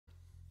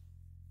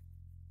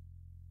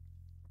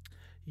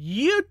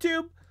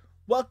YouTube,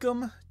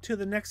 welcome to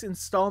the next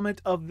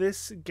installment of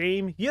this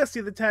game. You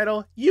see the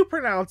title, you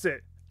pronounce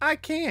it. I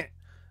can't.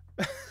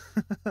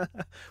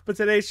 But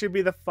today should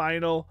be the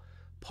final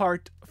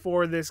part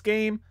for this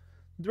game.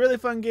 Really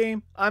fun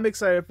game. I'm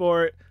excited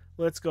for it.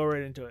 Let's go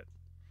right into it.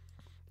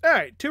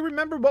 Alright, to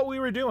remember what we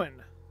were doing.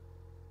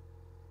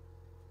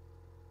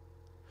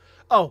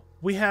 Oh,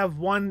 we have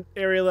one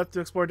area left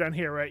to explore down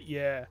here, right?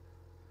 Yeah.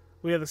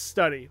 We have the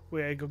study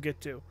we gotta go get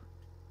to.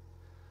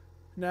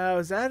 Now,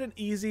 is that an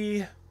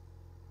easy...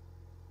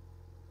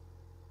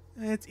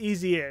 It's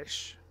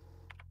easy-ish.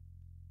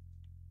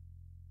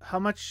 How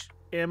much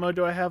ammo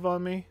do I have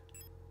on me?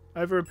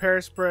 I have a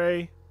repair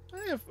spray.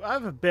 I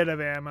have a bit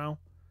of ammo.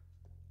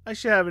 I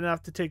should have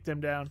enough to take them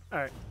down.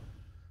 Alright.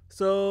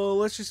 So,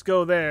 let's just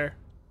go there.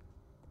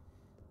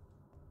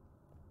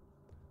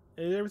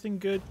 Is everything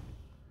good?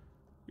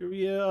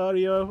 Yeah,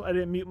 audio. I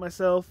didn't mute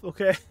myself.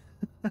 Okay.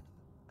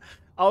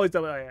 Always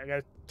double. I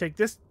gotta take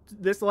this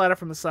ladder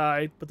from the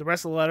side, but the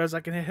rest of the ladders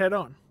I can hit head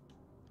on.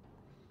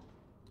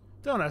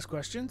 Don't ask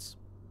questions.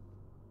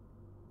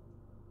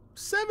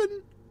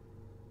 7,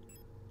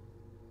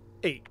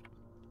 8.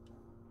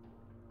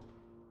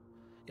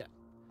 Yeah.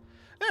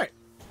 All right.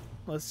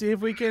 Let's see if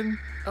we can.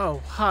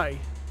 Oh, hi.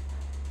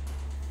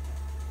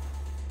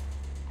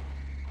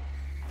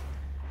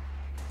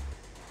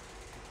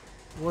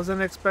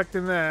 Wasn't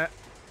expecting that.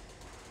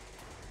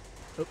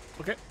 Oh,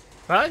 okay.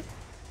 Hi.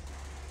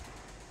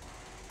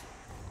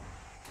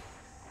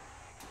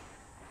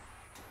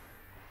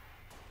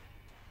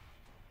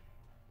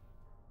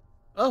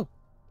 Oh,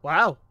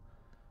 wow.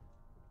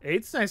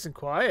 8's nice and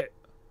quiet.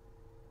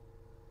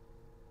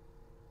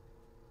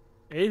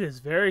 8 is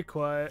very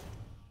quiet.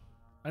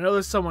 I know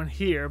there's someone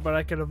here, but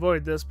I can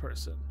avoid this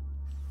person.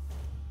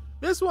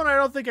 This one I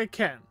don't think I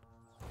can.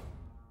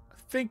 I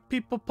think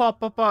people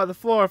pop up out of the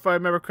floor if I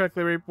remember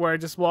correctly where I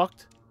just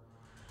walked.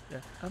 Yeah,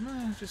 I'm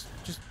gonna I'm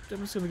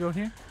just gonna go in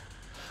here.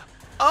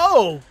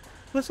 Oh!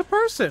 There's a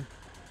person!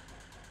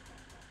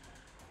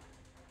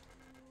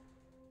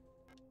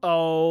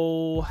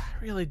 Oh, I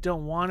really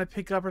don't want to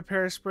pick up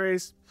repair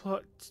sprays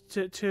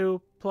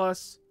 2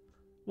 plus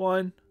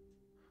 1.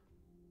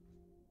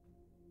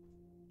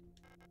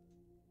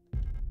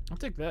 I'll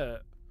take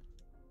that.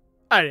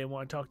 I didn't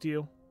want to talk to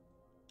you.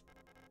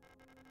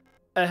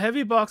 A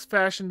heavy box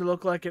fashioned to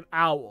look like an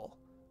owl.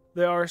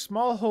 There are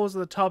small holes at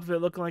the top of it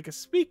looking like a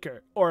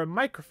speaker or a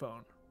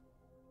microphone.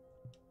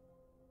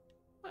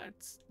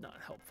 That's not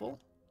helpful.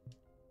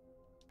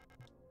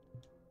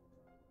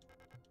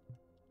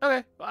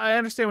 Okay, I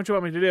understand what you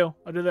want me to do.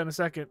 I'll do that in a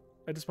second.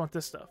 I just want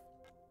this stuff.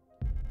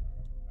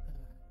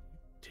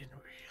 Didn't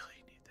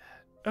really need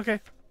that. Okay.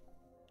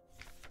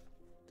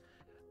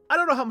 I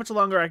don't know how much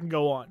longer I can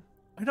go on.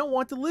 I don't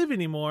want to live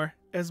anymore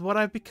as what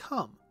I've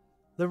become.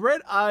 The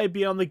red eye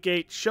beyond the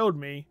gate showed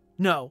me,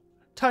 no,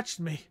 touched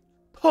me,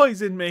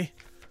 poisoned me.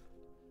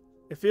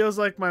 It feels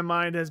like my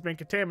mind has been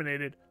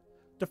contaminated,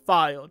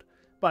 defiled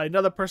by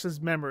another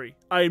person's memory.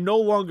 I am no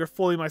longer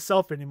fully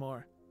myself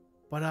anymore.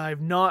 But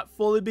I've not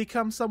fully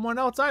become someone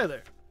else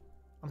either.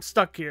 I'm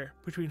stuck here,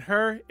 between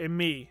her and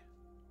me,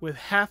 with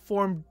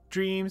half-formed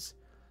dreams,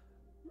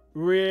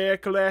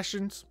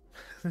 recollections,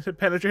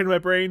 penetrating my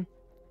brain,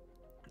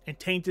 and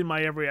tainting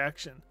my every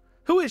action.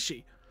 Who is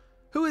she?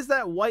 Who is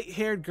that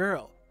white-haired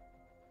girl?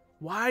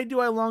 Why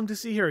do I long to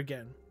see her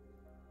again?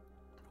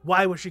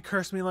 Why would she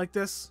curse me like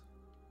this?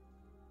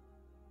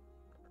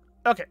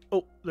 Okay,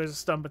 oh, there's a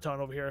stun baton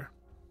over here.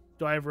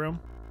 Do I have room?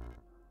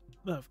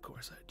 Of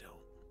course I don't.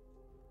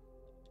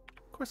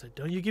 Of course I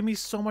don't. You give me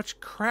so much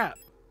crap.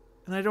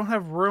 And I don't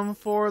have room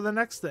for the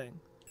next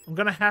thing. I'm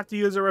going to have to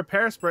use a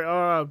repair spray. Oh,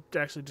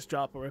 I'll actually just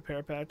drop a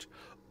repair patch.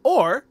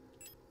 Or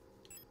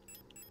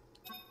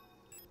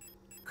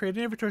create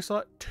an inventory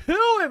slot.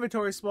 2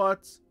 inventory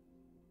spots.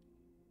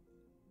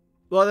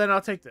 Well, then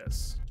I'll take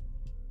this.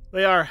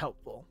 They are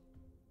helpful.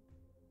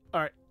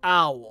 Alright,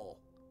 owl.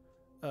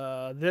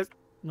 This...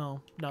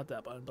 No, not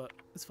that button, but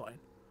it's fine.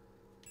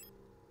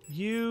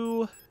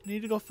 You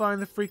need to go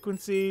find the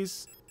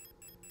frequencies.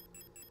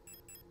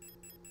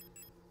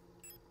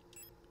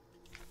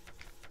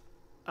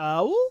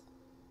 Owl?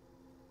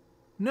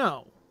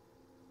 No.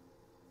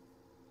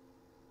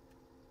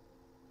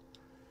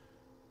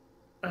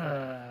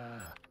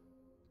 Can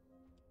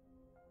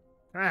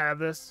I have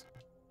this?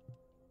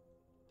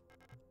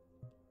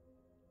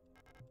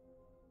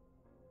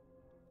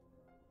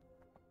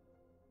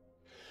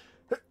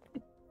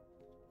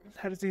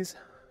 Head disease.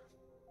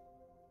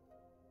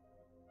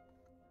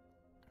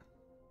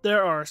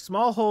 There are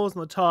small holes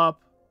in the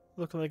top,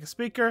 looking like a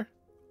speaker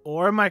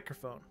or a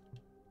microphone.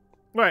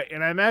 Right,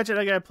 and I imagine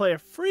I gotta play a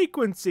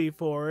frequency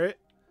for it.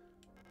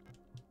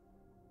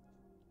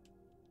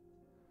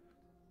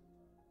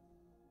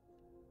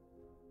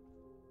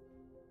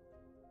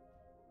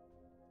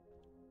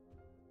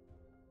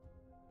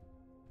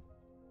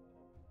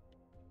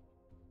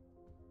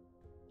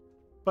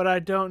 But I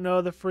don't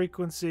know the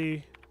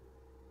frequency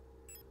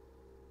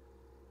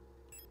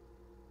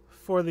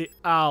for the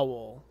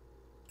owl.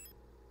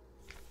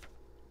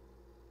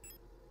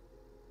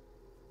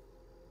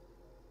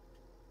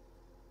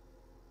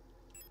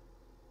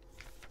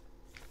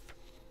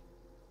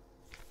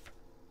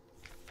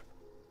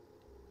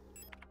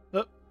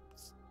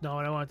 Not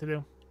what I wanted to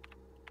do.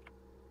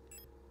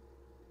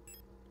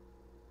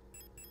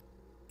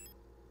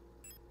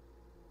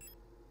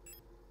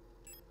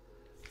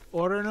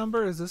 Order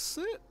number, is this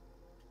it?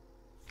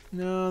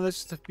 No, that's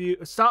just a few.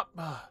 Stop.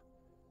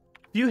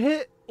 If you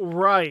hit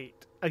right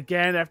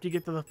again after you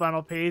get to the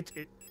final page,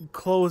 it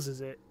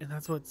closes it, and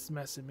that's what's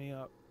messing me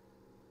up.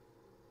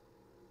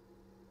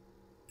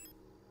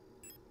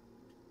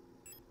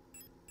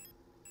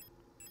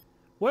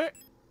 Where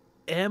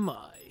am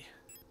I?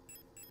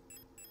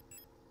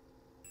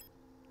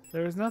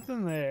 There's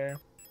nothing there.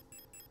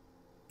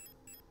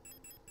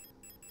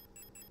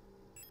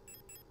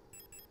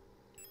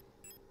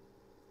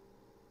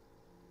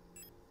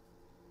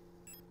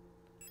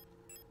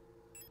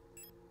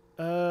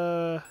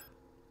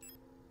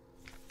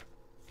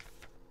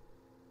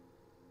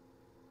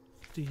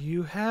 Do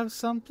you have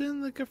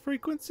something like a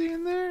frequency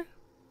in there?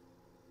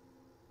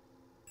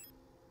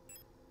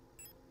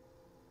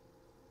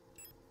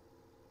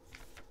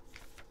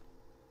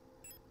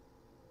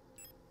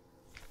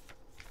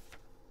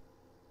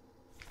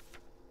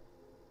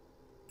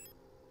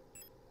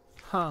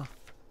 Huh.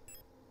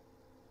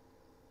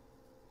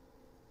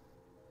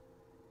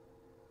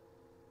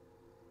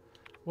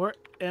 Where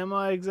am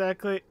I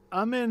exactly?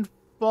 I'm in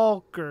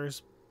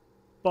Falker's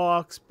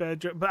box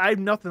bedroom, but I have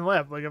nothing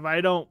left. Like, if I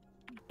don't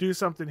do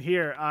something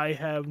here, I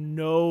have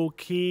no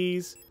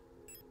keys.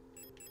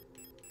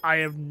 I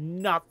have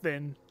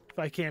nothing if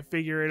I can't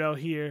figure it out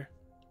here.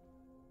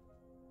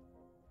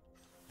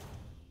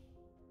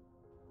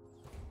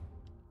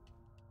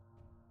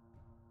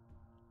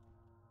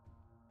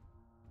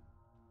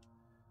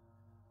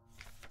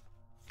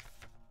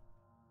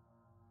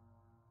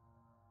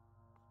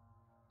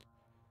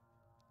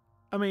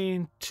 I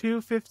mean,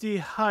 250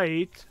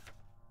 height.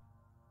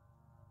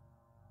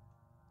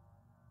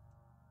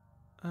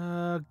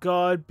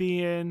 God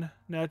being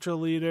natural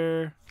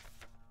leader.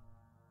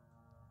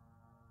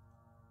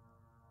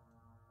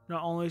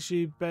 Not only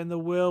she bend the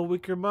will,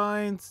 weaker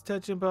minds,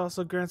 touching, but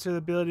also grants her the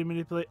ability to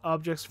manipulate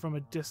objects from a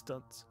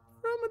distance.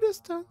 From a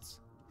distance.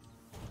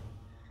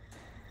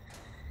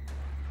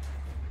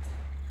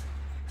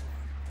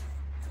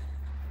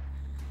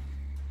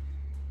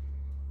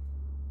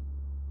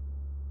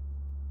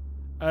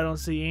 I don't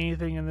see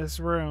anything in this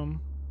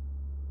room.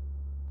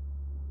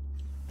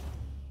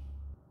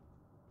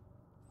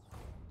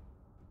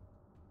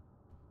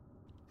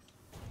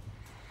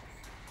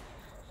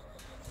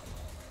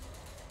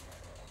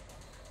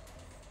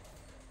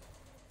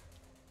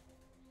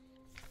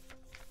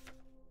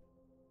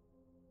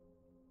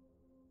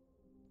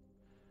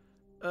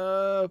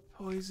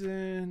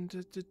 Poison,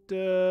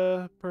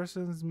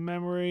 person's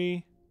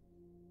memory.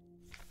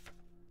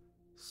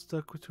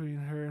 Stuck between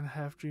her and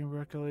half-dream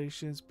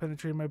recollections,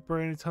 penetrating my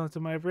brain and telling to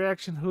my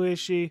reaction. Who is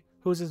she?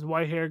 Who's this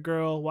white-haired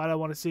girl? Why do I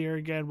want to see her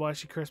again? Why does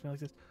she curse me like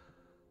this?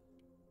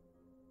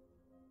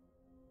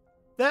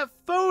 That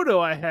photo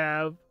I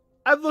have,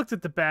 I've looked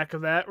at the back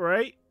of that,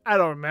 right? I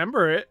don't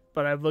remember it,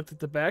 but I've looked at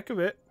the back of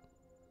it.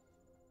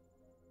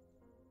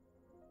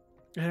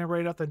 I didn't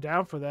write nothing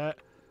down for that.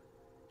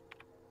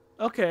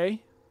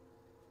 Okay.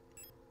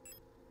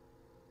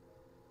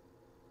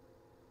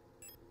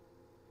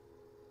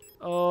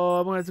 Oh,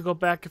 I'm going to have to go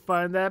back and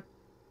find that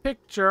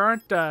picture,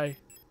 aren't I?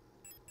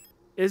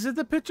 Is it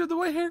the picture of the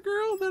white-haired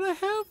girl that I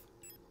have?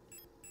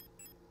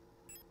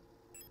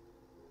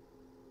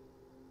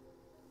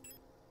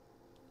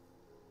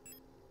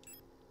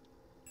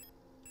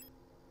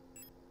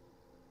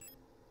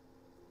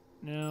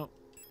 No.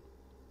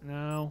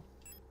 No.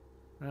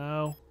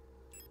 No.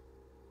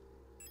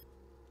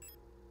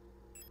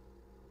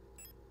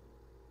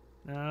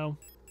 No.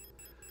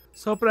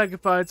 Just hoping I can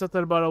find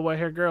something about a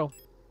white-haired girl.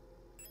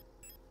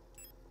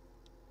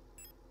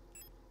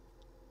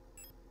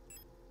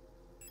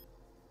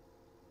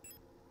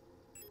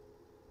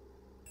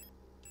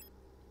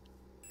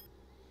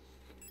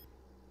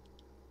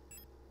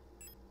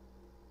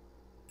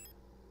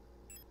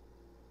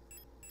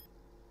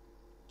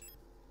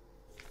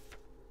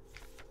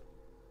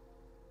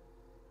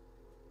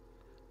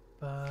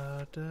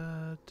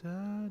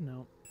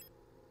 No.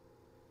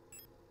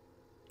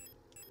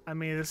 I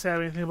mean, does this have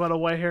anything about a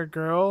white-haired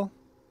girl?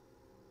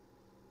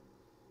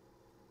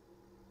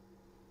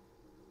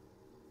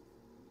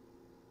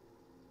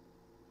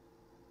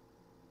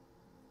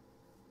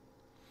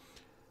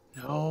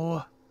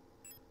 No.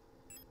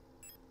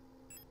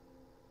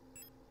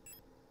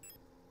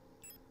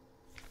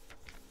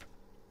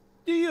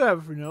 Do you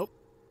have... Nope.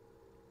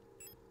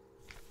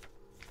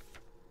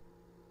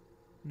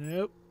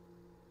 Nope.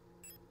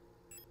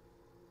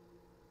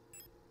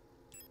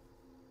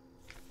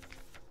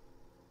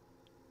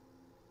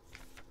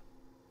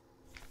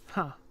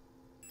 Huh.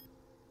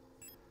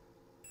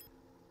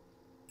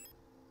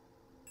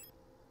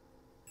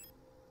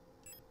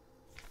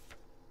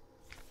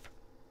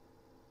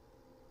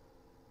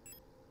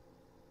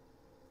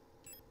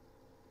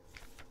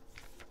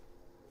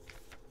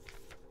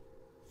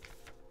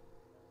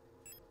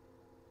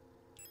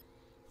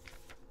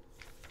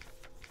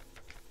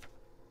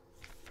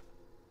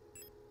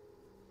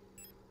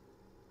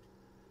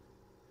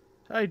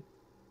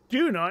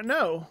 do not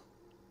know.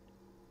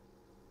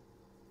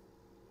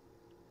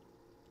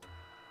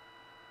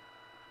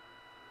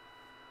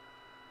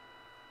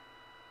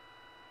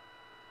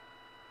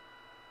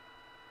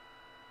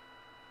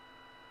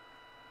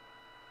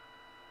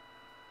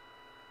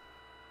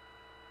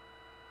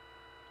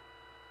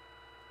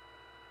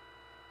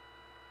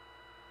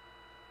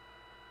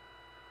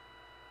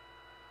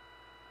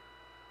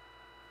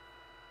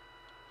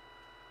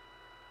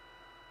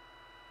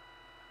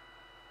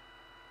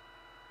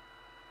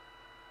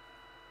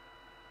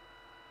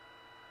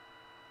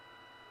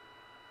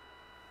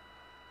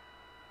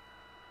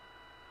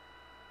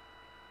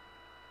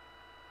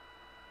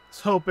 I was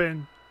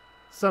hoping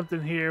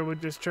something here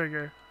would just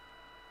trigger.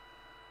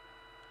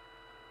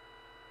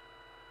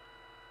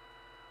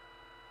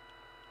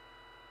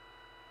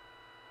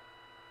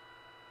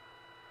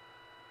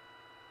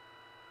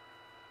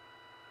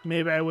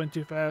 Maybe I went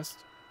too fast.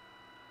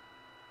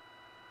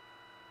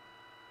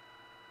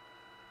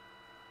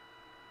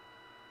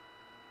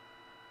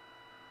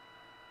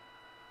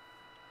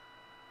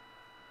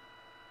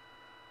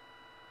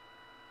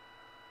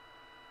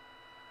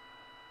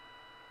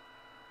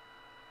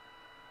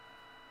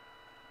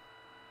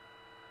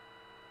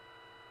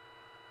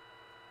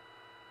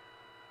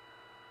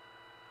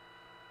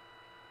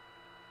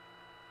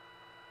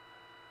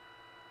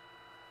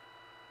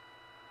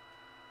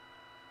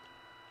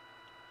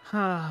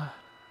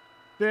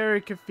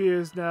 Very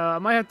confused now. I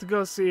might have to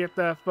go see if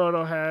that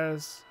photo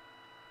has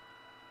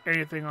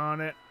anything on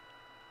it.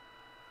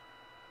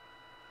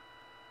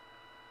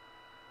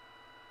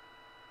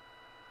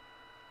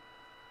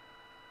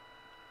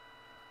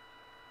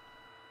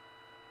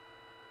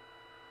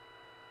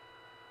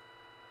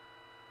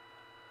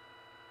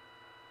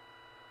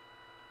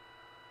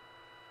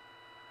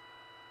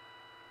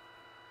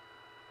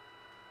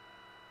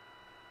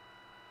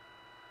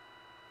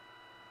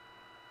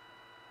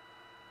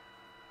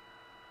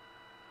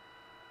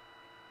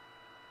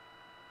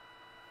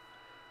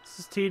 This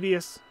is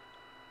tedious.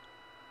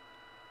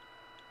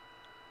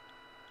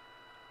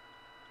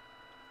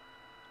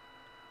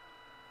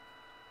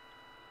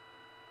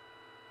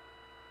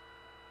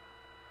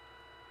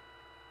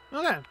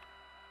 Okay.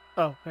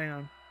 Oh, hang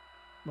on.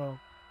 Well.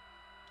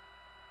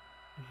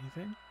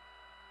 Anything?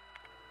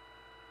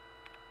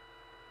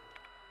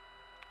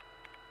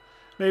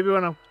 Maybe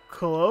when I'm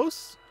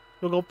close?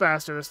 We'll go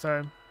faster this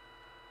time.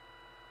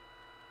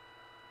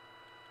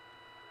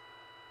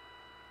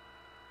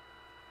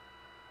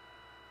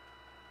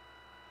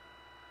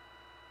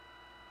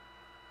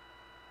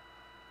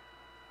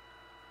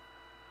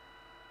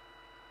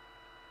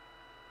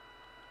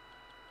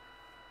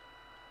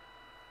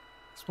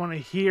 Just want to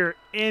hear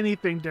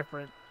anything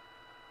different.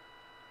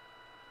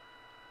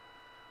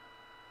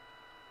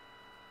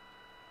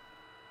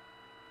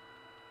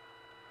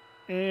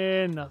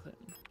 And nothing.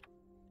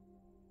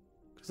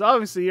 Because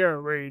obviously you're a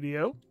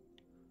radio.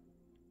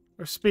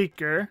 Or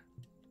speaker.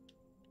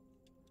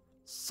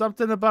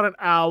 Something about an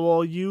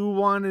owl. You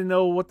want to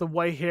know what the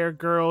white hair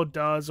girl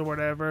does or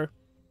whatever.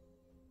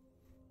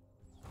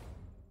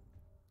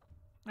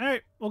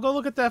 Alright, we'll go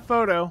look at that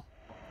photo.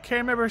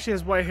 Can't remember if she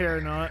has white hair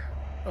or not.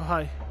 Oh,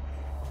 hi.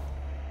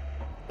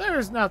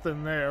 There's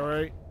nothing there,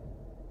 right?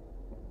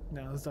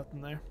 No, there's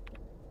nothing there.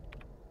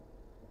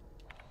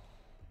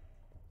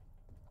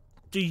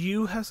 Do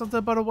you have something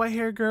about a white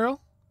hair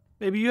girl?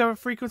 Maybe you have a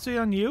frequency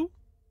on you?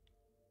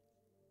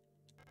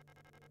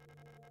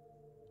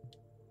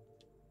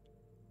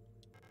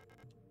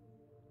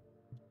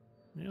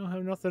 You don't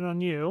have nothing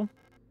on you.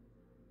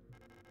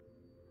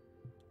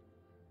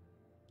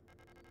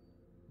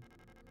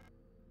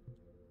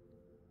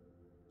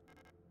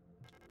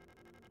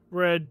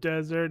 Red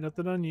Desert,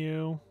 nothing on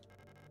you.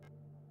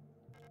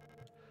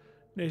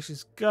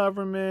 Nation's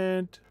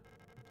government.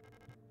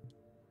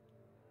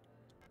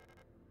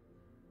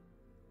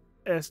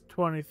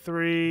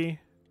 S23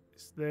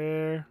 is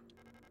there.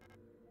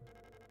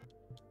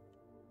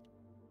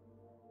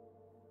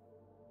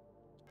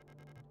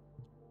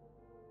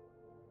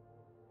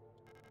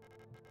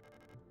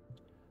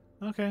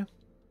 Okay.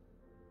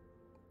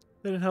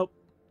 Didn't help.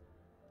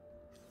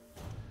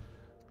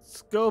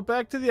 Let's go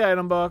back to the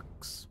item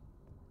box.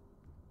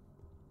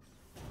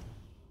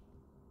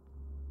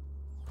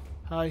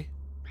 Hi.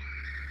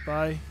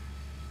 Bye.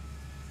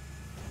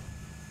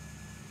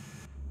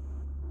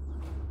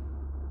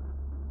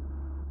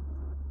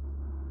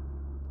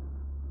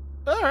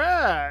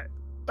 Alright.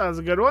 That was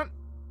a good one.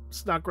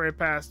 Snuck right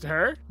past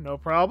her. No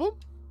problem.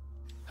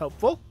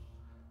 Helpful.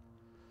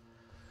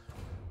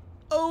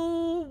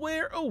 Oh,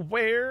 where? Oh,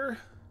 where?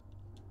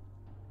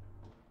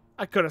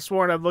 I could have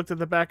sworn I've looked at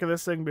the back of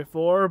this thing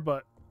before,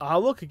 but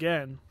I'll look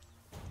again.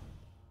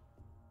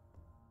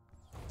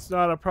 It's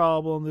not a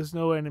problem. There's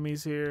no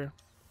enemies here.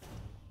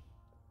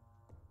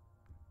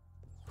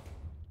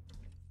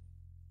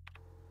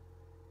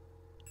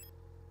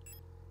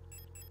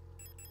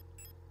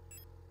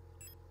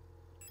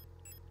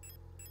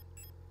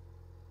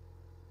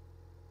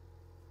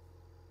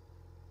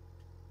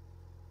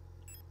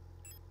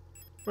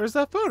 Where's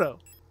that photo?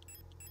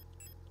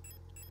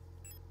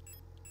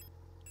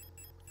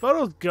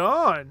 Photo's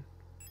gone.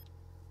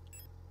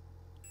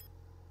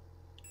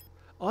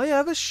 Oh, yeah, I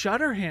have a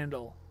shutter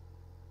handle.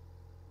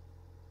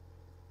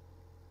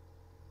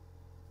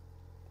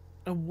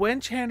 A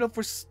winch handle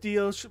for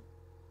steel.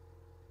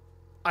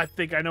 I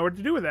think I know what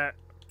to do with that.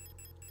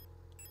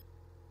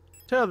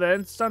 Till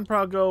then, stun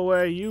prog go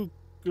away. You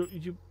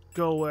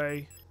go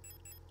away.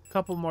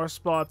 Couple more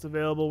spots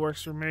available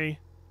works for me.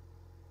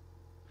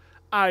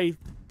 I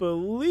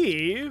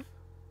believe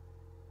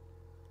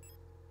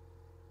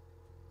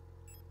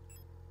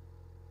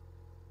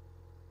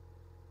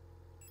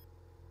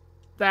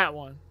that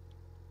one.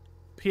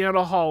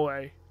 Piano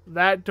hallway.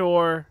 That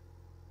door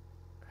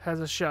has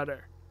a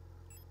shutter.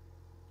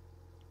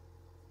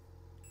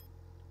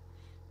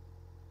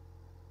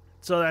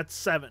 So that's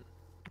 7.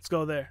 Let's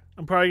go there.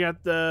 I'm probably going to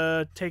have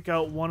to take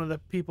out one of the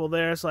people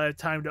there so I have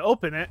time to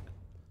open it.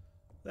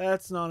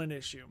 That's not an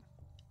issue.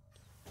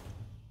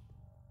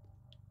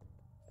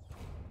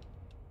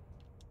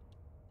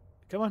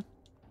 Come on.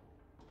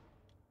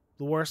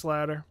 The worst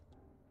ladder.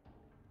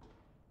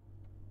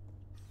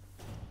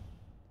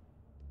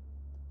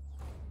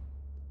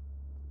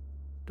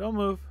 Don't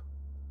move.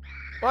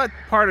 What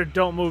part of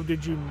don't move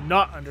did you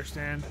not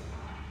understand?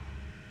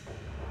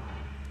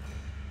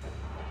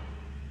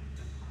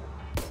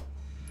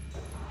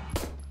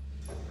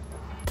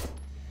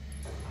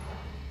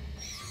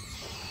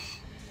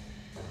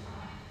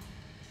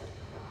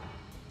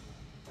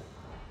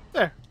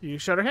 There, you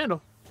shutter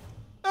handle.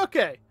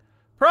 Okay,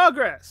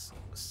 progress.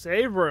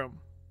 Save room.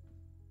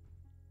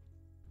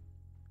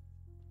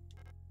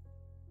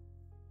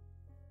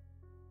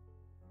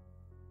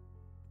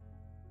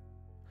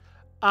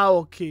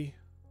 Owl key.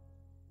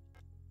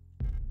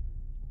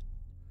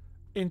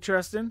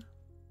 Interesting.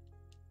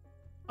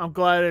 I'm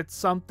glad it's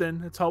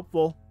something. It's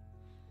hopeful.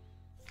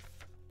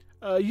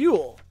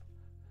 Yule.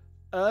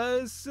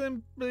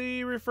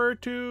 Simply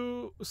referred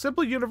to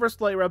simple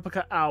universal light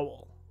replica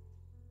owl.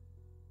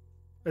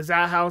 Is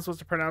that how I'm supposed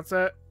to pronounce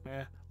that?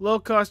 Yeah. Low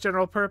cost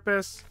general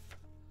purpose.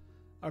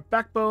 Our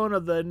backbone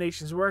of the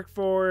nation's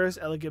workforce.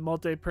 Elegant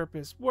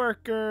multi-purpose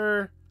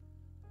worker.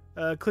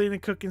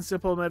 Cleaning, cooking,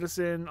 simple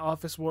medicine,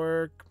 office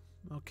work.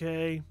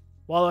 Okay.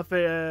 While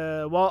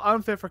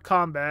unfit for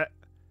combat.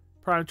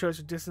 Prime choice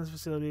for distance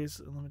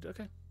facilities.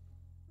 Okay.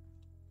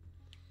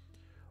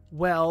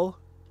 Well,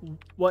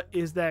 what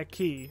is that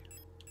key?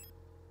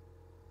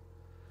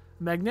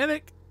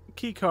 Magnetic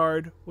key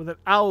card with an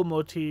owl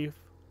motif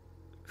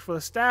for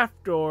the staff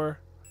door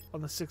on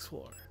the 6th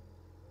floor.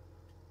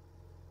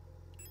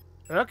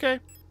 Okay.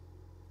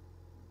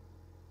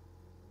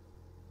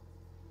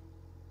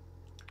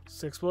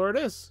 6th floor it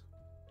is.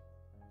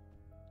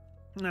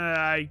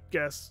 I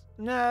guess.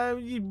 Nah,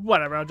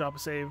 whatever. I'll drop a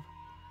save.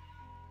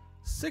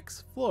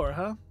 6th floor,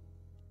 huh?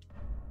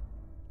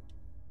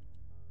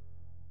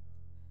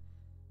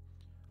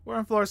 We're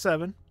on floor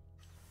 7.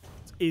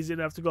 It's easy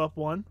enough to go up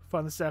 1.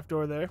 Find the staff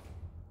door there.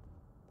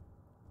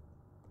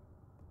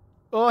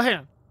 Oh, hang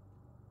on.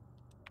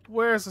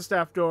 Where's the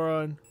staff door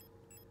on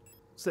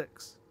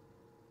 6?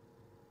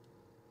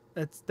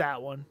 It's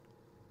that one.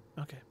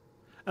 Okay.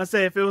 I'd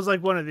say if it was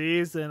like one of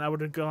these, then I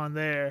would have gone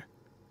there.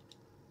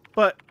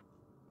 But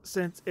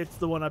since it's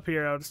the one up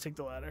here, I'll just take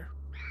the ladder.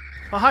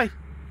 Oh, hi.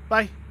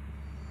 Bye.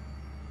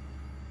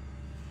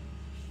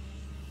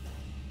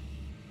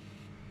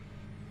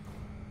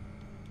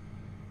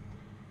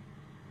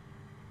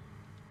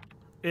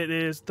 It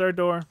is 3rd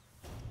door.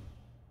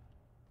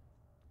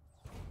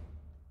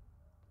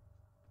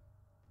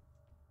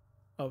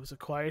 Oh, is it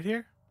quiet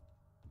here?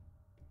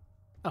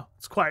 Oh,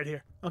 it's quiet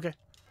here. Okay.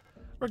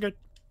 We're good.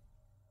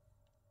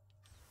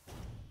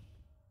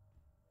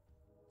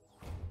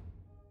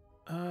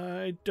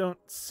 I don't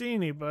see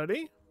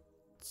anybody.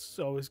 It's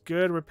always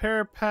good.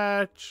 Repair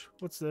patch.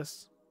 What's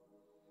this?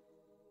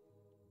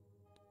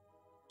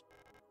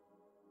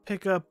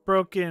 Pick up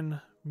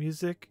broken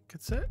music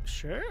cassette?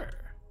 Sure.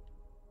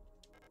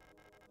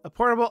 A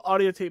portable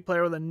audio tape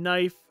player with a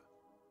knife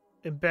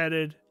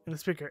embedded in the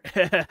speaker.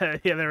 Yeah,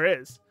 there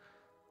is.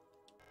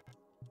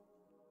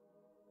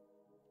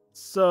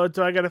 So,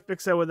 do I gotta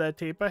fix that with that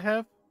tape I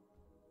have?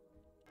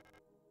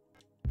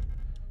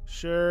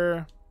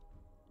 Sure.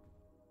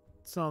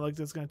 It's not like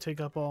that's gonna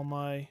take up all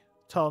my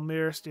tall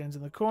mirror stands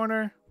in the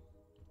corner.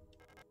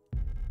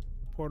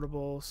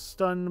 Portable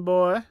stun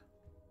boy.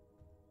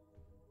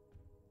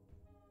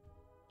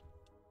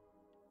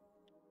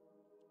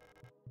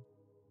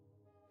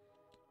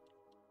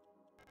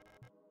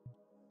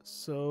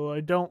 So, I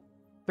don't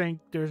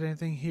think there's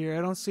anything here.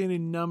 I don't see any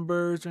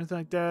numbers or anything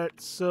like that.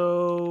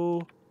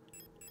 So,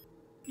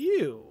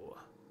 you.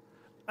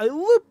 A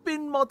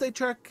loop-in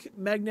multi-track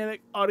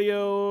magnetic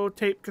audio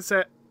tape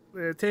cassette.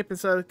 The tape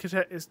inside the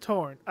cassette is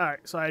torn.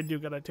 Alright, so I do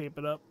gotta tape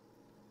it up.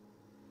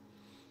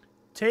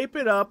 Tape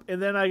it up,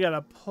 and then I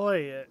gotta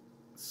play it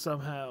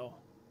somehow.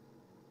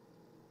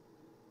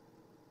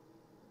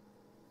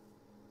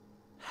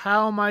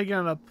 How am I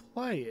gonna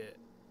play it?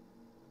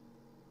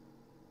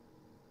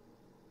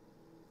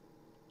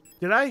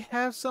 Did I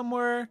have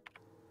somewhere?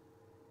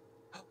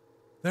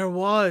 There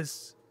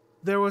was.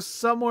 There was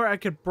somewhere I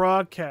could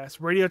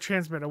broadcast. Radio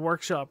transmitter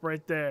workshop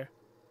right there.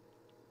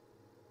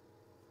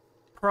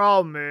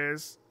 Problem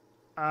is,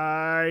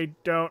 I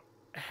don't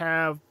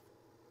have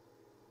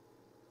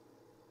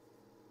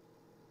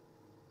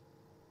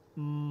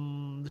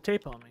the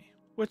tape on me,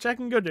 which I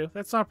can go do.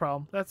 That's not a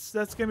problem. That's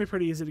gonna be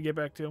pretty easy to get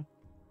back to.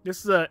 This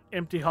is an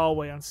empty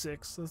hallway on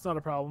 6. That's not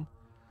a problem.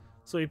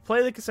 So you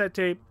play the cassette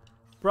tape,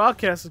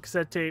 broadcast the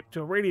cassette tape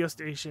to a radio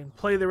station,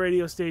 play the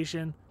radio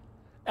station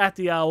at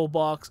the owl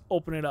box,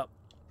 open it up.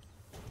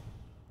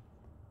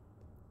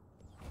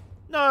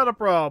 Not a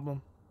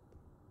problem.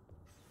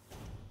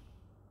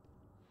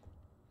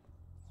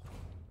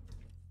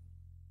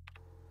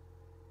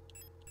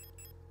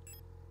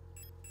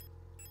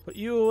 Put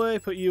you away,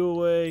 put you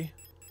away.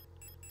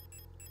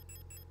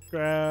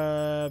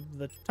 Grab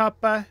the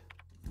top eye.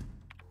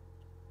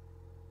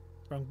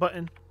 Wrong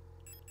button.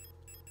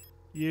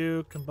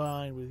 You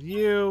combine with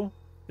you.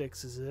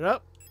 Fixes it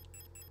up.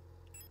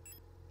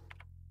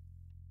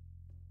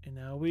 And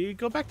now we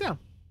go back down.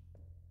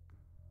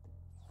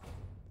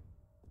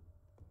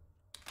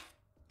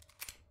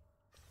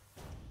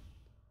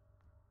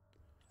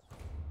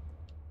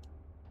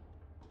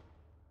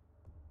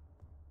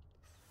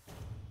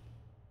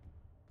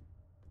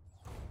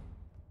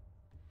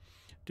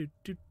 Do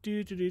do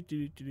do do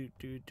do do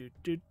do do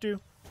do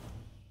do.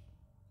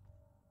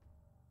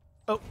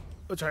 Oh,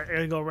 sorry, I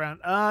gotta go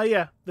around.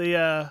 Yeah,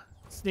 the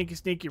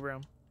sneaky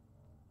room.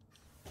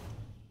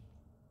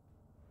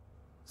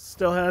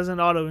 Still has an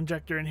auto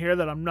injector in here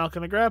that I'm not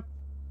gonna grab.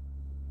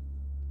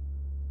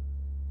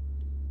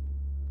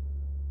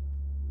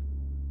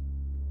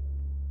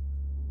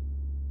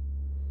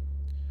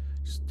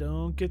 Just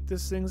don't get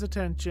this thing's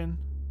attention.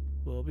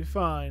 We'll be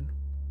fine.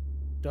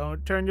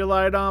 Don't turn your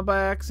light on by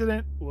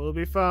accident. We'll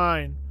be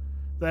fine.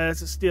 That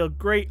is a steel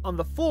grate on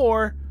the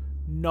floor,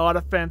 not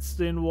a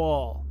fenced-in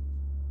wall.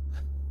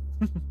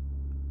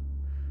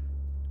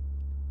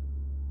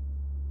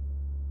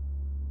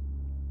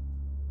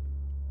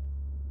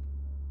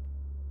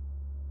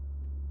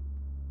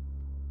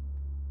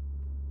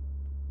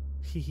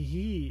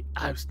 Hee,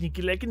 I'm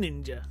sneaky like a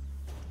ninja.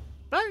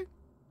 Bye.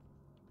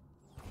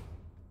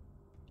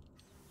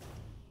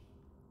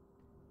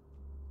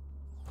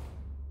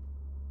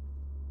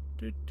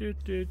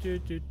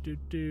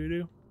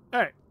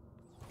 Alright.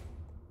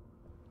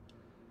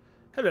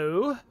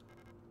 Hello.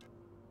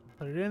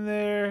 Put it in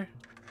there.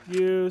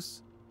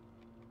 Use.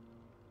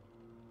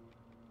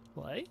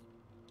 Play.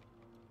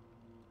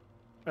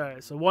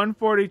 Alright, so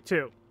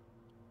 142.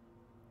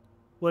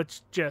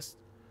 Let's just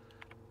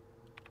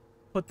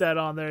put that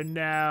on there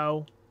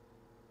now.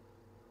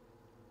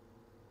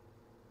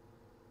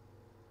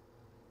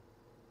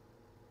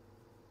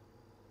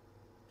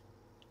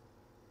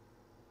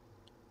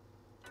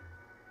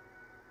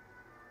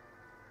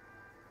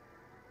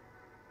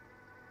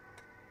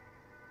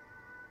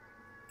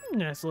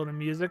 Nice little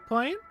music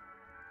playing.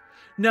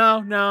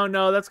 No,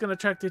 that's going to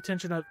attract the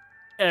attention of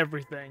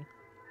everything.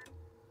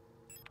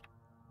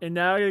 And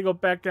now I got to go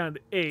back down to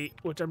 8,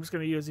 which I'm just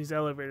going to use these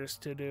elevators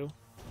to do.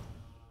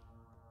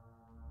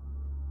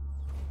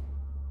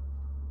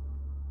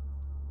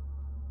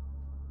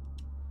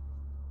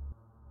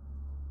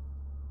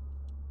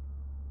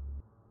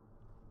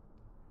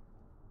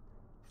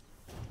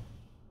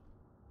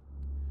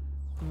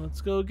 And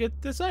let's go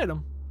get this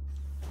item.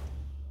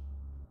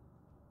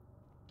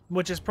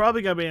 Which is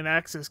probably going to be an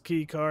access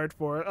key card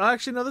for it.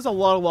 Actually, no, there's a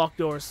lot of locked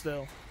doors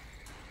still.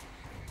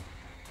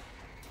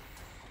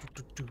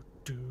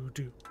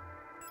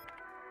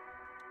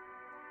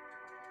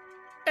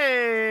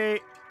 Hey!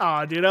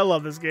 Aw, dude, I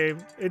love this game.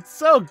 It's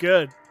so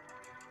good.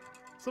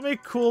 So many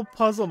cool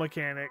puzzle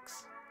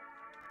mechanics.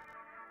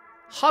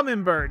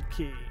 Hummingbird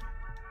key.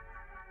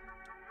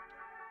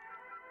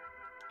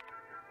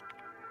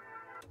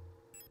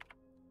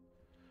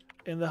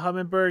 And the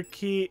hummingbird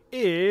key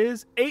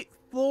is 8th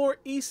floor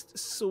East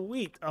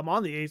Suite. I'm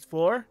on the 8th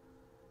floor.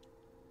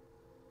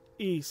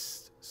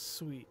 East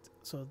Suite.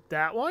 So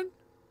that one?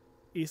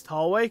 East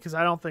hallway? Because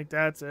I don't think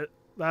that's it.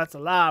 That's a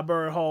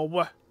library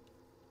hallway.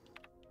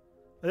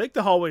 I think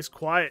the hallway's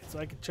quiet, so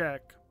I can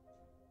check.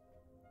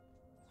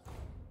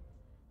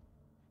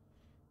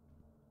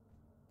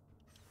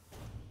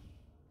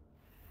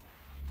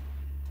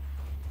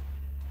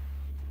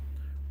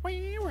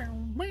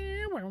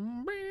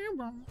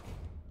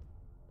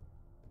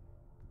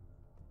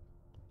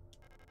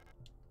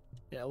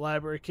 Yeah,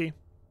 library key.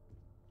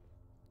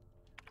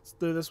 Let's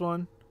do this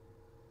one.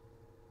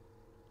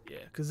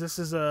 Yeah, because this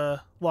is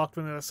locked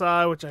from the other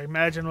side, which I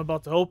imagine I'm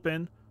about to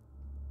open.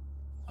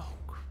 Oh,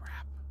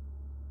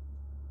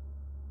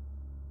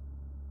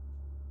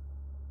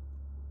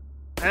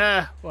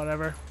 crap.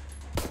 Whatever.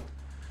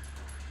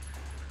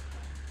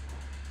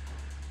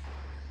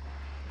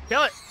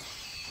 Kill it!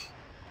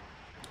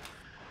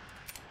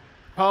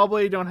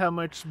 Probably don't have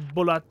much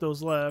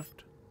bullatos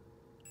left.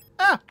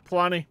 Ah,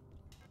 plenty.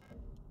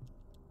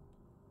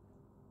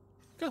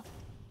 Go.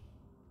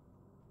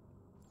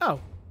 Oh.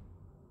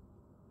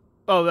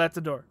 Oh, that's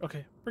a door.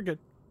 Okay, we're good.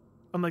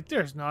 I'm like,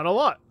 there's not a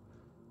lot.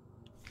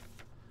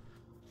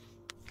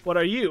 What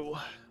are you?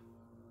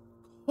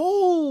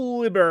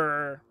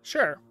 Colibur.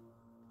 Sure.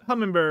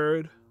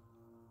 Hummingbird.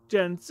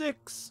 Gen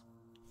 6.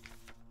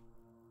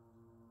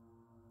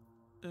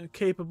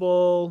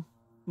 Capable.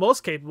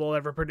 Most capable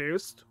ever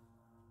produced.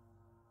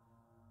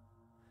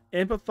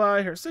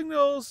 Amplify her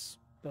signals.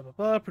 Blah, blah,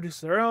 blah. Produce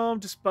their own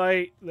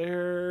despite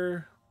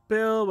their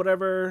bill,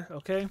 whatever.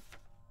 Okay.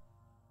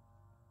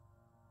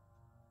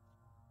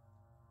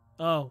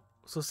 Oh,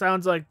 so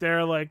sounds like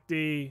they're like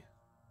the...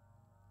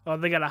 Oh,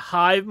 they got a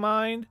hive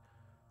mind?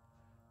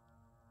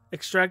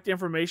 Extract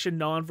information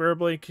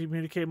non-verbally and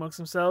communicate amongst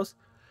themselves?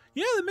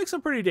 Yeah, that makes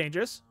them pretty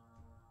dangerous.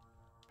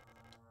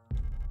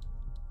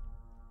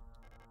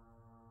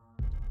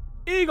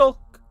 Eagle!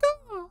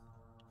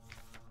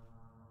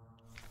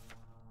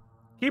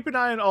 Keep an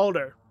eye on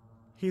Alder.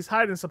 He's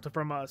hiding something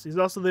from us. He's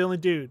also the only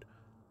dude.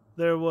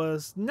 There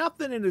was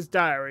nothing in his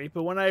diary,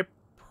 but when I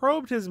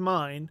probed his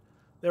mind,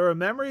 there were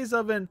memories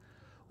of an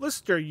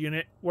Lister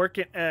unit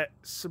working at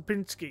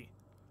Sierpinski.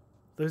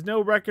 There's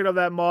no record of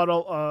that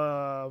model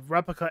of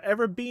replica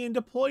ever being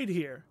deployed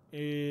here.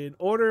 In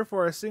order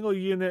for a single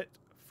unit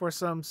for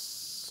some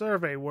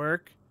survey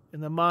work,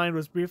 and the mine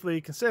was briefly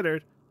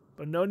considered,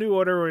 but no new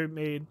order were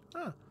made.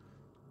 Huh.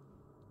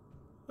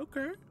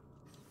 Okay.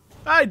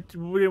 We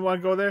didn't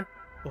want to go there.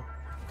 Oh,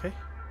 okay.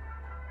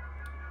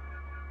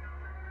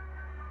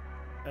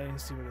 I didn't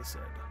see what it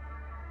said.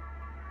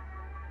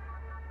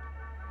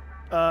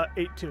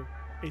 82.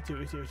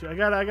 82. I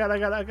got it.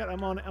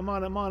 I'm on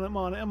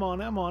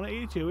it.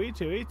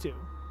 82.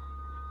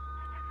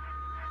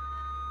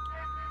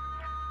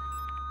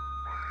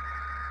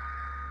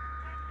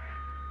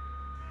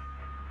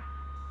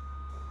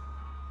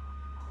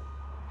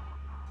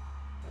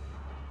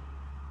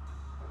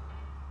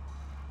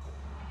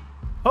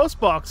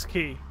 Postbox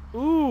key.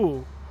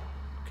 Ooh.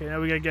 Okay, now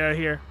we gotta get out of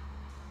here.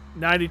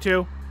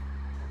 92.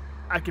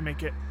 I can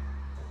make it.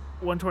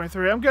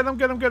 123. I'm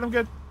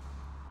good.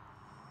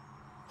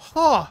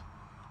 Huh.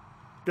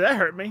 Did that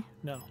hurt me?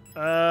 No.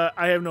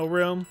 I have no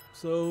room.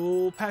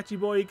 So, Patchy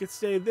Boy, you can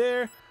stay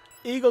there.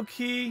 Eagle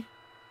key.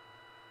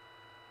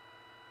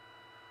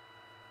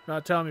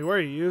 Not telling me where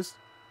you used.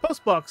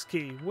 Postbox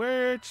key.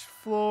 Which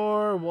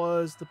floor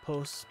was the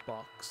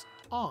postbox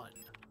on?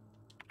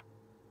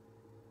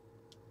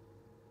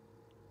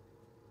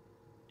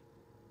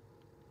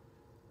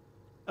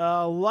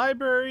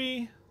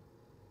 Library.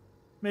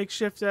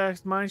 Makeshift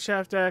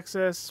mineshaft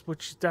access,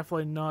 which is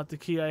definitely not the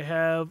key I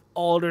have.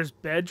 Alder's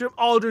bedroom.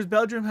 Alder's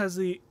bedroom has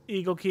the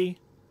eagle key.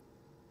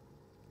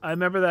 I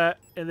remember that.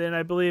 And then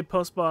I believe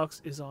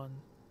postbox is on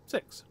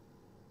 6.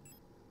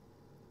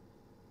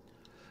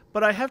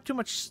 But I have too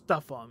much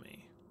stuff on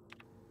me.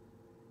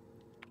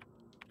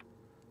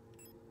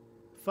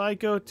 If I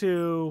go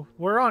to...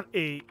 We're on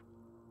 8.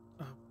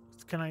 Oh,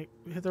 can I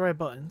hit the right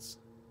buttons?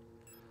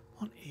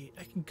 On 8.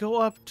 I can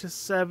go up to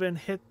 7,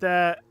 hit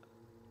that.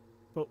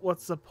 But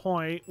what's the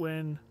point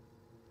when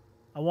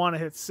I want to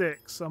hit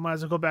 6? So I might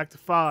as well go back to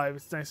 5.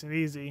 It's nice and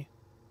easy.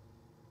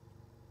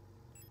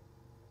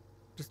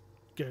 Just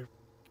go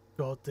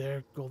out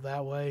there, go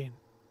that way, and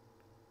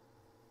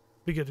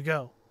be good to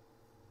go.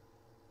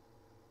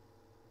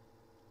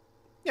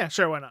 Yeah,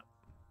 sure, why not?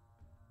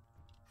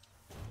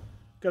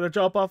 Gotta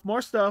drop off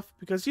more stuff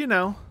because, you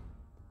know,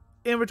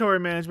 inventory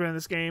management in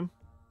this game.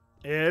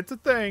 It's a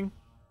thing.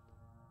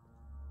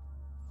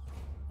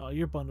 Oh,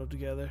 you're bundled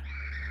together.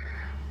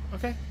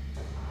 Okay.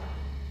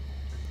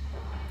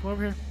 Come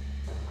over here.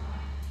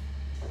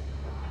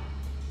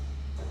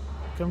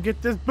 Come get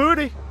this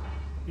booty.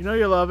 You know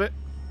you love it.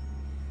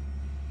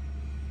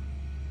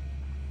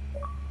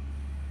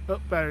 Oh,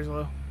 battery's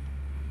low.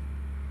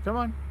 Come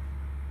on.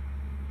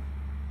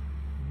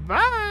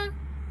 Bye.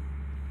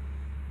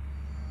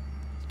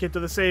 Get to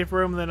the safe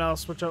room, and then I'll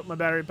switch out my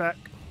battery pack.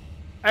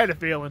 I had a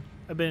feeling.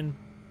 I've been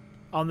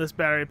on this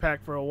battery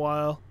pack for a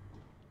while.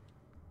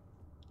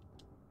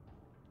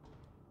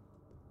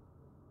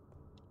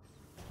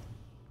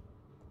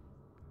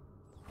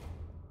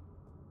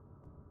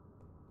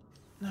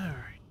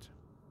 Alright.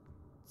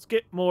 Let's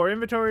get more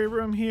inventory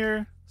room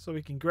here so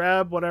we can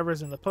grab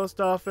whatever's in the post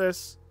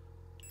office.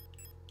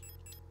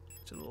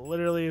 Which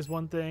literally is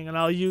one thing. And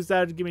I'll use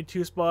that to give me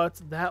 2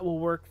 spots. That will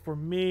work for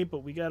me,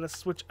 but we gotta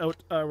switch out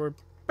our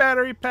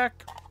battery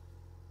pack.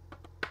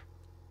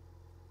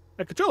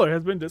 The controller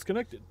has been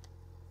disconnected.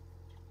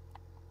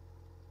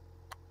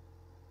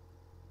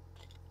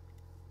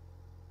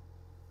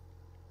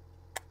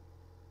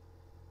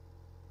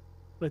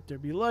 Let there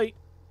be light.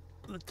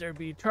 Let there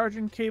be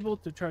charging cable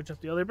to charge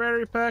up the other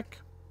battery pack.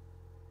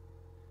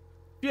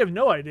 If you have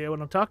no idea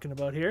what I'm talking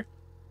about here,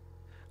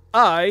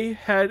 I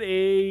had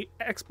an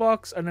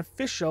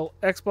official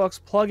Xbox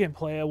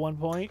plug-and-play at one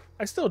point.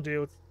 I still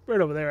do. It's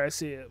right over there. I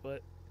see it,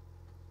 but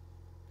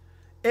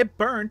it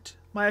burnt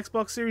my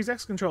Xbox Series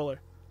X controller.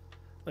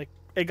 Like,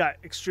 it got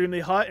extremely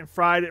hot and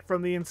fried it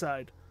from the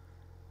inside.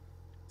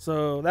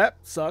 So that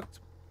sucked.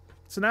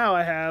 So now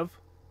I have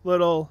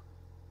little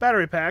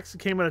battery packs. It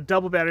came in a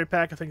double battery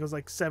pack. I think it was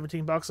like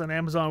 17 bucks on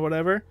Amazon or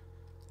whatever.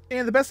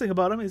 And the best thing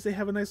about them is they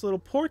have a nice little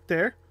port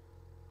there,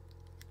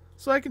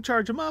 so I can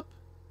charge them up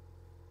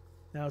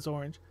Now it's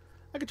orange.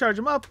 I can charge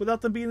them up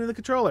without them being in the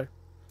controller.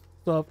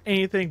 So if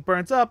anything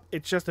burns up,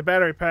 it's just a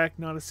battery pack,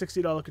 not a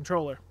 $60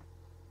 controller.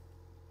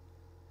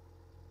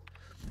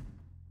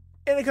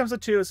 And it comes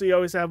with 2, so you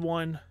always have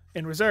 1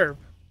 in reserve.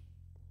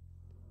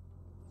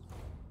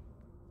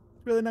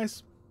 Really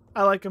nice.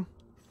 I like him.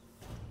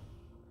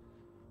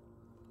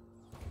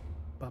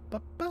 Ba,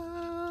 ba,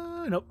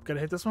 ba. Nope, gotta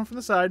hit this one from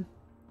the side.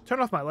 Turn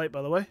off my light,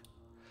 by the way.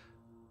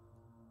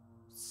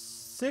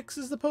 6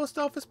 is the post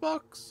office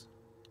box?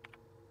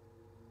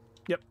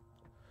 Yep.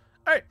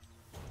 Alright.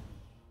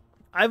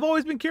 I've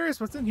always been curious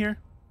what's in here.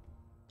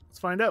 Let's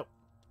find out.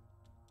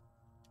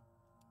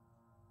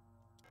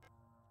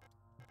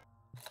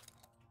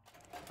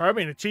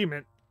 Probably an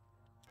achievement.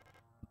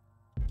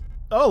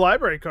 Oh,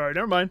 library card.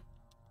 Never mind.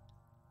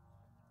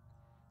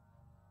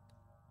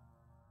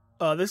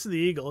 Oh, this is the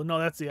eagle. No,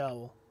 that's the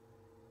owl.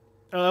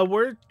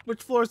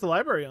 Which floor is the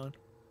library on?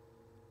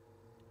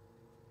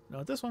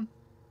 Not this one.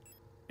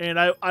 And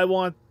I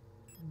want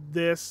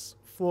this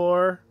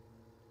floor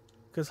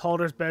because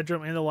Halder's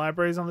bedroom and the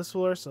library is on this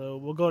floor, so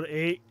we'll go to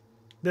 8.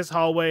 This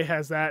hallway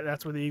has that.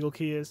 That's where the eagle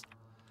key is.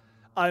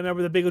 I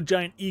remember the big old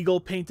giant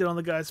eagle painted on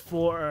the guy's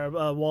floor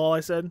or wall.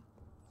 I said.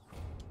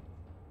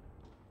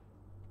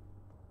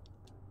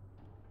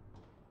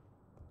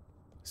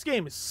 This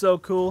game is so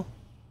cool.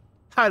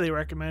 Highly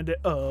recommend it.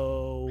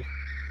 Oh.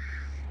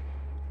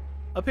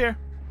 Up here.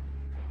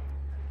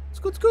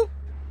 Scoot, scoot.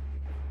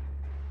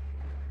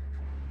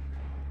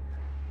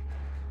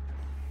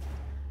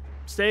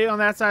 Stay on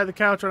that side of the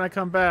couch when I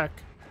come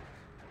back.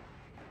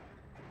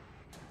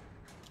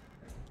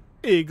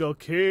 Eagle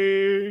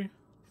key.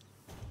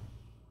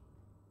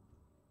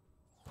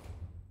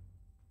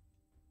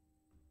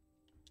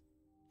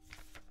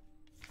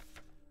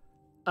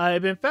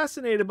 I've been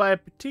fascinated by a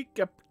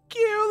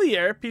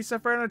peculiar piece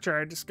of furniture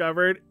I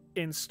discovered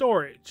in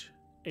storage.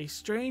 A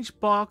strange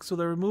box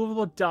with a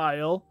removable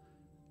dial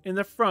in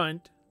the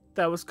front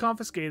that was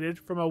confiscated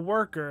from a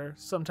worker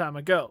some time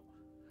ago.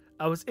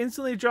 I was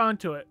instantly drawn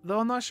to it, though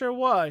I'm not sure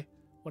why.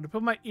 When I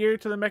put my ear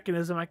to the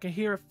mechanism, I can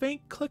hear a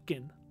faint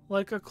clicking,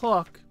 like a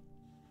clock.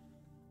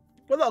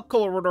 Without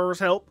Corridor's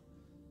help,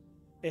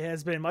 it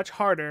has been much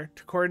harder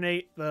to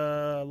coordinate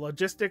the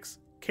logistics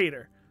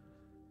cater.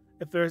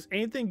 If there's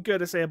anything good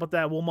to say about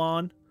that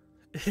woman,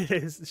 it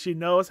is she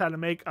knows how to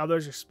make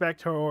others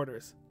respect her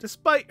orders,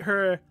 despite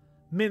her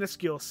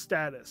minuscule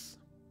stature.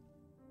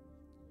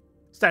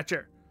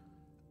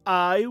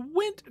 I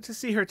went to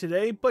see her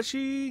today, but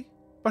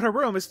her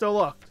room is still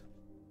locked.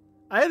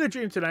 I had a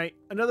dream tonight,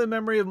 another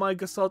memory of my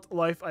Gestalt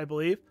life, I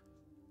believe.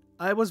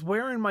 I was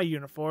wearing my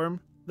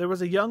uniform. There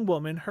was a young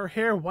woman, her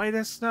hair white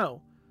as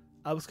snow.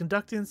 I was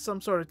conducting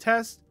some sort of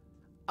test.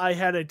 I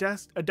had a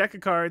deck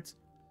of cards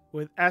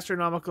with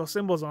astronomical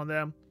symbols on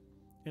them,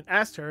 and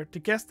asked her to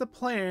guess the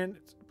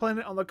planet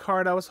on the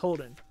card I was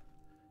holding.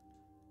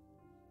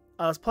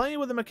 I was playing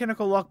with the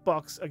mechanical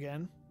lockbox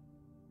again.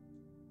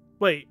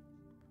 Wait.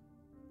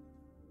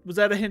 Was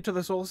that a hint to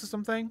the solar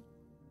system thing?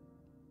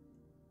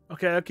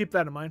 Okay, I'll keep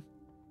that in mind.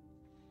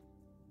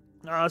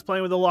 I was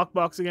playing with the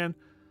lockbox again,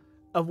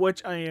 of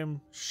which I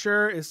am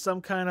sure is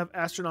some kind of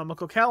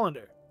astronomical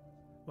calendar.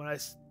 When I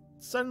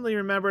suddenly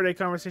remembered a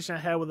conversation I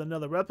had with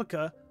another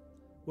replica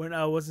when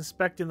I was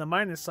inspecting the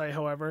mining site,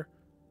 however,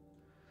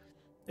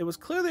 it was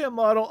clearly a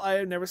model I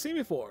had never seen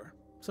before.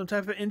 Some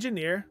type of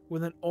engineer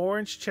with an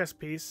orange chest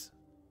piece.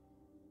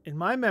 In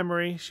my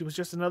memory, she was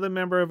just another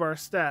member of our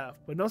staff,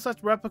 but no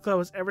such replica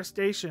was ever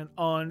stationed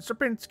on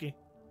Sierpinski.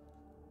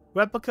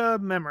 Replica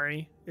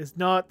memory is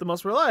not the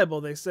most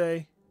reliable, they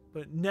say,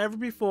 but never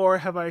before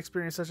have I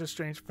experienced such a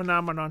strange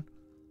phenomenon.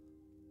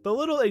 The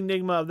little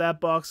enigma of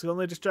that box could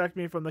only distract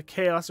me from the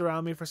chaos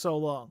around me for so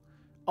long.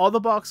 All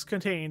the box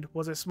contained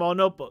was a small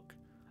notebook,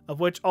 of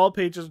which all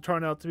pages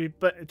turned out to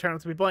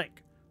be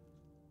blank.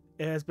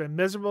 It has been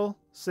miserable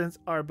since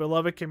our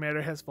beloved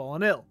commander has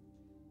fallen ill.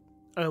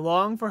 I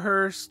long for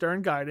her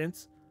stern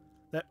guidance,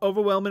 that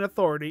overwhelming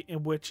authority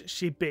in which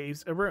she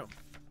bathes a room.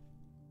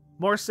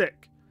 More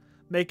sick,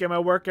 making my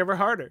work ever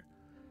harder.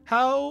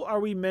 How are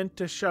we meant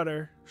to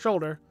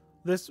shoulder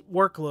this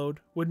workload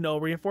with no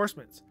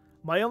reinforcements?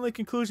 My only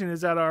conclusion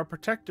is that our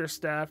protector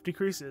staff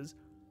decreases,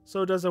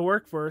 so does the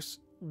workforce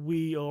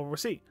we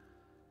oversee.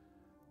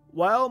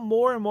 While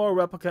more and more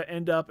replica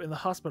end up in the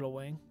hospital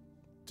wing,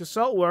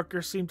 Dassault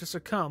workers seem to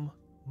succumb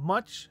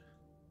much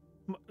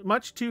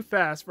too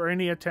fast for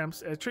any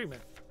attempts at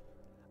treatment.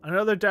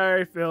 Another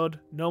diary filled,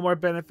 no more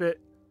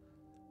benefit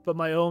but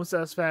my own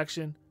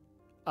satisfaction.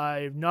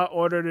 I've not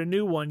ordered a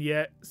new one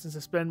yet since I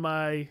spend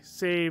my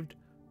saved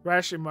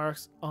ration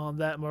marks on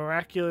that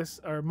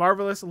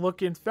marvelous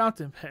looking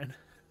fountain pen.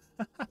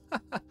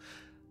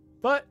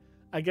 But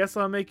I guess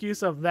I'll make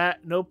use of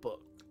that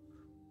notebook.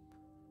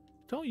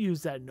 Don't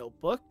use that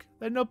notebook.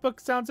 That notebook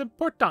sounds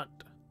important.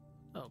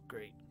 Oh,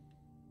 great.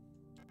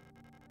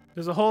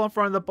 There's a hole in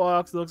front of the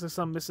box that looks like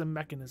some missing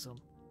mechanism.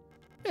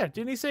 Yeah,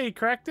 didn't he say he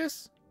cracked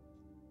this?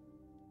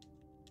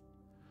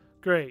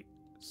 Great.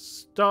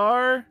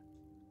 Star,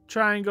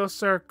 triangle,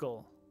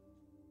 circle.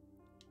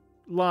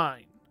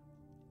 Line.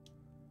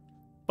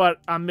 But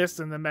I'm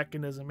missing the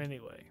mechanism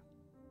anyway.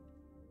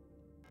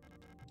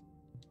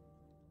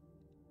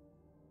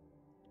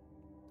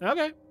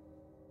 Okay.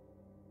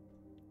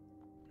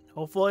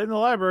 Hopefully in the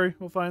library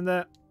we'll find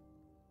that.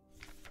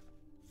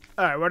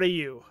 Alright, what are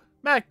you?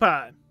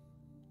 Magpie.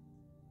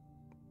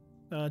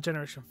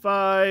 Generation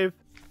 5.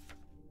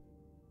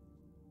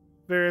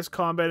 Various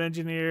combat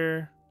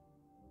engineer.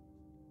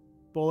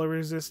 Bullet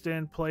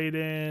resistant, played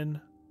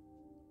in.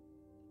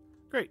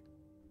 Great.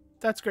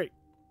 That's great.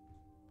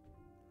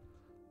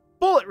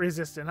 Bullet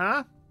resistant,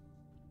 huh?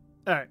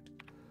 Alright.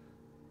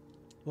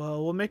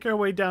 Well, we'll make our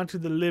way down to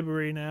the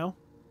library now.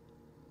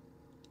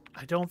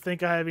 I don't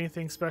think I have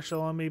anything special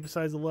on me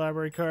besides the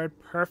library card.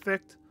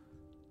 Perfect.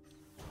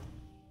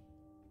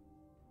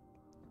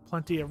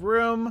 Plenty of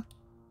room.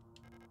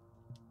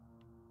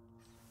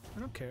 I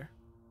don't care.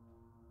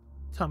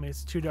 Tell me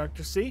it's too dark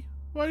to see.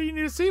 What do you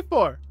need to see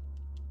for?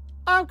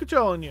 I'm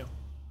controlling you.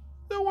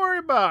 Don't worry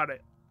about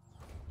it.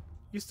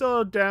 You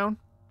still down?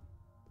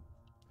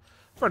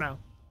 For now.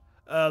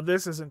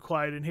 This isn't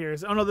quiet in here.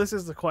 Oh no, this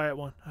is the quiet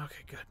one.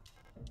 Okay, good.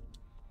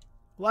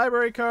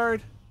 Library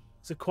card.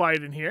 Is it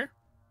quiet in here?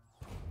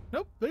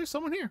 Nope, there's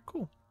someone here.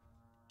 Cool.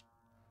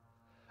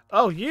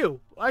 Oh, you.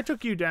 I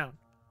took you down.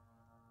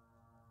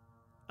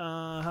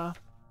 Uh-huh.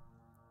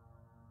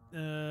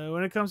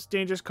 When it comes to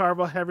dangerous,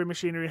 carnival, heavy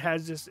machinery,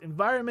 hazardous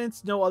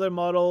environments, no other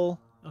model.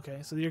 Okay,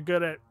 so you're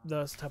good at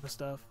those type of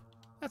stuff.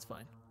 That's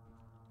fine.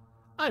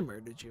 I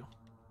murdered you.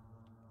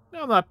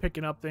 No, I'm not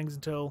picking up things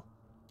until...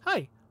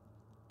 Hi.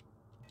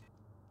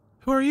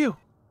 Who are you?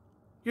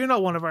 You're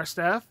not one of our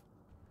staff.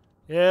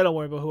 Yeah, don't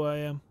worry about who I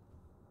am.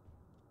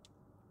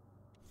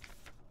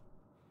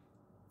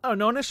 Oh,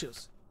 no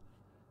issues.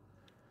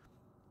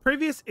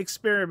 Previous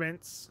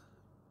experience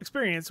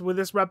with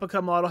this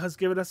replica model has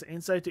given us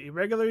insight to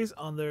irregularities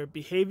on their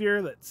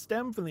behavior that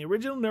stem from the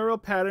original neural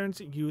patterns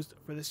used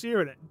for this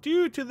unit.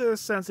 Due to the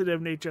sensitive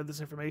nature of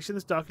this information,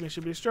 this document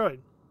should be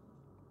destroyed.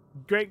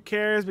 Great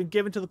care has been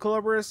given to the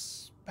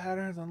collaborators.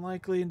 Patterns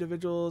unlikely.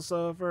 Individuals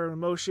suffer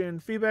emotion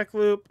feedback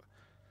loop.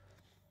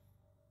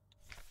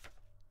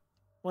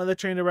 One of the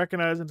trained to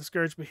recognize and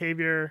discourage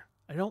behavior.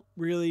 I don't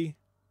really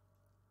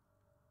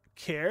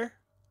care.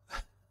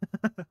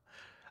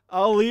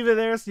 I'll leave it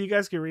there so you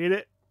guys can read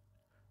it.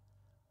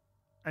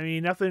 I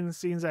mean, nothing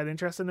seems that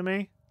interesting to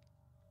me.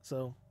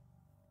 So,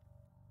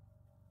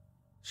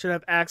 should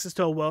have access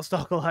to a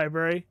well-stocked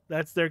library.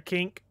 That's their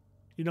kink.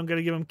 You don't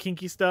gotta give them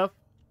kinky stuff.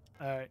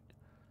 Alright.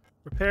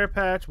 Repair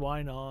patch,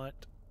 why not?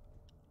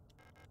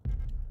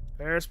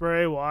 Repair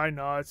spray, why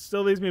not?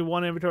 Still leaves me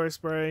one inventory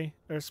spray.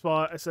 Or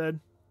spot, I said.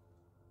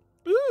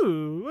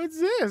 Ooh, what's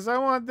this? I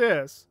want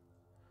this.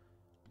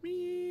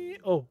 Me.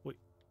 Oh, wait.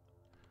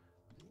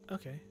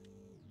 Okay.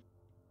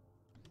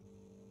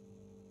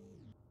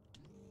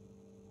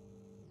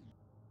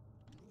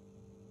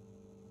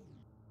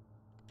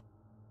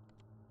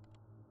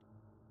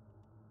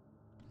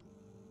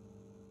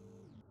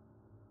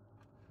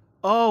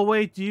 Oh,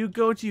 wait, do you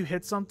go to you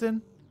hit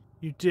something?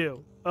 You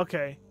do.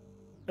 Okay.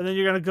 And then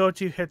you're gonna go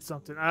to you hit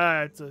something.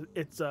 Ah,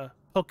 it's a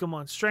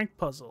Pokemon strength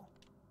puzzle.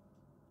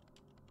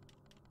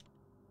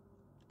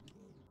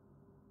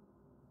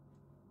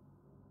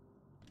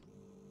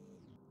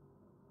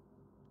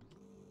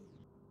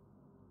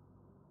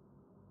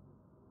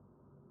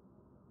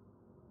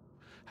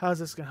 How's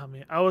this gonna help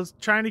me? I was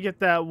trying to get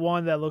that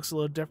one that looks a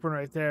little different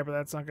right there, but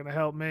that's not gonna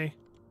help me.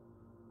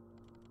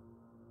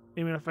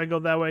 Even if I go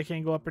that way, I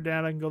can't go up or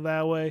down. I can go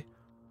that way.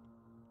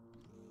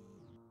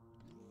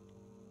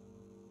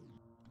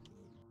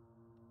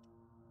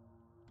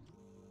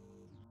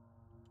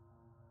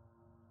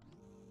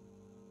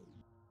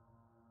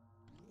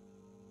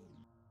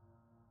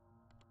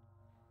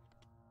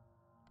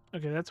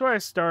 Okay, that's where I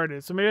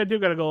started. So maybe I do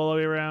gotta go all the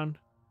way around.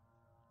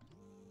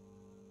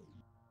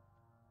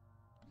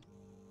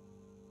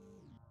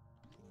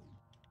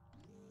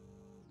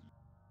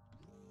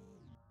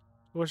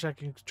 I wish I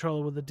could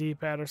control it with a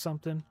D-pad or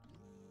something.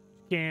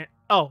 Can't.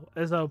 Oh,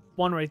 there's a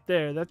one right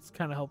there. That's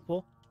kind of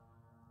helpful.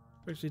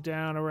 Brings you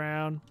down,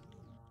 around.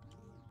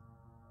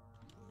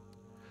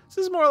 This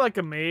is more like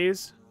a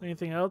maze.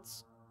 Anything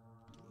else?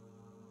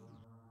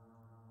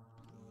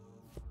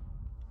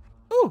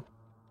 Ooh.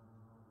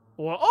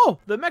 Well, oh,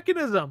 the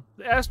mechanism.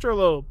 The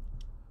astrolabe.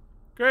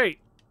 Great.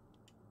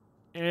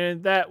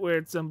 And that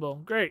weird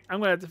symbol. Great. I'm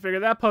going to have to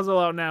figure that puzzle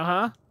out now,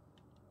 huh?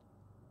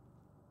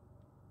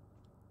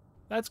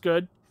 That's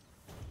good.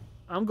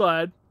 I'm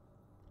glad.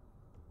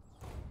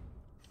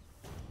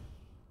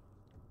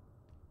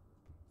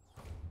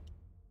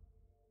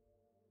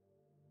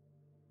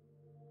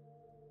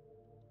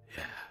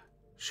 Yeah,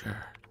 sure.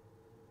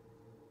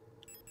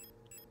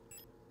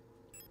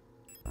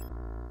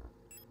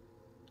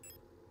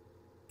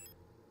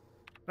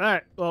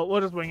 Alright, well,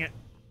 we'll just wing it.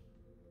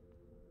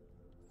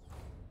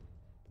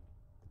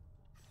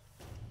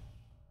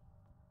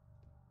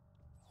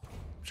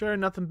 Sure,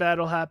 nothing bad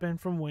will happen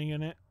from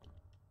winging it.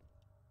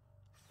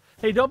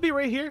 Hey, don't be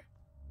right here.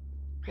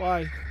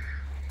 Why?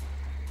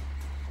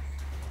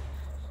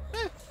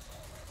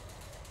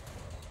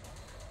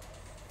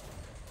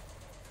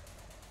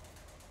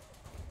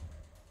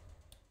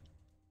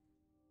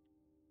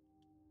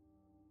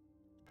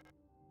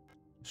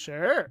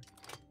 Sure.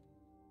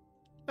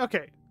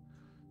 Okay.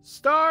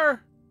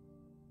 Star.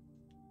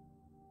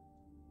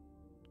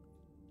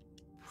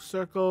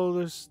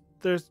 Circle.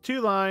 There's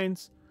 2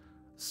 lines.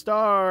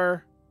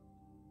 Star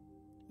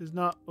is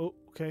not. Oh,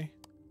 okay.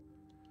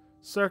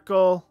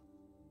 Circle.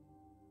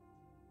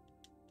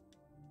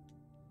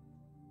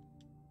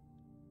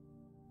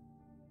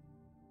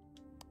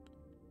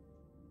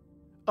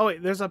 Oh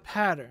wait, there's a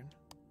pattern.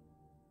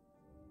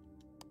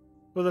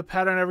 Will the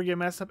pattern ever get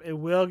messed up? It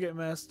will get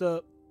messed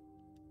up.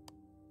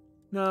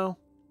 No.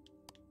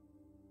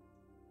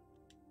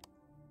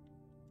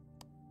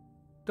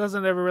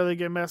 Doesn't ever really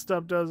get messed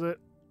up, does it?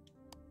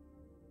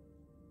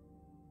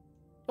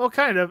 Well,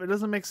 kind of. It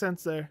doesn't make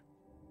sense there.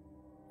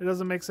 It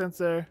doesn't make sense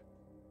there.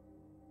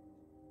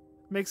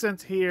 Makes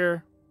sense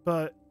here,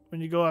 but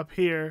when you go up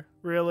here,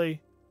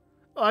 really?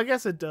 Oh, I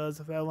guess it does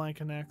if that line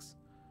connects.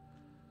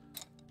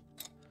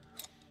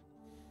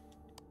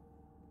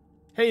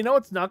 Hey, you know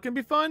what's not going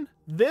to be fun?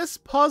 This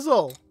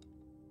puzzle.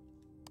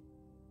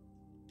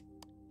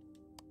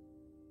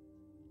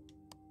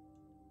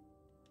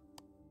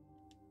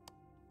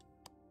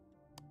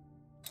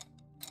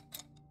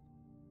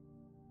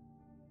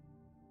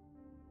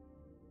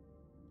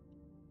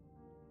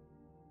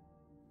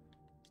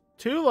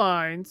 Two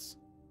lines,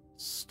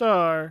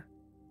 star,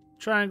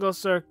 triangle,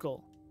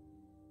 circle.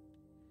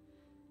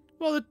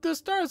 Well, the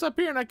star's up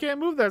here and I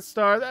can't move that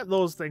star.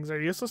 Those things are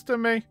useless to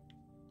me.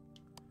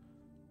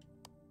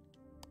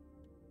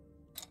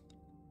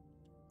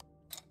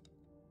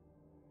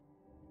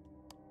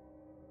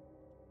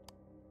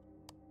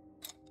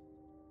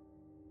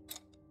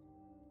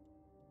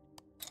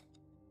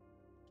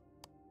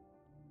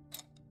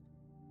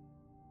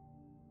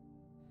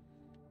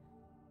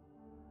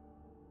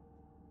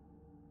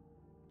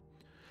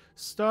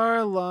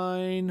 Star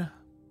line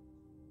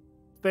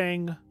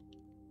thing.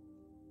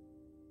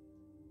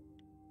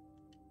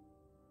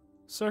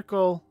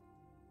 Circle.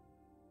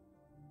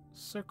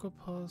 Circle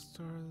pause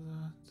star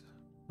that.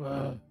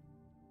 Wow.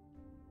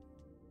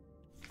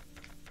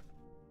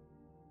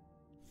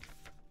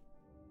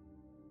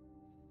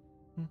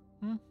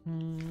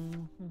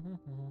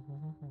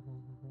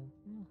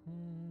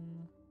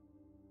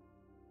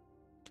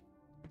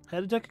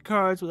 Had a deck of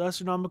cards with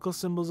astronomical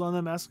symbols on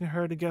them, asking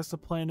her to guess the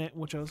planet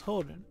which I was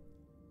holding.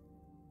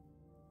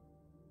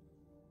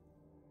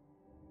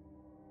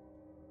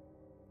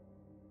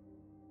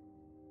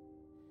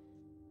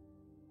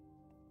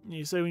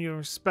 You say when you're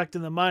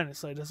respecting the minor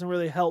site, doesn't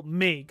really help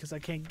me because I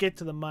can't get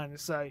to the minor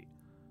site.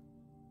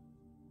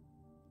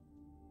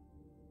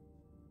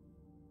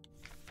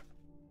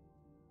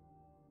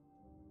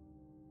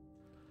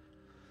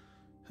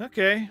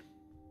 Okay.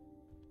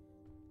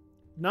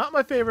 Not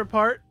my favorite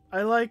part.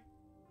 I like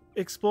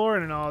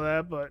exploring and all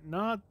that, but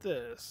not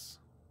this.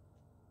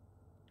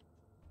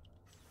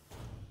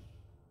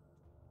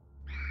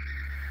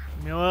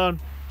 Leave me alone.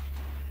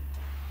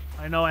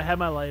 I know I had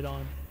my light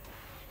on.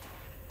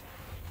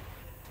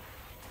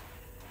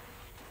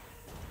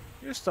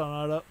 You're still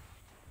not up.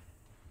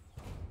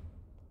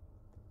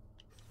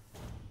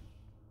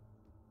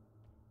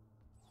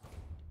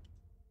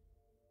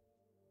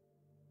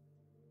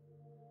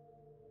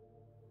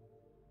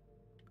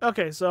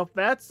 Okay, so if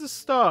that's the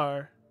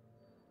star...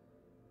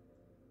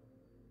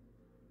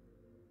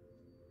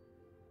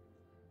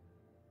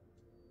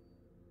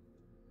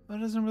 that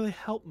doesn't really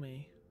help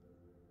me.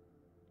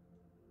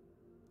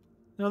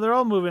 No, they're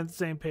all moving at the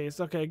same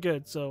pace. Okay,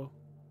 good. So,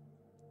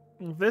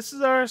 if this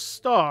is our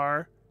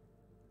star...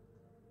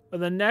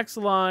 the next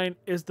line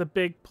is the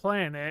big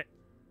planet,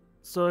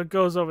 so it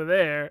goes over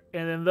there,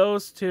 and then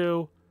those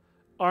two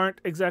aren't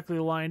exactly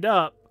lined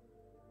up,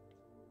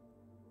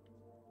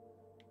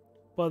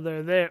 but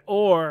they're there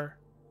or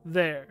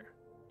there.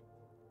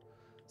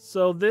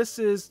 So this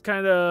is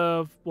kind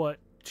of what,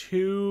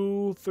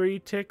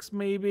 2-3 ticks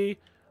maybe.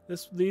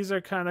 These are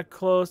kind of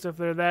close if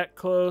they're that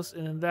close,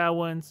 and then that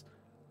one's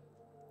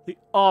the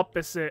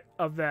opposite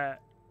of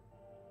that.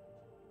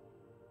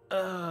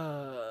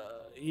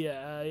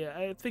 Yeah,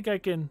 I think I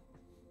can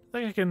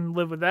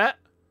live with that.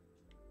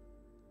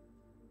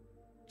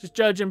 Just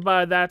judging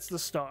by that's the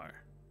star.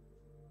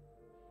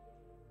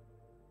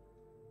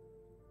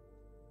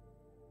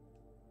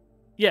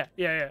 Yeah,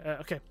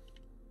 okay.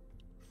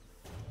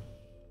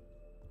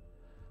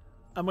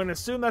 I'm going to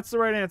assume that's the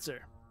right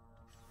answer.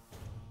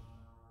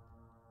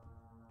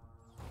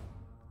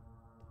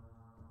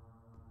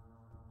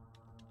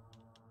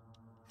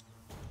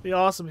 Be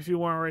awesome if you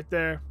weren't right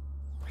there.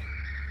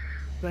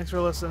 Thanks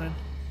for listening.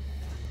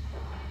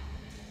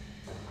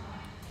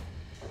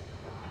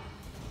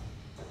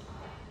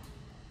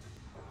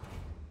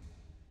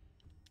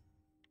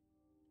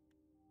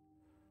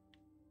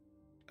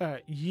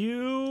 Alright,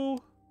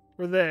 you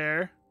were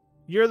there.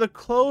 You're the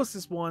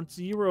closest one,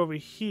 so you were over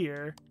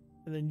here.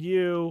 And then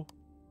you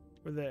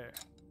were there.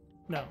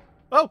 No.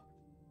 Oh!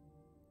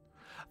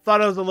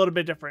 Thought it was a little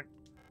bit different.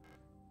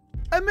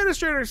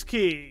 Administrator's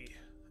key.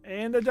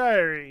 And a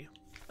diary.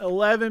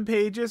 11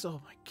 pages.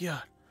 Oh my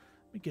god.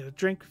 Let me get a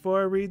drink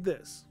before I read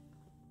this.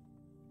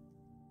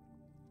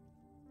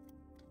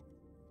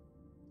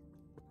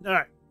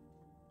 Alright.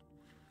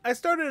 I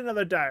started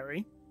another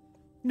diary.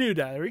 New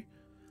diary.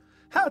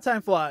 How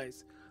time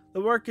flies.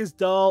 The work is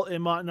dull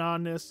and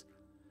monotonous.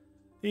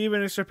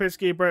 Even extra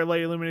pitchy bright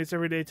light illuminates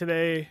every day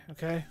today.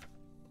 Okay.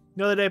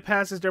 Another day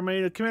passes during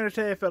my commander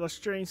today. I felt a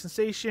strange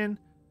sensation.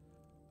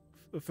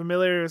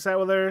 Familiar sat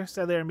with her.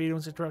 Sadly, our meeting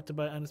was interrupted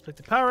by an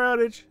unexpected power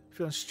outage.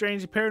 Feeling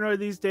strange and paranoid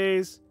these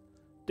days.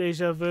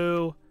 Deja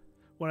vu.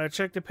 When I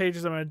checked the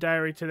pages of my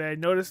diary today, I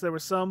noticed there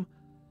was some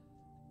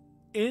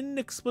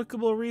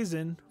inexplicable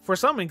reason. For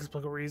some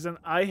inexplicable reason,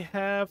 I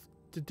have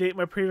to date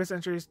my previous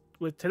entries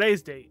with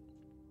today's date.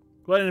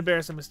 What an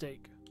embarrassing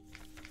mistake.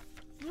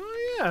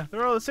 Oh yeah,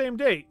 they're all the same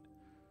date.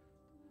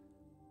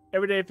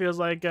 Every day feels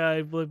like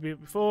I've lived it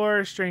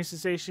before. Strange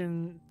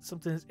sensation.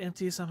 Something is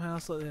empty somehow,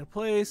 slightly out of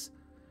place.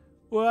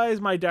 Why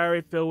is my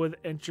diary filled with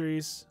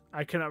entries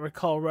I cannot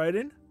recall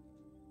writing?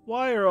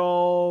 Why are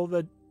all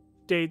the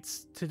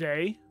dates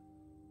today?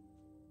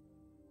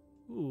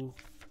 Ooh.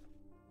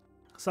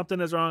 Something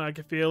is wrong. I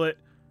can feel it.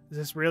 Is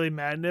this really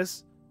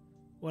madness?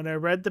 When I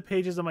read the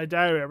pages of my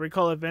diary, I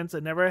recall events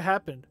that never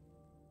happened.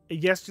 A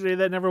yesterday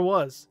that never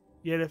was.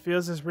 Yet it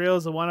feels as real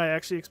as the one I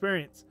actually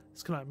experienced.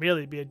 This cannot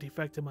merely be a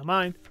defect in my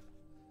mind.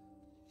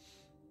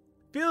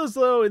 Feel as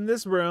though in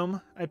this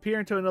room, I peer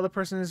into another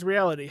person's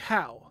reality.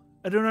 How?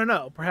 I do not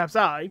know. Perhaps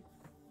I,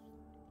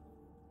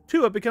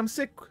 too, have become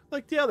sick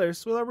like the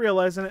others without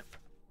realizing it.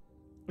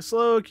 A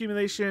slow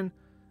accumulation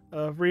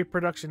of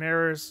reproduction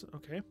errors.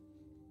 Okay. I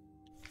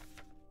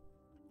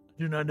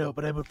do not know,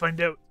 but I will find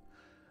out.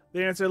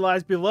 The answer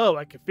lies below.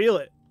 I can feel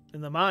it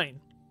in the mind.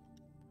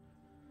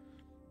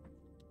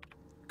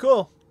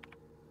 Cool.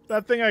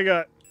 That thing I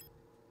got.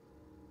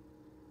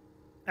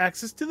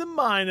 Access to the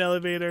mine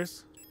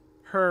elevators.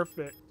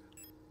 Perfect.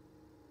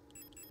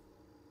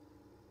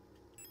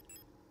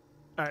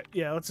 Alright,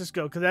 yeah, let's just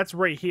go. Because that's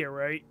right here,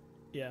 right?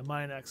 Yeah,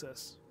 mine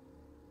access.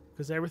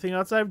 Because everything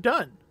else I've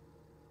done.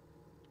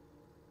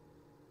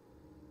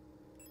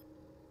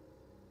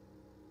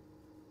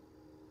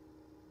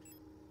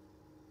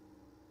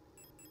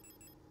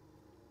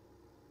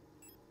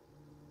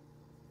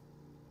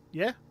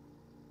 Yeah.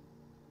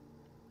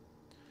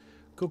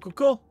 Cool, cool,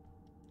 cool.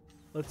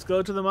 Let's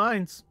go to the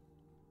mines.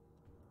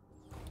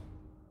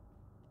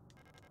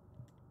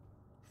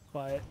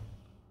 Quiet.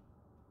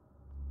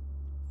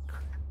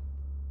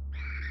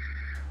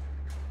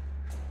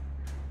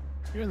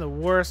 You're in the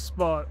worst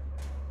spot.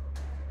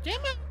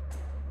 Come on.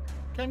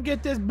 Come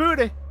get this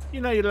booty.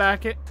 You know you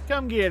like it.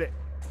 Come get it.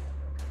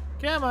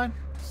 Come on.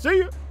 See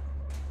you.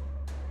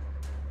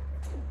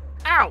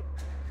 Ow!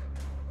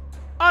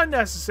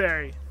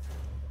 Unnecessary.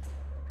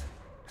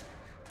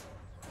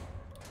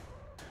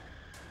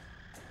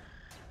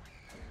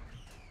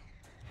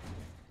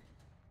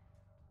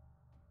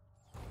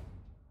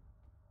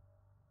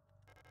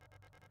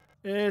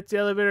 It's the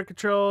elevator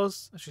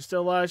controls. If she's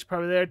still alive, she's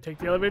probably there. Take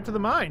the elevator to the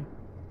mine.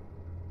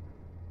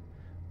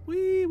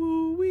 Wee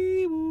woo,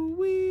 wee woo,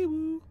 wee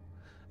woo.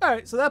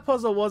 Alright, so that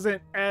puzzle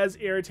wasn't as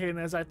irritating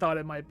as I thought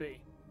it might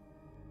be.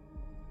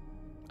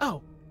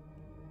 Oh.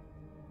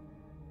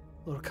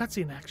 Little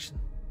cutscene action.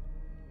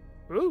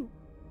 Ooh.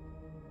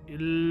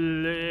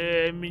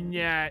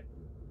 Eliminate.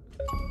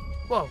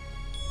 Whoa.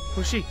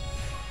 Who's she?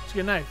 She got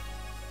a knife.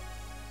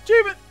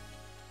 Achievement!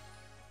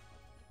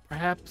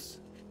 Perhaps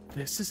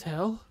this is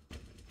hell?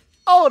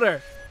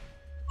 Older!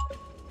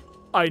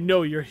 I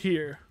know you're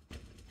here.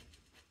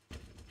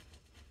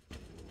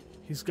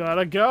 He's got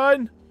a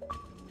gun.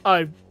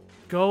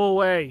 Go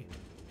away.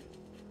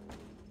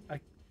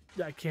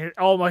 I can't.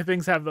 All my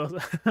things have those.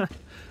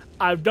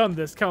 I've done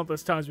this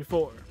countless times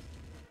before.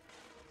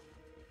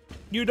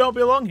 You don't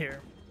belong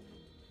here.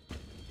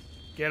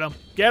 Get him.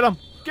 Get him.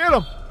 Get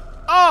him.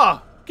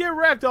 Ah! Get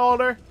wrecked,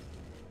 Alder.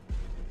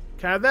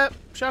 Can I have that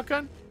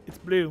shotgun? It's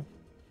blue.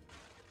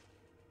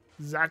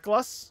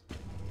 SIGNALIS.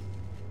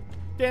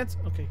 Dance.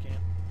 Okay, can't.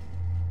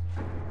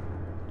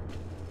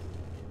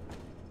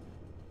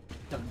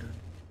 Dun dun.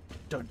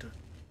 Dun dun.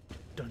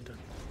 Dun dun.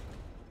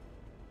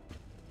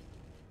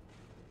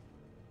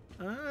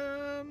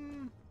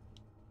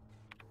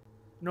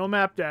 No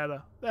map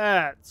data.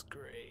 That's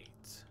great.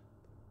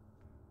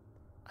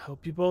 I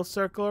hope you both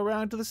circle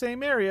around to the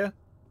same area.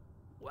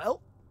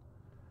 Well.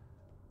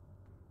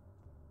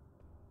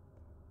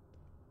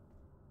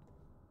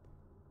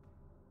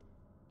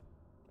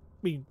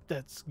 I mean,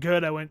 that's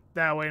good. I went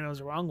that way and it was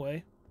the wrong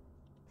way.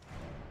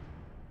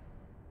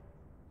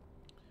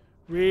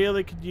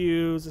 Really could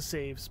use a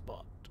save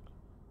spot.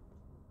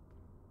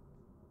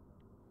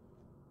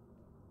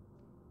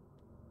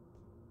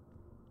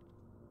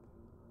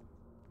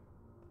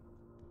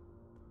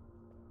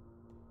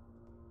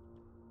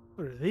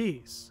 What are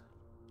these?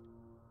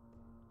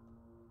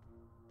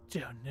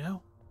 Don't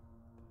know.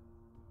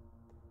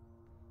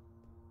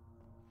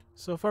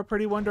 So far,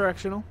 pretty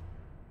one-directional.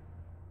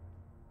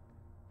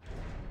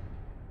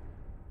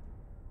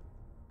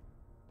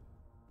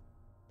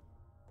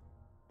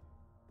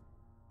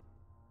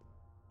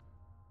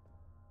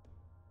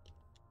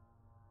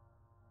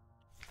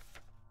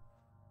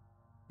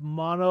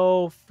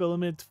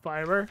 Monofilament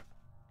fiber.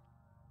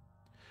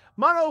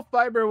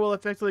 Monofiber will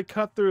effectively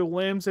cut through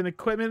limbs and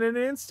equipment in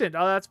an instant.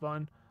 Oh, that's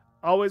fun.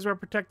 Always wear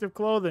protective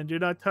clothing. Do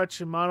not touch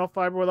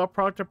monofiber without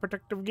proper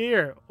protective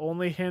gear.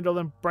 Only handle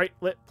in bright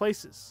lit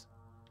places.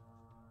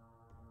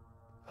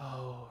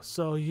 Oh,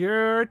 so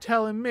you're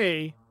telling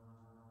me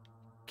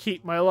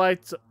keep my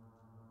lights...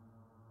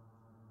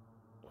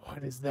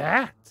 What is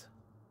that?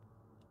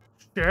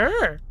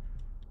 Sure.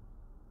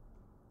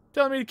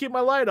 Telling me to keep my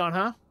light on,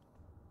 huh?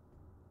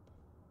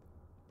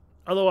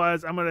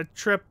 Otherwise, I'm going to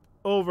trip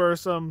over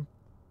some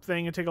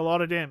thing and take a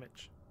lot of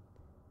damage.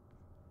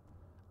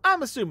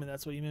 I'm assuming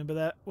that's what you mean by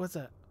that. What's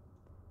that?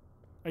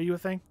 Are you a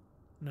thing?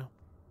 No.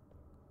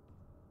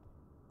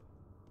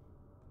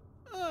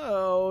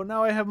 Oh,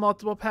 now I have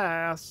multiple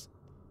paths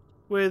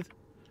with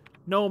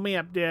no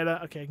map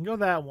data. Okay, I can go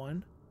that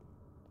one.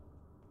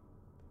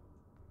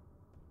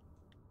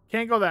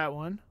 Can't go that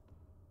one.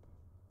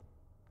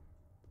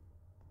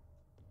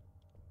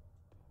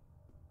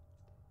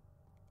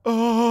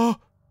 Oh!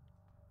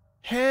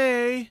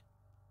 Hey!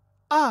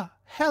 Ah,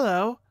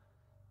 hello.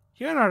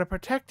 You're not a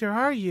protector,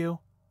 are you?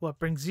 What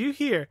brings you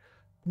here?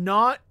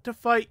 Not to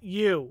fight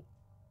you.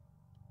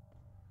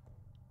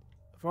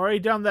 I've already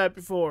done that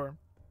before.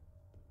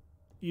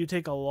 You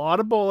take a lot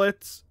of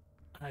bullets.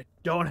 I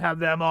don't have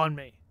them on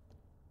me.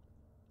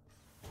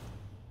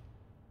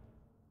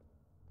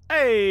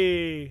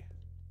 Hey!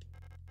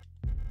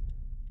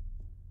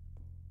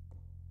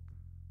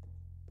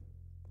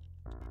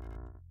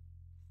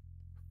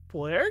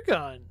 Flare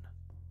gun.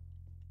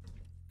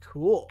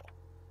 Cool.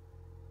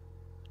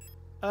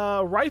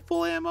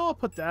 Rifle ammo, I'll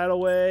put that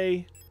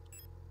away.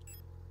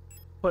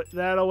 Put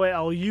that away.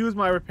 I'll use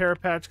my repair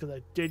patch because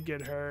I did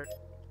get hurt.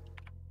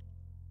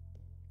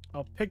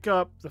 I'll pick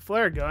up the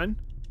flare gun.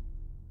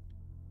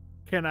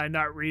 Can I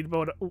not read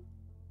about it? Ooh.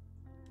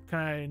 Can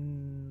I...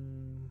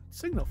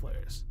 Signal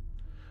flares.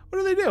 What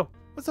do they do?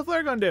 What's the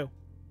flare gun do?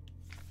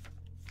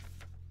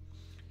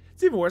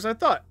 It's even worse than I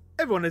thought.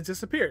 Everyone has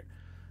disappeared.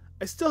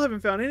 I still haven't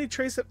found any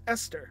trace of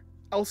Elster.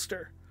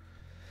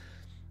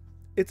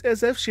 It's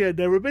as if she had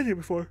never been here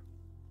before.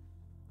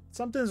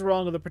 Something's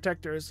wrong with the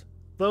protectors.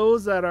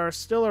 Those that are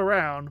still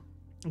around.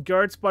 A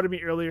guard spotted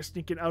me earlier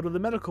sneaking out of the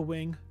medical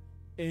wing,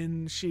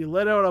 and she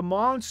let out a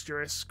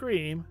monstrous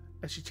scream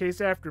as she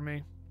chased after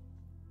me.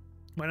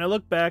 When I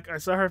looked back, I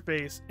saw her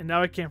face, and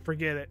now I can't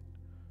forget it.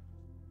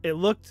 It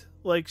looked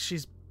like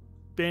she's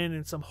been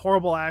in some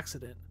horrible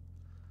accident.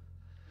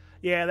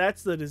 Yeah,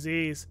 that's the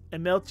disease. It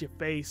melts your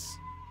face.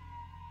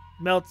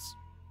 Melts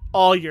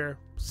all your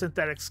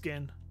synthetic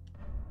skin.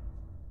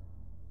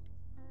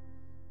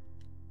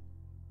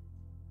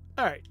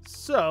 Alright,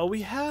 so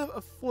we have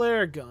a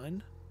flare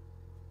gun.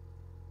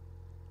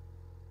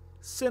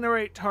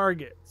 Incinerate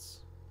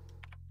targets.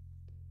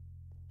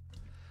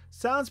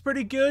 Sounds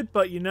pretty good,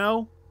 but you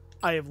know,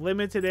 I have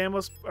limited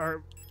ammo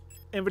or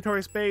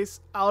inventory space.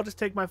 I'll just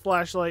take my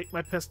flashlight,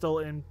 my pistol,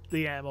 and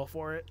the ammo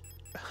for it.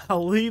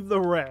 I'll leave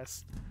the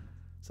rest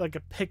so I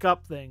can pick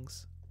up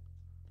things.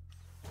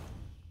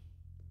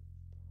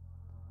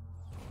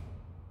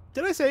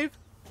 Did I save?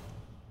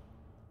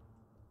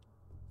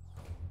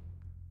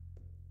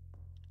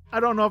 I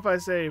don't know if I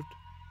saved,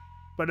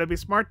 but it'd be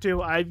smart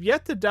to. I've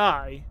yet to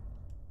die.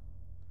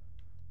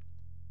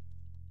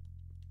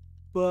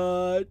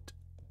 But,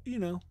 you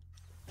know,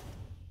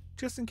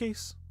 just in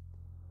case.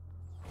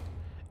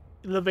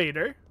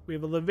 Elevator. We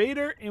have a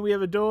elevator and we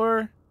have a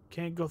door.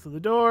 Can't go through the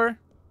door.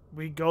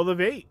 We go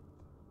elevate.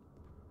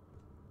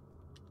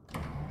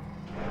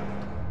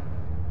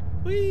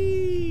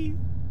 Whee!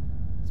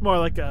 It's more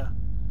like a...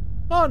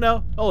 Oh,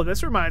 no. Oh,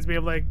 this reminds me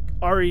of, like,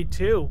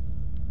 RE2.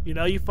 You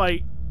know, you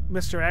fight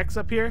Mr. X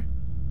up here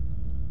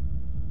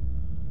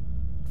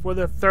for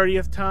the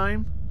 30th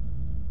time.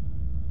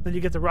 Then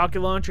you get the rocket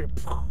launcher.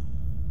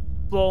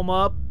 Blow him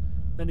up.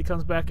 Then he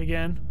comes back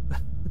again.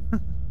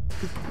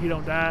 You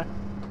don't die.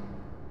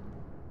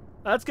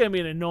 That's going to be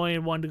an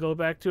annoying one to go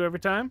back to every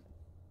time.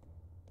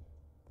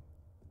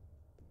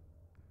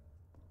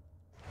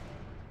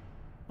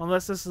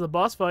 Unless this is a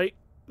boss fight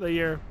that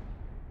you're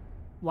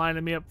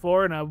lining me up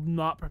for and I'm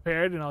not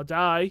prepared and I'll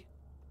die.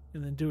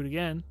 And then do it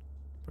again.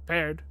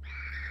 Prepared.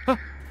 Huh.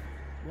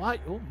 Why?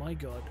 Oh my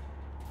god.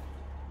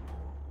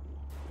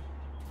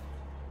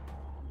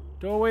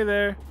 Doorway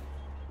there.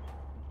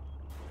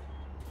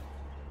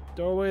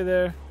 Doorway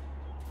there.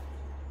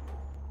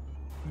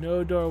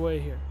 No doorway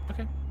here.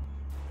 Okay.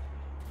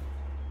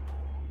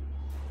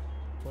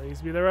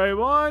 Please be the right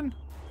one.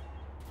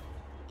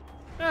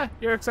 Eh,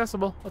 you're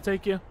accessible. I'll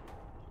take you.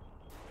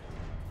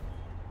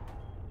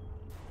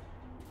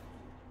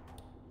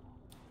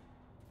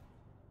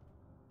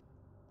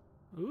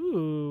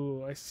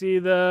 Ooh, I see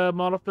the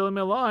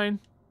monofilament line.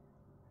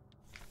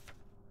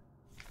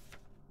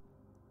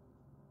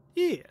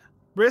 Yeah.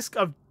 Risk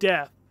of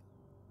death.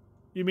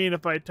 You mean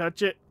if I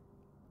touch it,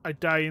 I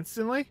die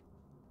instantly?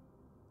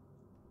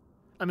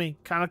 I mean,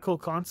 kind of cool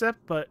concept,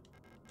 but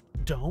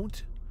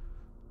don't.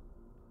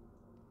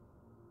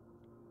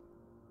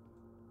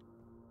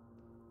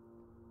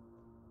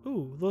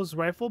 Ooh, those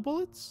rifle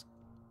bullets?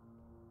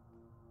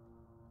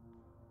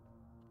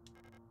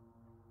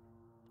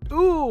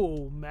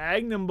 Ooh,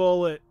 magnum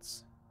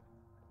bullets.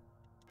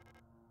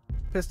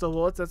 Pistol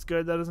bullets, that's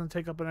good. That doesn't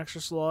take up an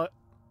extra slot.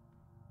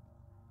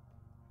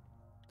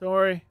 Don't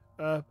worry,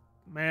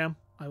 ma'am.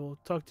 I will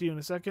talk to you in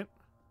a second.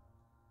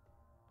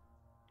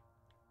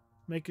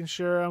 Making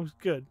sure I'm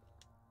good.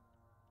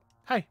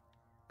 Hi.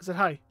 I said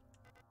hi.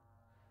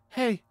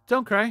 Hey,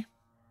 don't cry.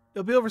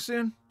 It'll be over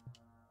soon.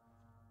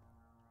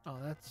 Oh,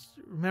 that's...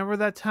 Remember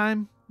that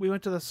time we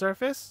went to the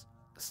surface?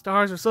 The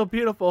stars are so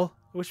beautiful.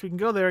 I wish we can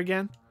go there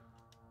again.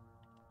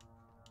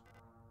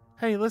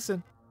 Hey,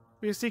 listen.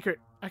 Be a secret.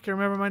 I can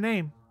remember my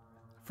name.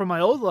 From my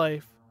old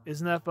life.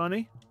 Isn't that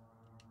funny?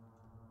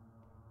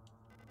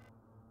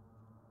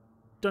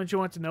 Don't you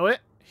want to know it?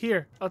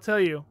 Here, I'll tell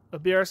you. It'll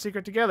be our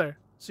secret together.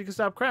 So you can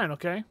stop crying,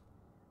 okay?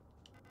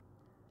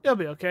 It'll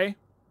be okay.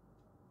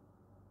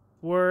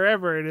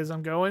 Wherever it is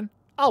I'm going,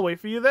 I'll wait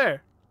for you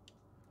there.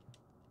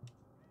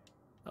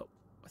 Oh,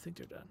 I think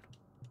they're done.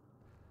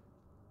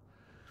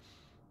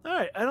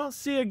 Alright, I don't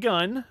see a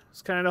gun. I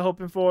was kind of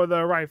hoping for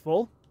the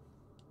rifle.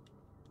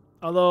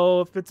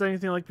 Although, if it's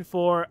anything like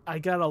before, I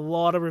got a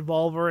lot of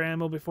revolver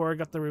ammo before I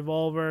got the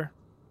revolver.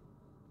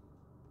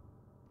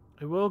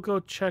 I will go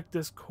check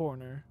this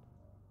corner.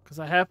 Because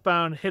I have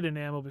found hidden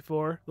ammo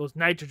before. Those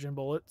nitrogen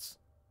bullets.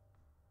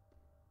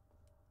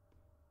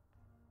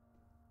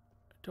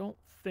 I don't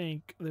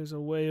think there's a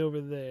way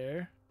over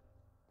there.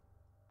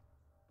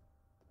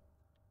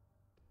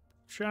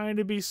 Trying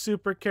to be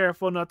super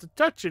careful not to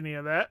touch any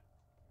of that.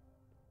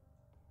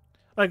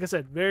 Like I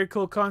said, very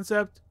cool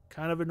concept.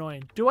 Kind of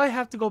annoying. Do I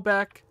have to go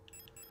back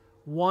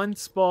one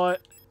spot?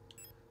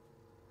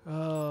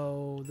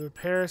 Oh, the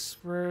repair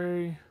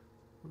spray.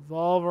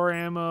 Revolver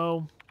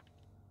ammo.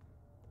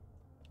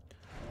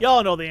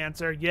 Y'all know the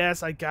answer.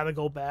 Yes, I gotta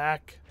go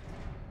back.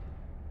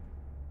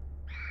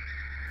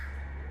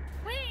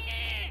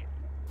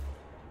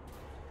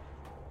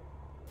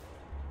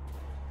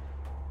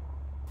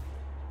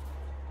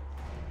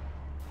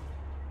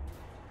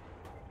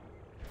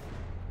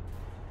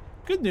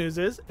 Good news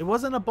is, it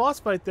wasn't a boss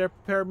fight there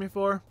prepared me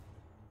for.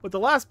 But the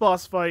last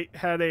boss fight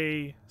had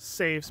a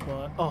save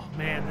spot. Oh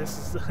man, this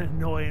is an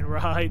annoying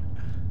ride.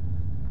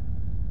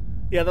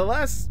 Yeah, the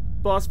last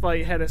boss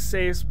fight had a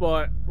save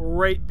spot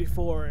right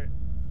before it.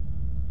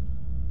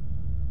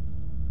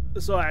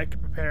 So I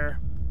could prepare.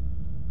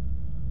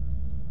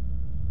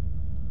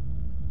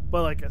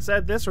 But like I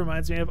said, this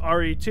reminds me of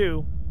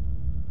RE2.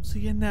 So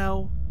you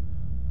know,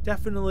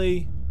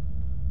 definitely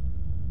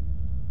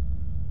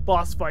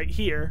boss fight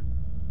here.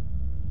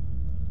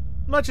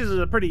 Much as it's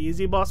a pretty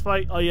easy boss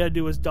fight, all you had to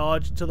do was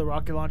dodge until the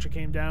rocket launcher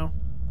came down.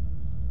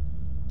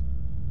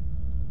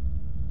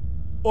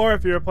 Or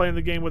if you were playing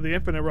the game with the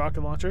infinite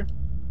rocket launcher,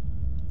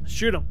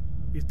 shoot him.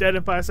 He's dead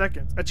in 5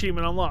 seconds.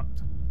 Achievement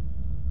unlocked.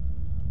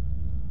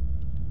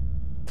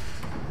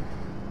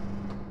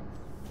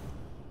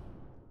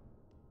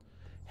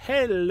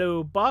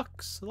 Hello,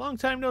 Box. Long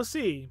time no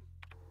see.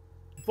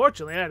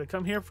 Unfortunately, I had to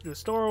come here to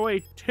store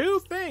away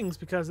 2 things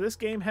because this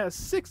game has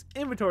 6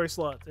 inventory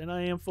slots and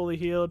I am fully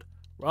healed.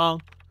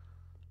 Wrong.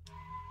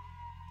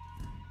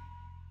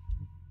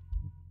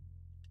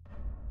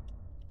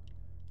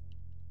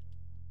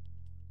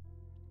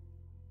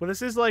 But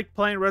this is like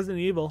playing Resident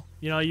Evil.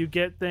 You know, you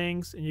get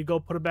things and you go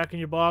put it back in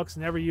your box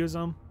and never use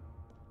them.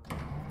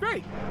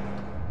 Great.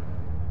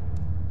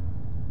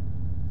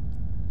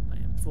 I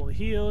am fully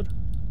healed.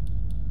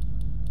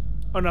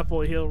 Oh, not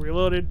fully healed,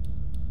 reloaded.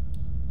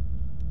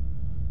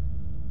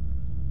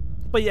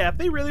 But yeah, if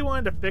they really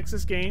wanted to fix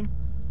this game,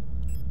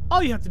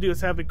 all you have to do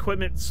is have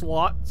equipment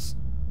slots,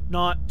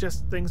 not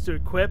just things to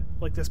equip.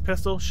 Like this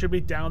pistol should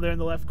be down there in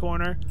the left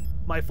corner.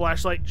 My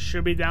flashlight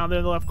should be down there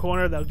in the left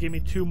corner. That'll give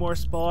me 2 more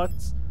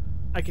spots.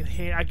 I can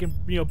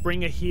you know,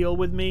 bring a heal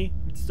with me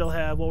and still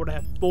have, what would I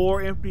have,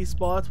 4 empty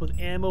spots with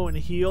ammo and a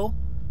heal.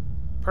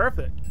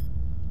 Perfect.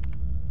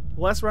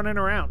 Less running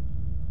around.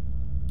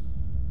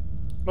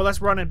 Well, less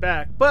running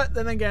back. But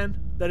then again,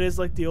 that is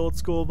like the old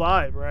school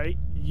vibe, right?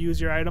 You use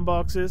your item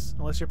boxes,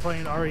 unless you're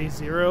playing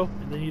RE0,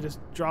 and then you just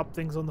drop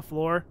things on the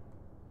floor.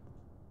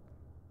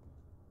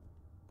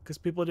 Because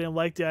people didn't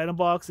like the item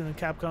box, and then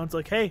Capcom's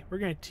like, hey, we're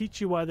going to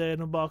teach you why the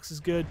item box is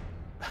good.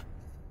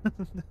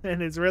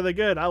 And it's really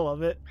good. I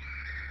love it.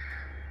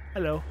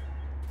 Hello.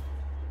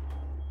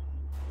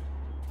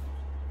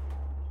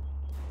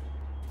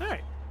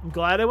 Alright. I'm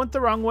glad I went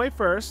the wrong way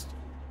first.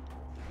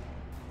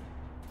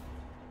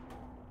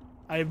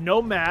 I have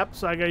no map,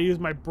 so I gotta use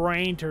my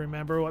brain to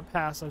remember what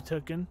paths I've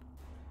taken.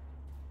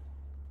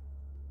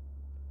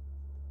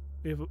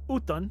 We have a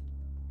Uton.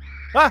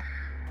 Ah!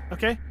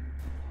 Okay.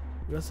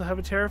 We also have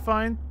a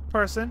terrifying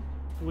person.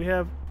 We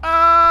have...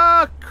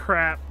 Ah!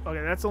 Crap.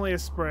 Okay, that's only a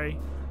spray.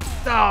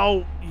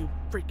 Oh! You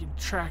freaking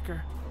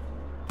tracker.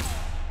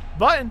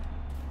 Button!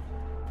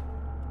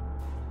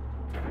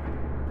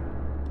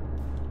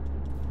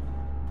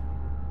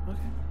 Okay.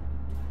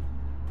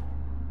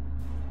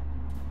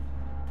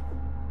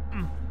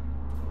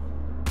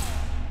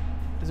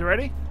 Is it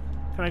ready?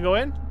 Can I go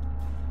in?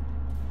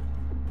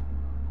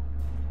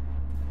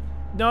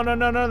 No, no,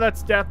 no, no,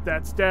 that's death,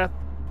 that's death.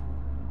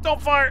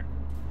 Don't fire!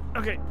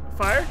 Okay,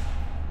 fire.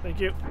 Thank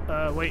you.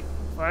 Wait,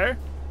 fire.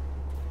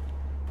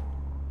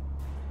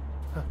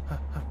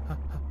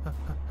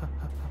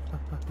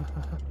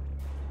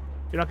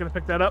 You're not gonna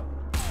pick that up?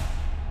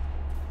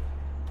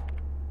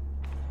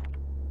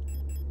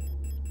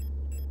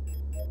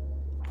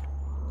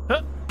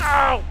 Huh.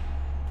 Ow!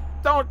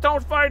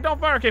 Don't fire, don't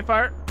fire. Okay,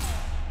 fire.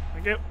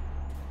 Thank you.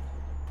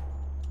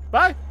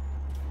 Bye.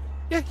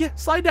 Yeah,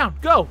 slide down.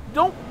 Go.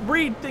 Don't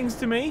read things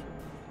to me.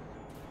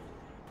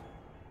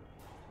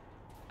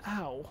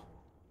 Ow.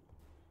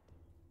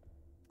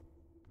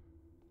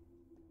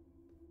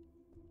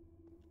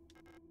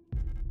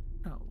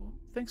 Oh,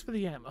 thanks for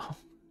the ammo.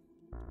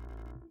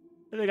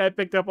 I think I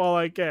picked up all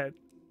I can.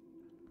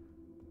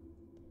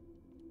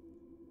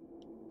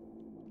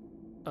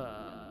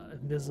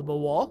 Invisible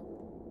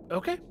wall.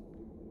 Okay.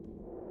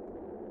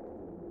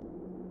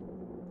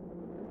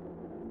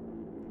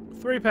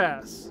 3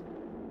 pass.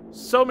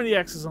 So many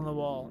X's on the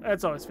wall.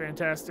 That's always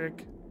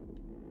fantastic.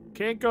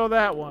 Can't go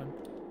that one.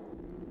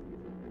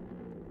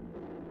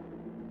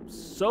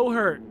 So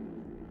hurt.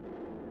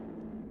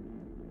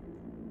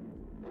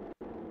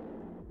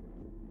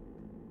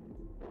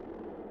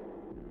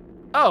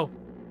 Oh.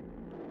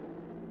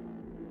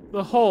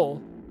 The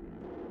hole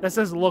that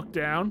says look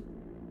down.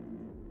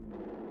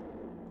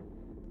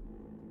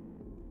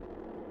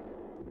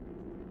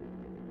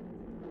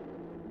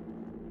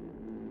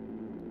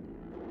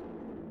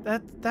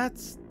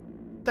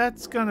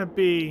 That's gonna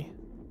be...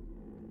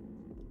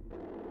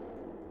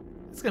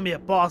 It's gonna be a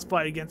boss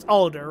fight against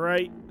Alder,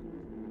 right?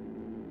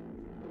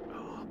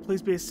 Oh,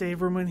 please be a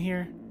save room in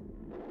here.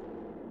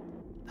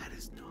 That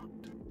is not.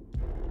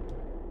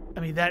 I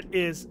mean, that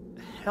is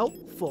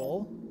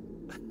helpful,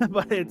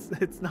 but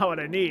it's not what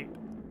I need.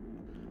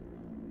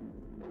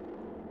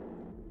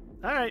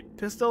 Alright,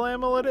 pistol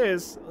ammo it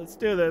is. Let's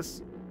do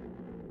this.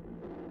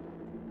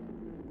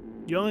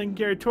 You only can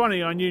carry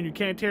 20 on you, and you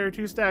can't carry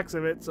 2 stacks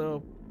of it,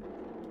 so...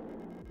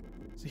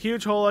 It's a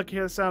huge hole. I can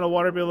hear the sound of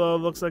water below.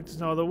 Looks like there's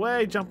no other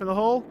way. Jump in the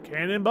hole.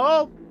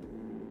 Cannonball!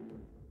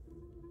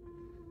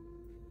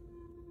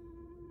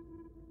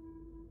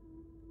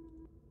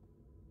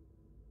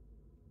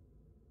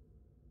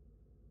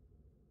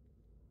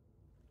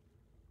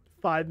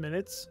 Five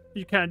minutes.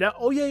 You counting down?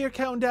 Oh yeah, you're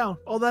counting down.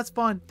 Oh, that's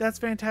fun. That's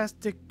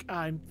fantastic.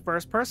 I'm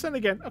first person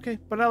again. Okay,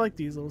 but I like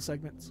these little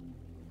segments.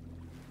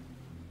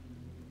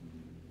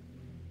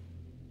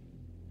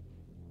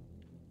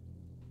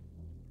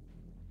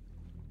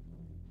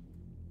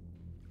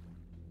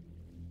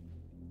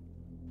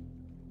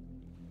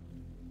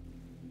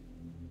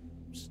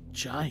 It's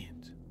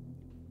giant.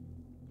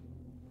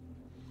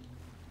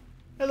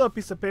 Hello,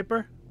 piece of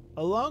paper.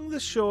 Along the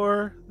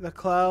shore, the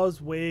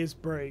clouds' waves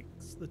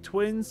breaks. The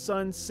twin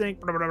suns sink.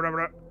 Blah, blah, blah,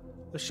 blah.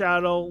 The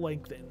shadow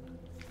lengthen.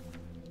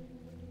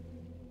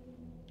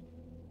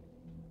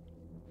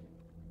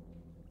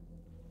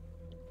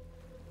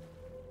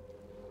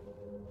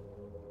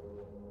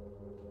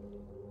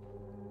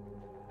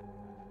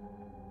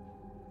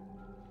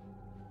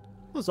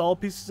 Those all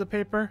pieces of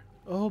paper?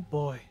 Oh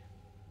boy.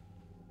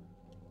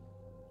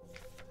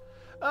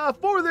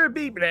 For there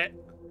be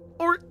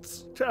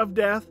orts of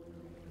death.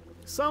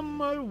 Some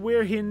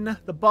wherein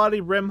the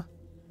body rim,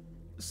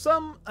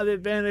 some of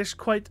it vanish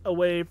quite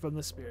away from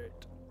the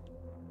spirit.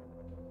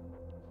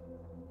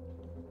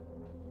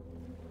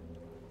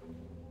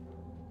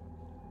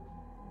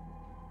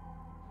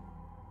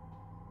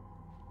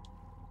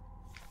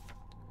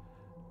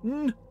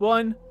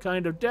 One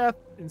kind of death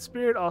in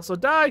spirit also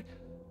die,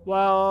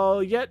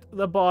 while yet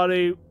the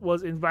body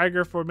was in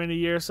vigor for many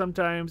years.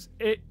 Sometimes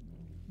it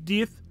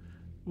death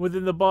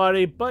within the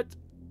body, but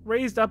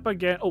raised up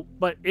again. Oh,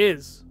 but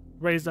is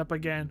raised up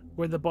again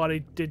where the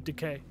body did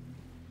decay.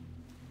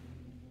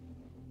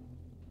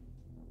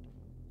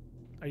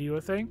 Are you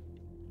a thing?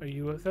 Are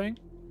you a thing?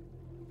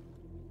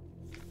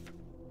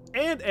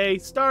 And a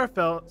star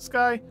fell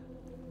sky,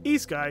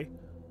 sky,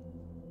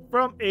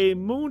 from a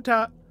moon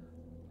top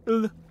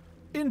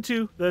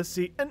into the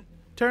sea and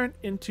turned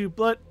into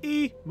blood.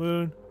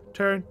 Moon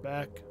turned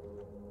back.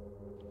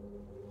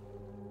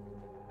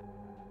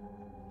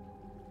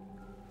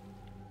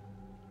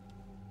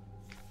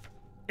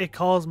 It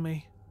calls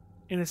me.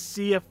 In a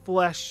sea of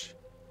flesh,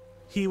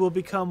 he will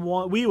become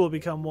one. We will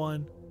become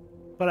one.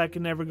 But I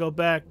can never go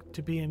back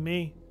to being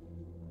me.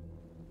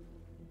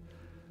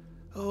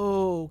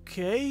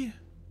 Okay.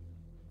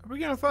 Are we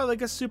gonna fight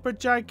like a super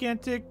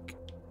gigantic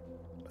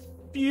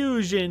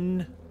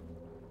fusion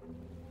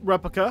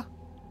replica?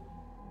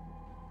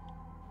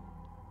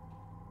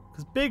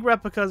 Because big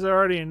replicas are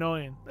already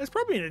annoying. There's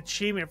probably an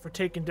achievement for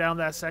taking down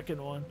that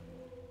second one.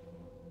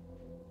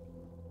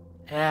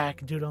 Yeah, I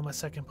can do it on my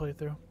second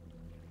playthrough.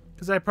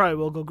 Because I probably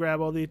will go grab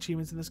all the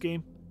achievements in this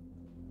game.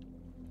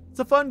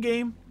 It's a fun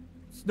game.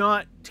 It's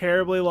not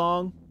terribly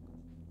long.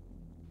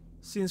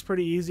 Seems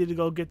pretty easy to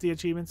go get the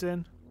achievements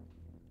in.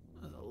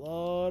 There's a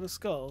lot of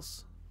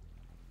skulls.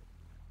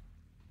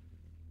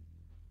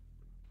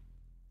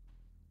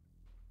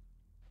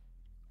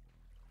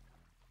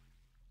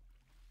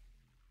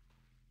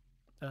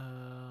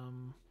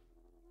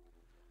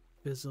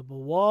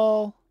 Visible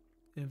wall.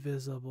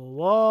 Invisible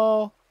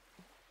wall.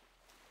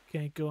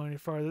 Can't go any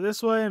farther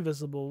this way.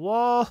 Invisible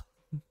wall.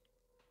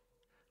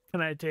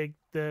 Can I take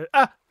the...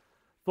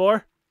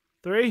 4,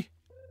 3,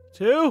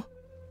 2,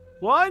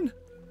 1.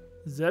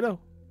 Zero.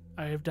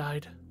 I have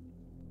died.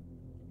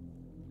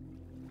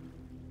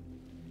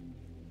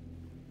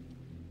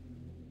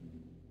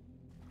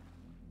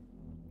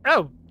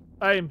 Oh,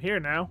 I am here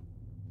now.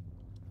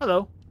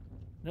 Hello.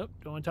 Nope,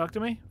 don't want to talk to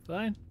me?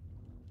 Fine.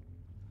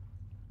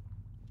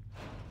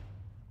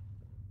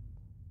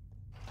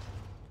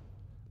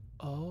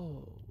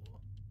 Oh.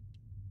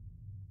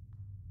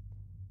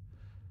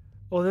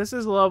 Well, this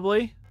is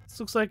lovely. This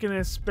looks like an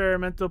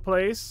experimental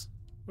place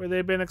where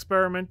they've been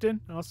experimenting.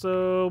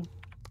 Also,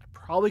 I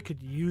probably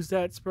could use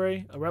that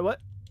spray. What?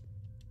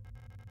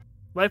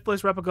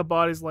 Lifeless replica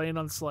bodies laying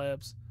on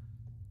slabs.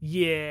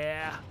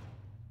 Yeah.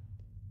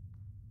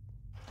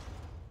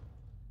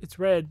 It's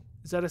red.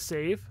 Is that a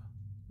save?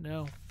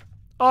 No.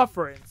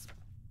 Offerings.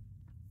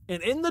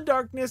 And in the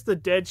darkness the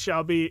dead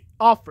shall be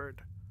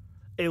offered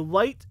a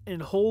light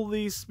and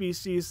holy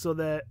species so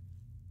that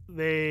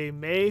they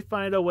may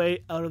find a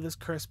way out of this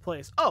cursed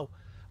place. Oh,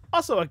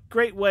 also a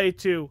great way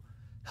to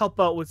help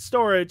out with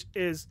storage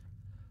is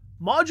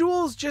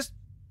modules just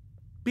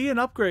be an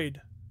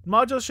upgrade.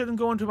 Modules shouldn't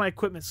go into my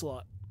equipment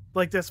slot.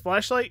 Like this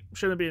flashlight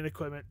shouldn't be an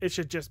equipment. It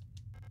should just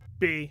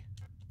be...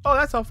 Oh,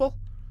 that's helpful.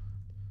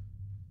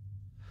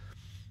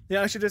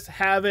 Yeah, I should just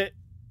have it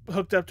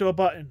hooked up to a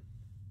button.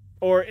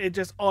 Or it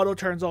just auto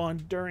turns on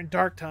during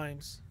dark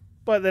times.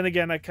 But then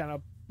again, I kind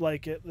of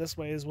like it this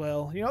way as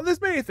well. You know, there's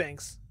many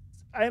things.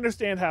 I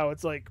understand how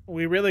it's like,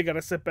 we really got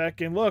to sit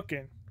back and look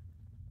and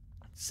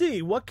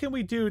see what can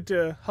we do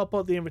to help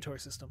out the inventory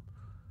system.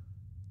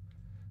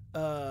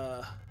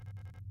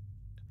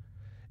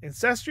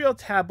 Ancestral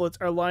tablets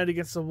are lined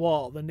against the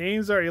wall. The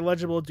names are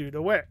illegible due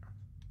to wear.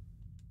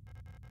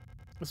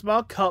 A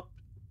small cup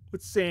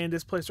with sand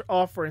is placed for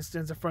offer and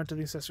stands in front of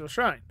the ancestral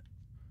shrine.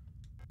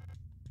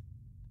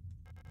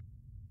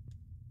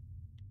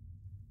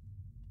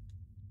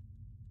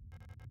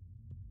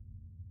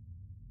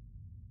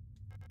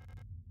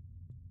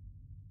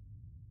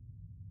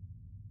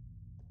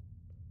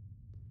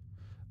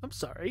 I'm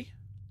sorry.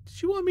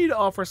 Did you want me to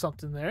offer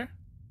something there?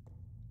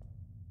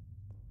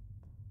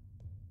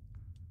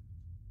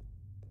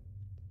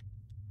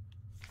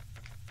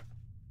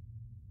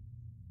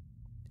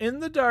 In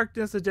the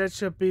darkness, the dead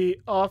shall be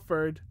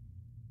offered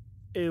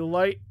a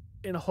light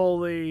and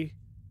holy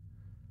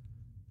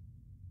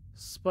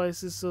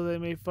spices so they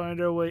may find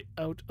their way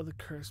out of the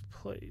cursed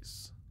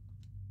place.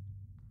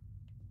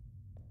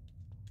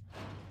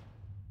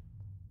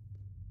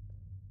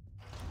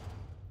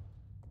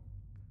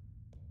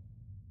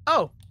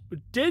 Oh,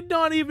 did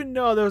not even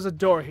know there was a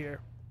door here.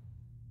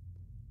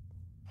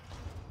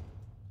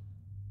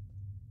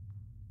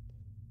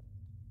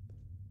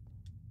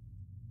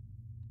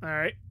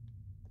 Alright.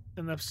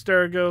 An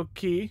Abstergo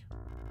key.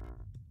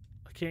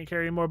 I can't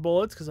carry any more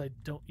bullets because I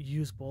don't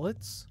use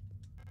bullets.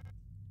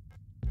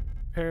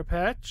 Repair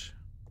patch.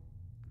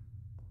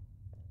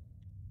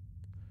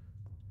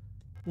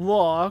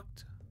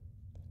 Locked.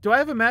 Do I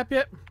have a map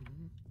yet?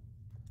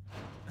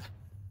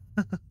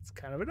 It's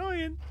kind of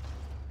annoying.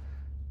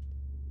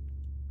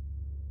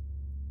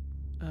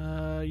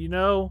 You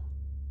know,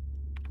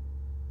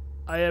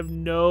 I have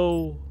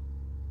no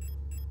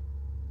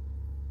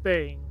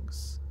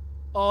things.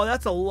 Oh,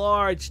 that's a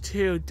large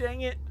too.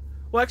 Dang it.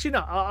 Well, actually,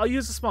 no. I'll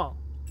use the small.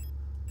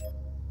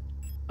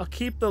 I'll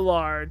keep the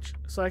large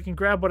so I can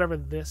grab whatever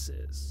this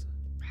is.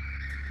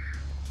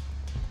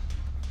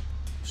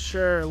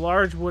 Sure,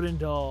 large wooden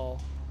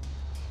doll.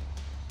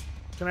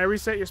 Can I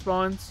reset your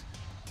spawns?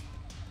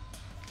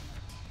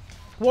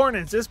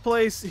 Warnings. This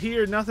place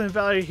here, nothing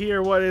value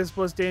here. What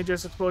was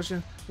dangerous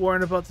explosion?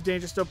 Warn about the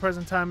danger still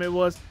present time it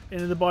was,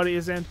 and in the body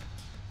is in.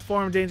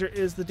 Form danger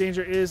is the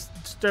danger is.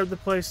 Disturb the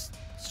place.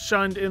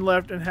 Shunned and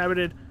left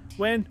inhabited.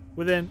 When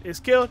within is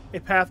killed, a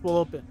path will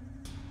open.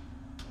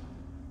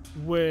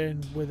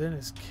 When within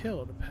is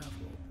killed, a path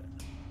will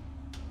open.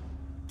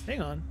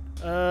 Hang on.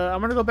 I'm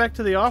gonna go back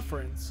to the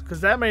offerings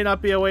because that may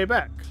not be a way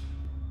back.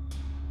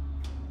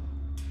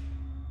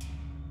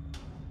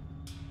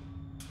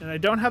 And I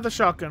don't have the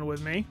shotgun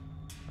with me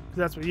because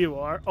that's what you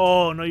are.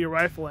 Oh no, you're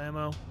rifle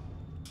ammo,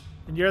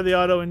 and you're the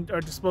auto and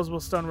or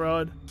disposable stun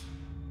rod.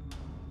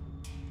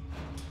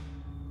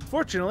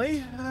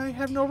 Unfortunately, I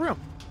have no room.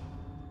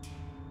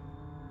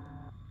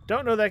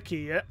 Don't know that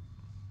key yet.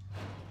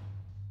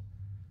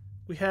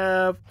 We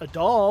have a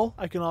doll.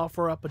 I can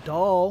offer up a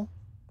doll.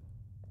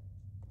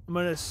 I'm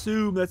going to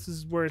assume this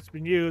is where it's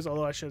been used,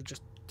 although I should have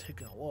just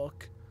taken a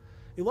look.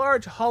 A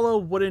large hollow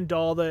wooden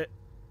doll that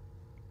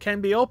can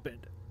be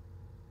opened.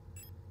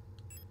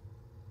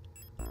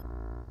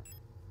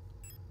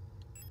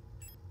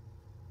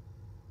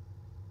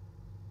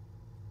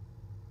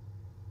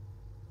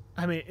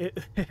 I mean,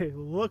 it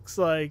looks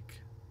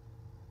like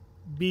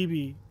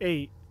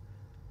BB-8.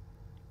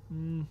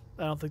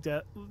 I don't think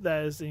that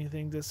is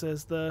anything that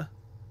says the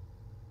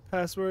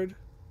password.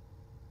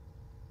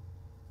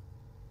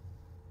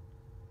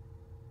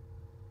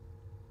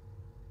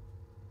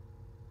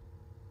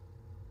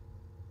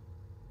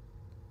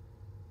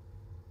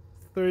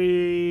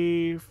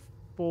 3,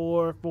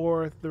 4,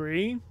 4,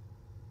 3.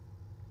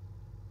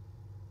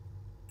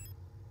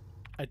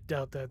 I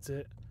doubt that's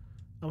it.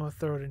 I'm gonna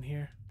throw it in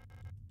here.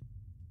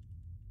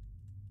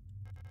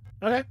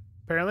 Okay,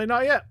 apparently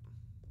not yet.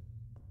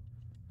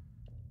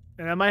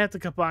 And I might have to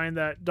combine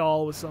that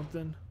doll with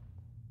something.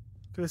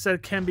 Because it said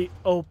it can be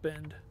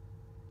opened.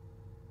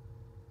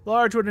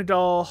 Large wooden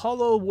doll,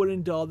 hollow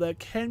wooden doll that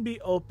can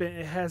be opened.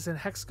 It has an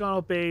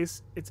hexagonal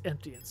base. It's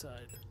empty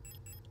inside.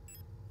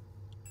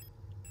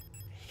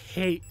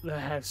 Hate that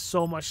I have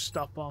so much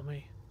stuff on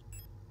me.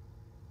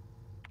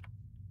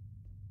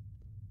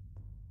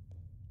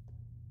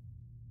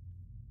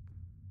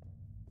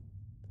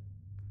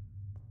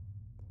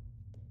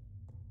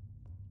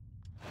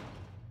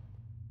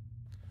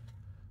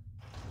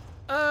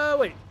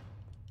 Wait.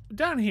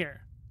 Down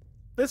here.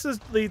 This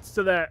leads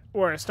to that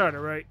where I started,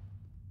 right?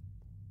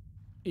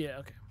 Yeah,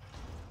 okay.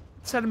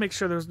 Just had to make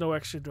sure there's no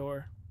extra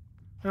door.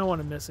 I don't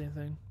want to miss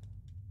anything.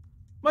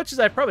 Much as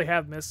I probably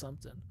have missed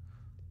something.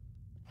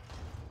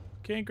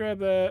 Can't grab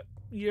that.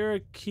 You're a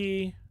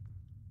key.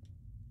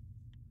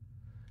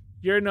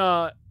 You're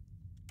not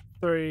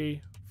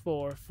 3,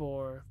 4,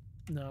 4.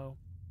 No.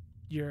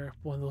 You're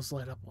one of those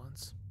light up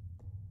ones.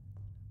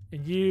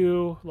 And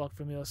you lock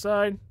from the other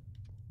side.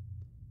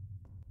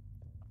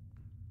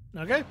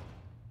 Okay.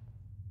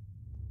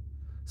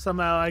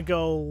 Somehow I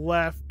go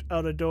left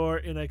out a door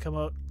and I come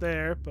out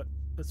there, but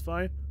that's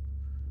fine.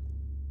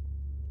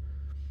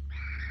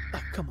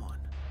 Oh, come on.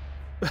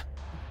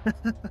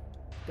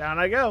 Down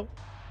I go.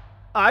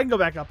 I can go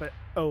back up it.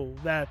 Oh,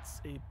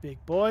 that's a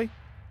big boy.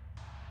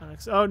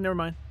 Oh, never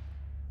mind.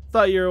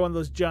 Thought you were one of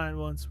those giant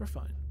ones. We're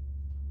fine.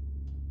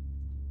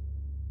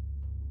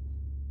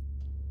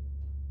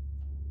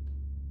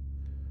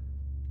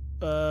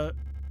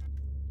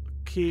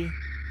 Key.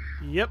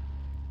 Yep.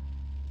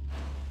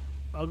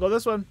 I'll go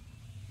this one.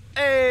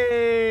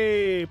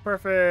 Hey,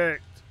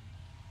 perfect.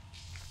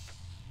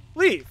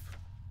 Leave.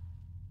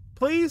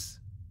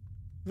 Please.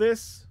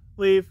 This,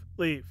 leave,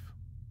 leave.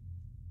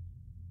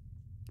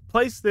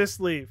 Place this,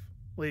 leave,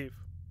 leave.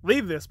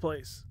 Leave this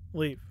place,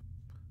 leave.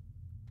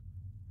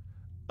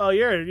 Oh,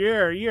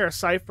 you're a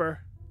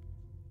cipher.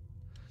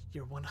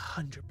 You're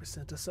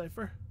 100% a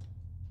cipher.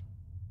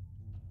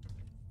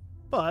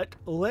 But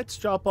let's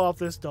drop off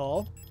this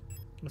doll.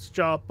 Let's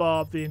drop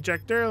off the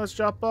injector. Let's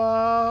drop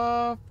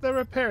off the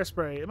repair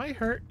spray. It might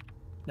hurt.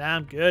 Nah,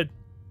 I'm good.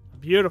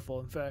 Beautiful,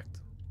 in fact.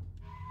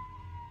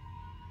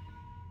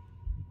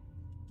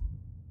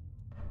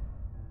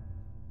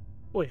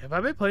 Wait, have I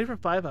been playing for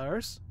 5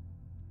 hours?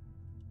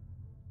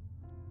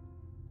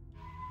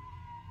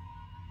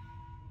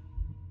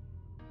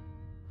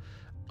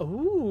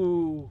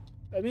 Ooh.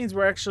 That means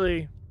we're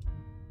actually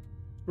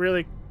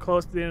really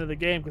close to the end of the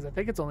game, because I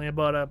think it's only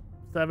about a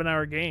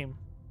 7-hour game.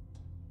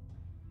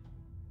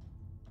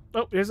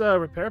 Oh, here's a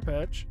repair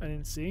patch I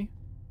didn't see.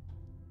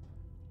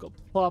 Go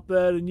plop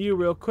that in you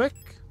real quick.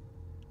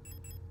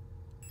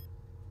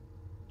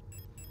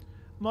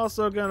 I'm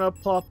also gonna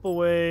plop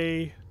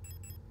away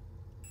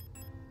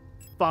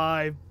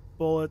 5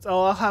 bullets.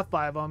 Oh, I'll have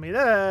 5 on me.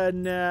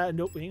 Nah,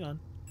 nope, hang on.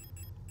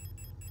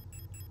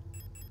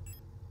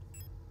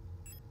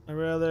 I'd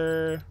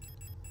rather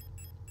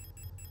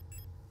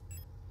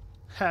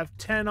have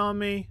 10 on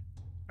me.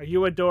 Are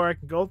you a door I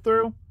can go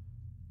through?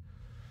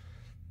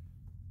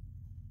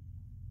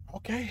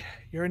 Okay,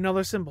 you're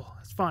another symbol.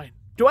 That's fine.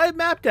 Do I have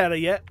map data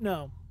yet?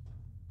 No.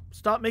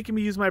 Stop making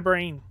me use my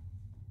brain.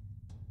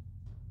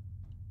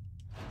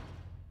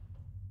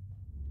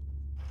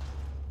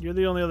 You're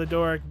the only other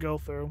door I can go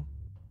through.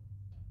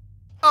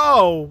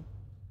 Oh!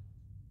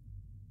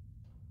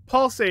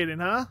 Pulsating,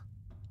 huh?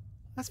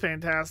 That's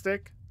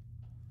fantastic.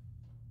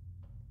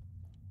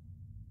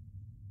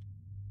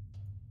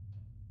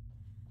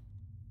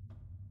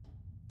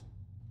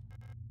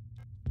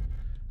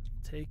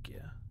 Take ya.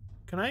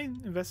 Can I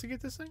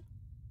investigate this thing?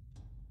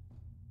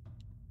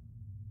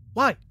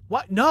 Why?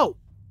 What? No!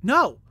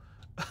 No!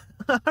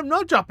 I'm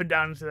not dropping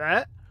down into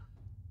that.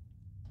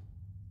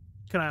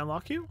 Can I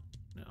unlock you?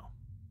 No.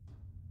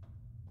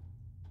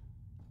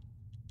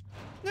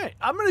 Hey,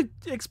 I'm gonna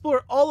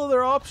explore all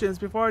other options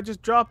before I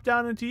just drop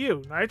down into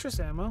you. Nitrous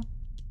ammo.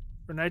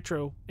 Or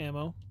nitro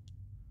ammo.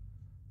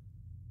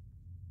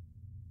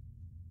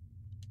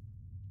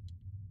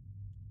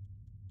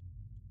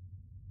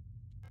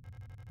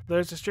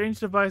 There's a strange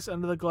device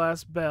under the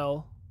glass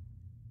bell.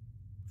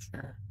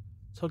 Sure.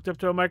 It's hooked up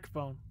to a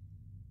microphone.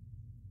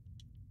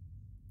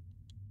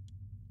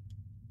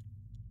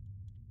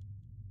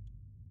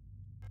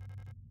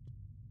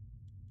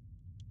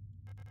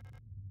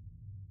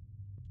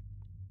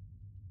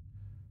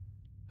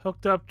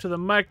 Hooked up to the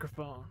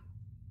microphone.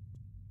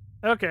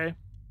 Okay.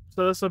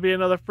 So this will be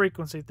another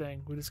frequency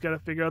thing. We just gotta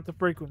figure out the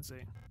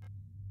frequency.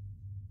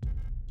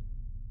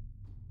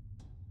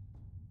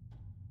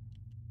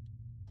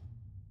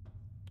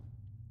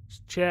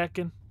 Just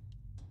checking.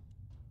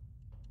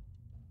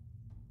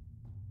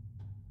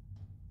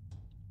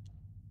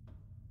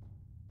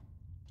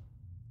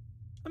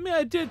 I mean,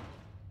 I did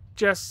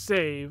just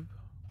save.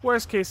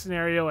 Worst case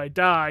scenario, I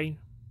die.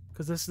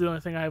 Because this is the only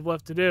thing I have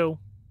left to do.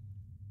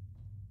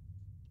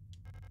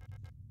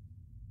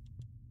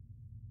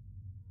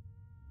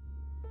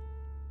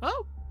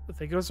 Oh, I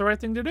think it was the right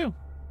thing to do.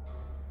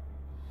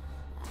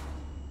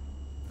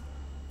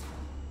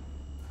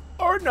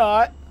 Or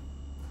not.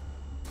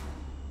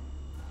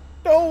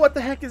 Oh, what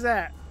the heck is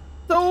that?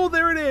 Oh,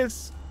 there it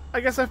is. I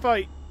guess I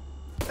fight.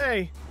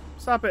 Hey,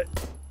 stop it.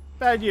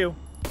 Bad you.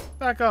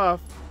 Back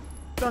off.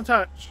 Don't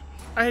touch.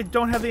 I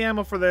don't have the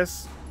ammo for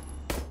this.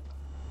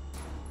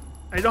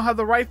 I don't have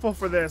the rifle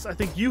for this. I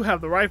think you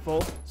have the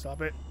rifle.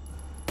 Stop it.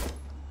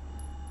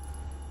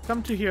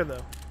 Come to here,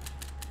 though.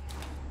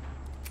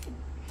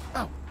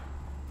 Oh.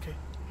 Okay.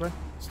 Run.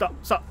 Stop.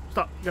 Stop.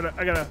 Stop.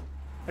 I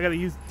gotta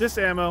use this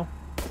ammo.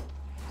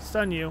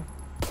 Stun you.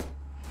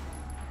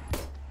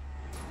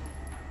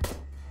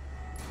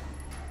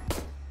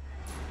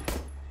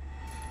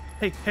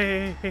 Hey,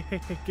 hey, hey, hey,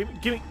 hey,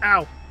 give me,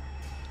 ow.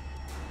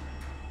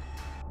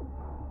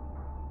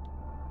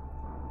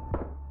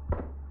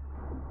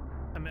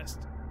 I missed.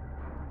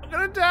 I'm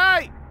gonna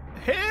die.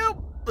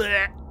 Help.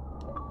 Blech.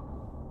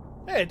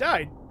 Hey, I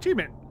died.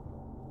 Achievement.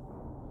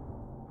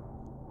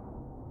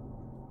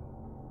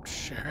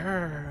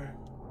 Sure.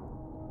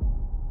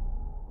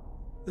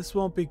 This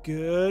won't be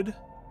good.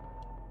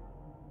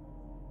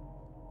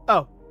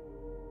 Oh.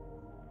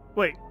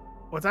 Wait,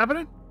 what's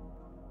happening?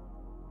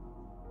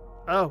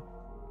 Oh.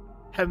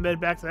 Haven't been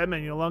back to that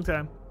menu in a long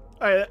time.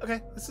 Alright,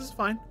 okay, this is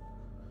fine.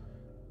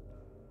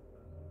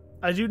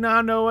 I do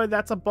now know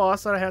that's a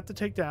boss that I have to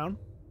take down.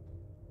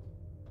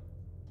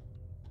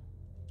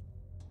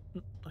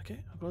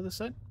 Okay, I'll go this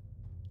side.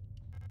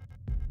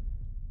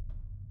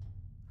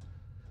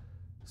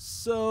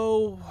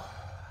 So,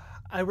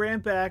 I ran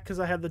back because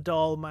I had the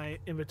doll in my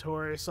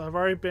inventory, so I've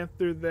already been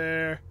through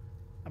there.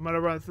 I'm gonna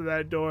run through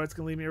that door. It's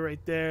gonna leave me right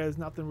there. There's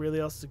nothing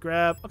really else to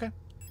grab. Okay.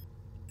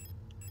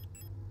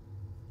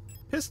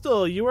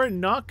 Pistol, you are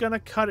not gonna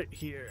cut it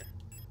here.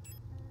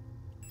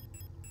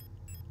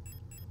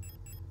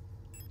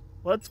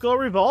 Let's go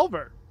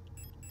revolver.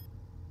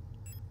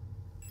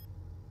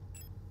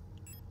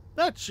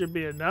 That should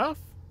be enough.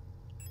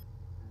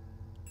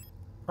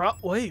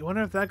 Wait,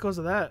 wonder if that goes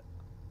to that.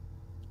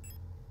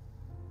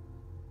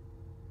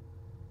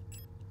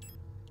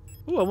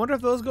 Ooh, I wonder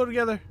if those go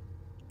together.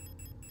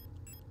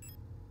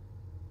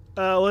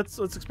 Let's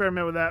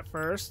experiment with that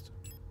first.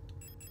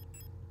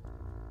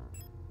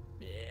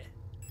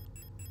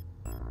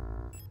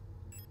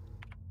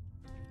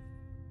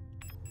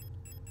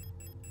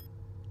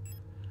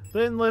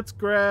 Then let's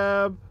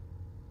grab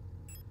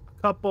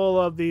a couple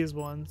of these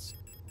ones.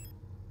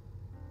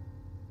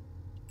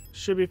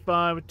 Should be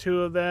fine with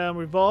 2 of them.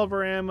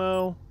 Revolver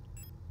ammo.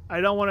 I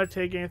don't want to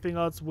take anything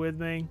else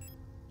with me.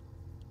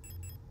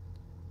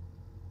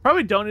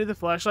 Probably don't need the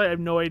flashlight. I have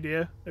no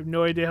idea. I have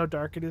no idea how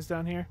dark it is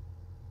down here.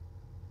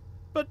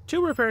 But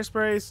 2 repair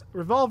sprays,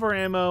 revolver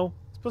ammo.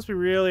 It's supposed to be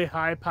really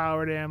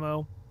high-powered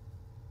ammo.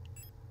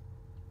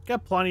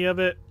 Got plenty of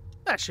it.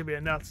 That should be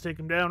enough to take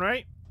him down,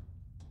 right?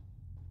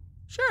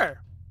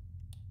 Sure.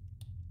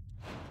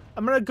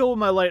 I'm gonna go with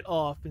my light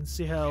off and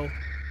see how...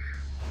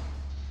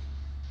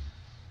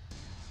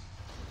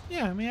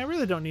 Yeah, I mean, I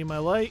really don't need my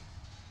light.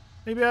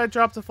 Maybe I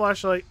dropped the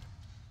flashlight.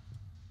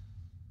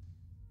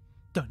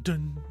 Dun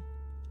dun.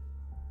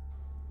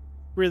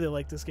 Really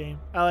like this game.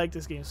 I like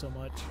this game so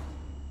much.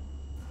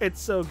 It's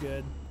so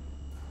good.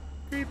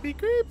 Creepy,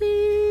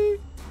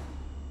 creepy.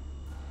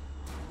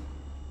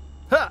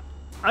 Ha!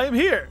 I am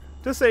here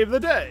to save the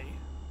day.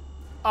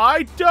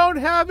 I don't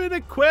have it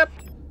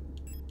equipped.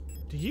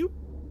 Do you?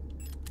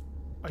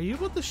 Are you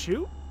able to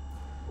shoot?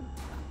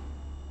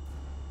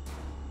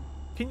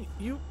 Can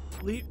you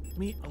leave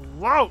me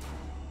alone?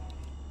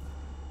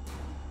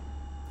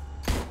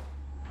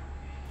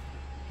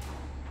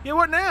 Yeah,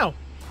 what now?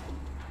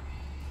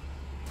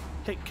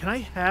 Hey, can I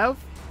have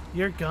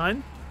your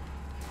gun?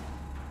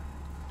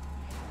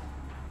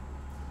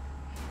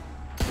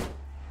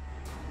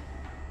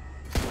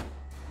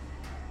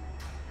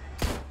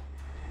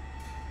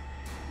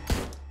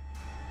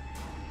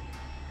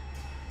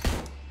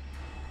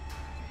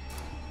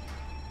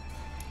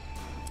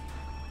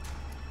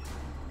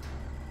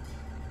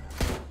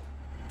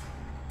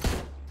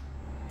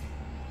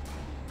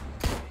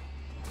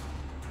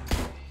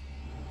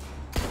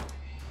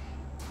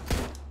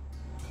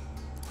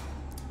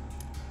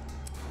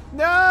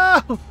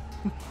 No!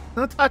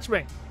 Don't touch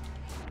me.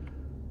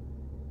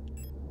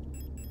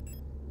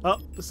 Oh,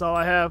 that's all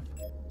I have.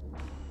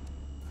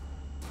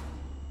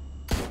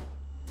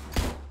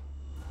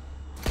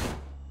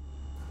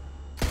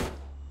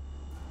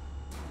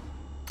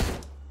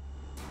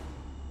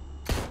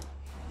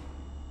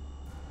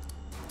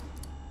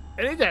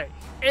 Any day.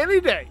 Any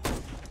day.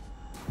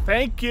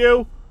 Thank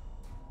you.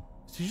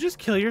 Did you just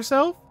kill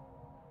yourself?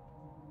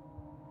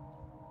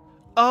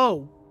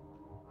 Oh.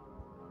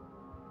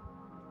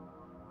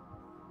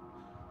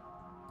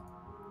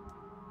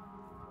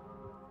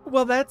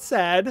 Well, that's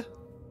sad.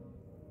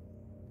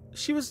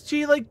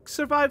 She like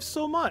survived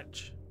so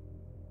much.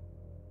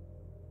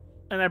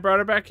 And I brought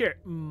her back here.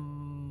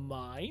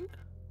 Mine?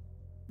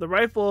 The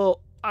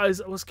rifle I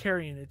was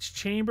carrying. It's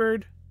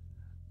chambered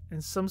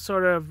in some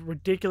sort of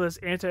ridiculous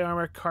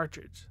anti-armor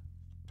cartridge.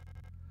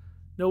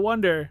 No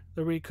wonder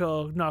the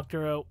recoil knocked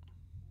her out.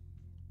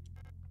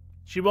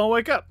 She won't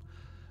wake up.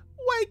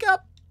 Wake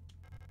up!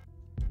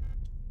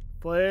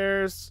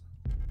 Flares.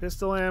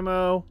 Pistol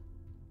ammo.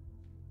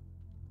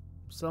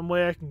 Some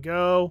way I can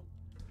go.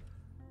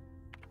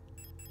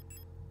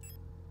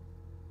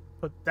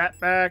 Put that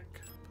back.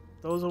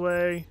 Put those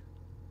away.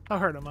 How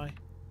hurt am I?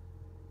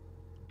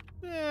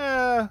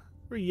 Yeah,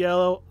 we're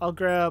yellow. I'll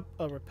grab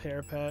a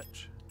repair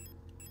patch.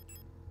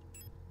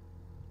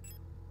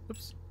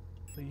 Oops.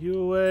 Put you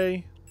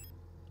away.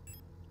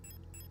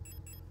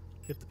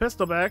 Get the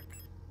pistol back.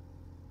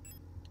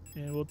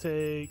 And we'll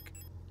take...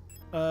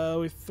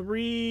 with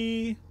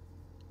 3...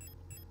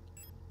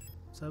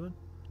 7?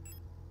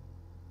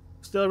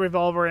 Still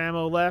revolver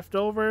ammo left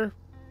over.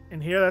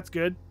 In here, that's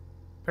good.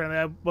 Apparently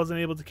I wasn't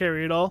able to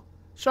carry it all.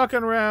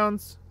 Shotgun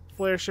rounds,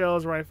 flare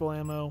shells, rifle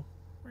ammo.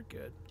 We're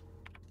good.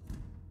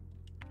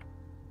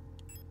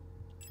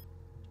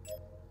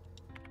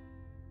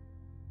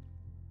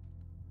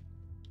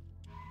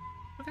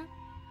 Okay.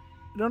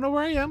 I don't know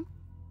where I am.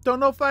 Don't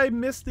know if I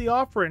missed the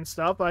offer and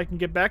stuff. I can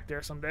get back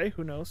there someday.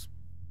 Who knows?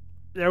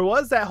 There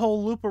was that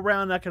whole loop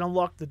around that can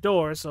unlock the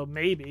door, so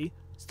maybe.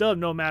 Still have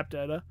no map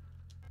data.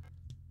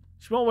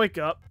 She won't wake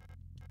up.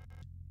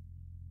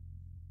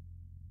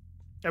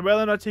 I'd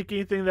rather not take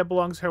anything that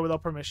belongs to her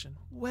without permission.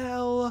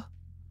 Well,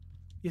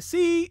 you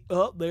see...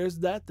 Oh, there's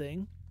that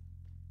thing.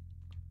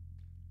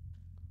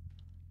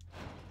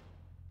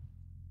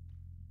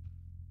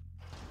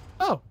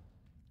 Oh.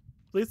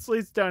 At least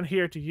leads down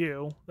here to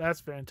you.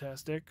 That's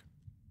fantastic.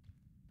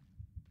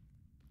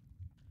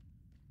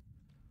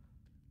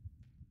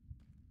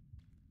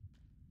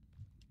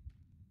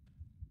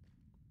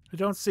 I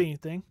don't see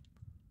anything.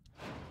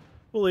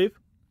 We'll leave.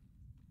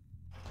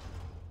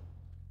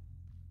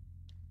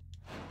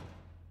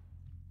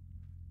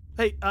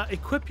 Hey,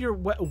 equip your...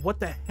 What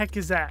the heck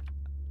is that?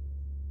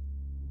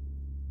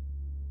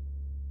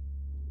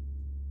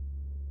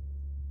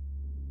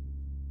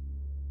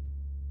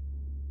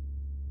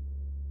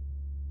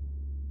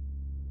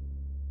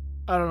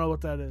 I don't know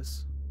what that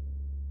is.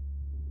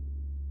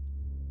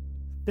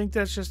 I think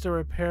that's just a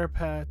repair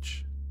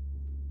patch.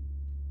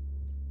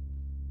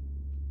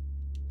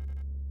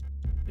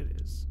 It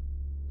is.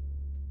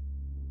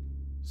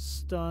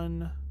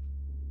 Stun.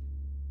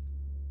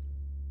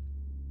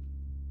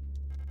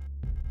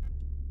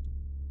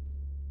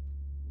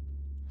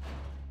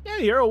 Yeah,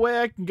 you're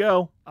away I can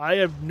go. I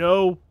have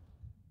no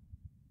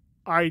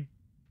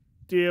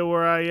idea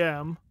where I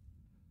am.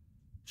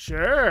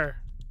 Sure.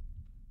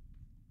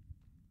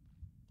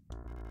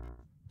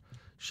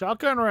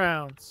 Shotgun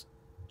rounds.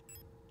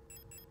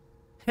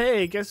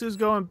 Hey, guess who's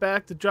going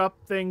back to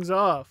drop things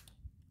off?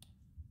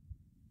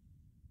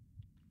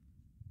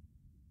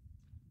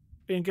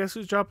 And guess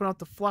who's dropping off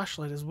the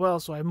flashlight as well,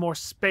 so I have more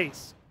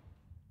space.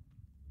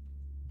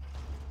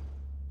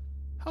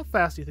 How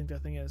fast do you think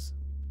that thing is?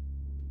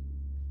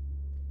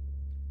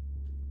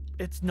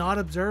 It's not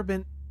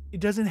observant.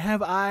 It doesn't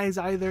have eyes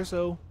either,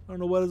 so I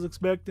don't know what I was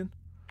expecting.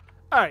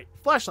 Alright,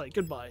 flashlight,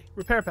 goodbye.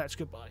 Repair patch,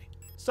 goodbye.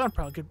 Stun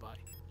prod, goodbye.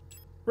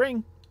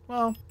 Ring,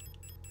 well,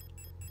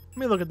 let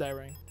me look at that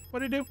ring. What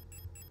do you do?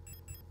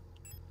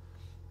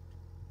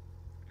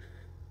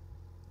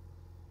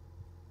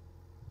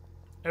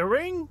 A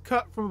ring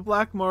cut from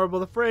black marble.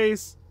 The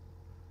phrase,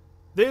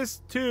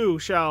 "This too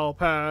shall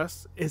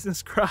pass," is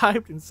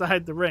inscribed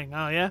inside the ring.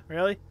 Oh, yeah?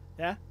 Really?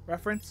 Yeah?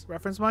 Reference?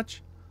 Reference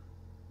much?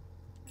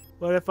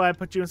 What if I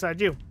put you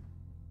inside you?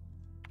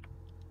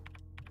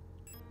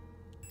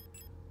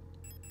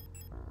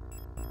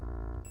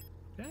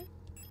 Okay.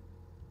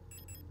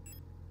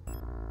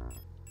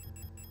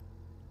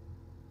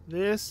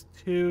 This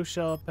too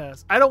shall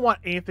pass. I don't want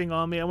anything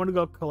on me. I want to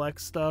go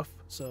collect stuff.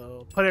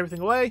 So put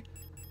everything away.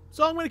 That's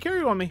all I'm going to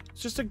carry on me.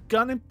 It's just a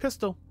gun and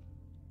pistol.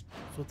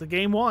 That's what the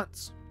game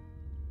wants.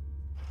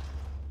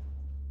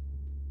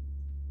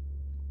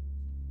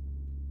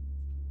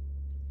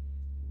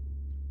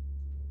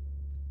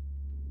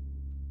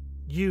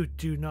 You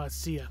do not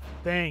see a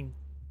thing.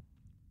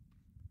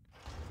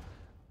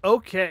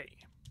 Okay.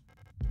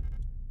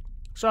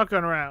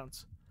 Shotgun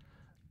rounds.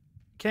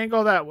 Can't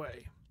go that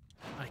way.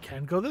 I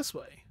can go this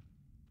way.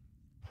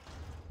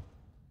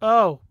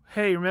 Oh,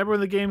 hey, remember when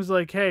the game's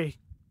like, hey,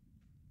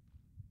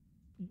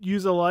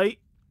 use a light?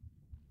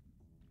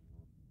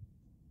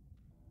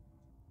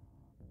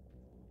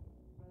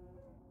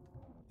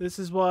 This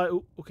is why...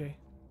 Ooh, okay.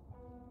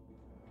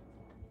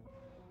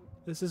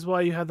 This is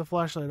why you have the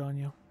flashlight on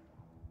you.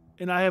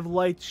 And I have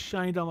light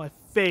shined on my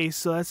face,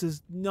 so this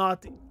is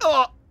not the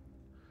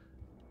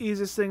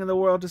easiest thing in the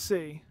world to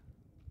see.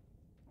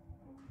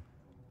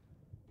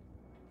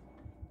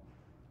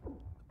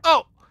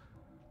 Oh!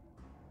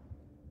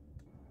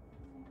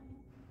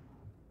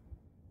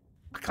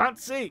 I can't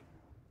see.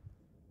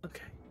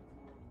 Okay.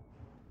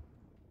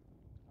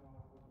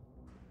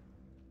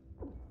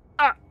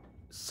 Ah!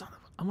 Son of a...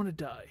 I'm gonna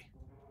die.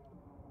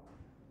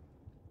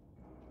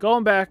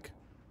 Going back.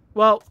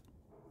 Well...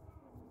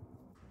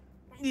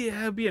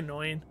 Yeah, it'd be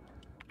annoying.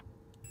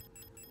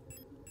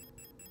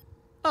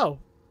 Oh,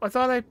 I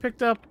thought I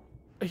picked up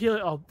a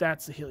Healy. Oh,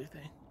 that's the Healy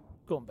thing.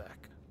 Going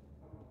back.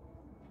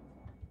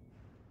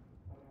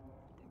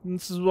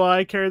 This is why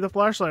I carry the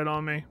flashlight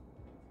on me.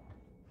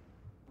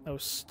 I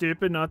was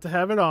stupid not to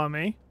have it on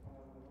me.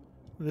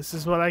 This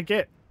is what I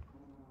get.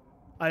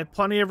 I have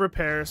plenty of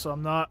repairs, so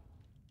I'm not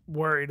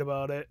worried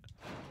about it.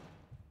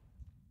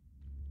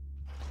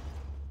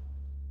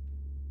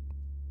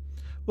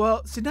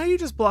 Well, see, now you're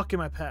just blocking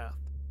my path.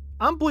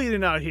 I'm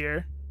bleeding out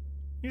here.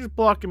 You're just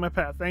blocking my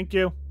path. Thank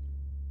you.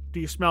 Do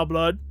you smell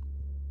blood?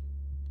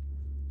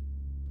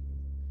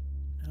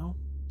 No.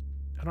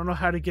 I don't know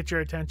how to get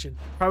your attention.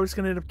 Probably just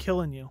gonna end up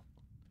killing you.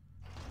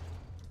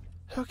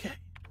 Okay.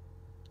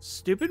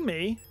 Stupid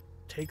me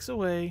takes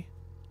away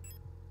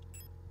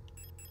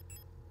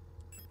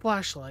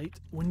flashlight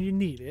when you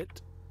need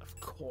it, of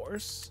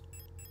course.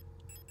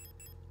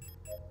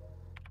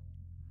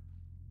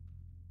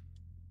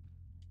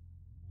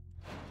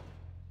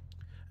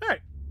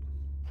 Alright.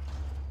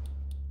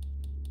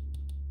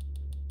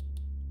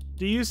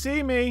 Do you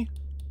see me?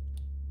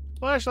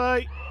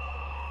 Flashlight.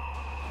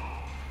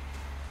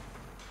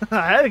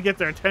 I had to get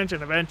their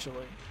attention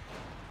eventually.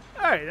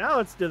 Alright, now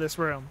let's do this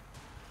room.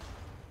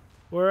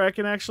 Where I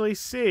can actually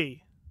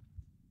see.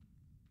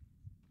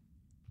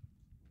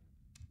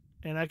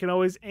 And I can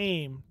always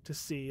aim to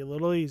see a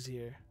little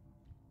easier.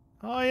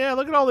 Oh yeah,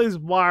 look at all these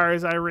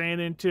wires I ran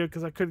into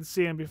because I couldn't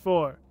see them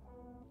before.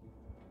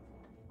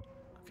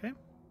 Okay.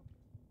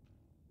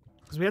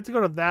 Because we have to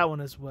go to that one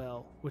as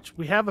well, which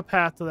we have a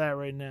path to that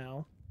right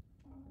now.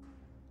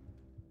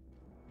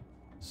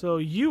 So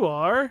you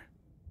are...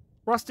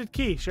 Rusted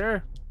key,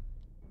 sure.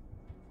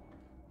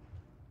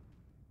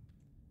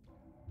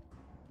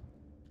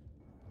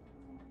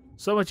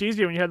 So much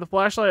easier when you have the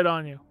flashlight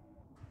on you.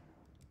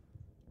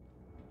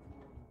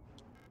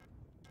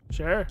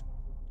 Sure.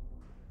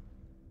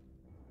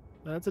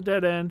 That's a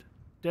dead end.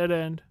 Dead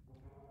end.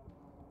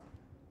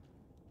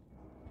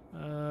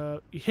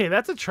 Hey,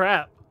 that's a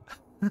trap.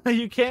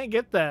 You can't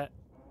get that.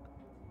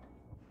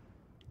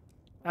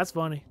 That's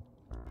funny.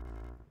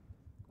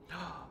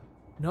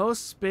 No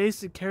space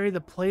to carry the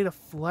plate of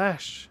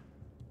flesh.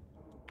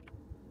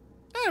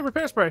 Eh,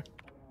 repair spray.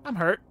 I'm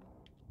hurt.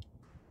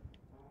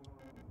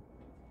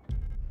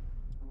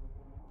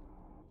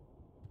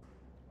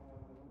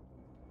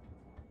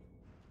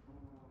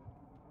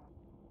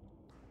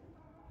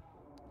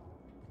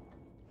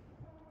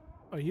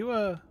 Are you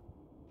a...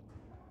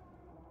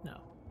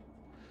 No.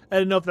 I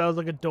didn't know if that was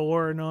like a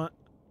door or not.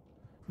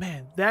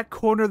 Man, that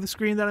corner of the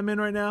screen that I'm in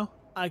right now,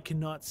 I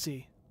cannot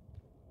see.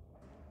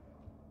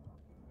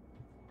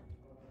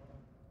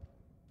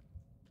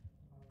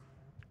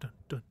 Dun,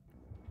 dun,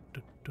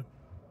 dun, dun,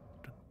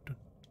 dun, dun.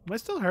 Am I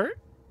still hurt?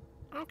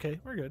 Okay,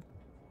 we're good.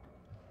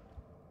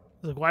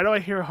 I was like, why do I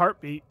hear a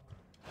heartbeat?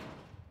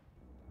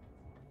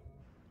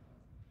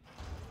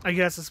 I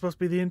guess it's supposed to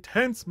be the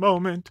intense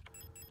moment.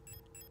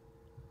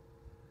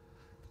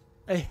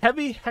 A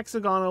heavy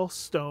hexagonal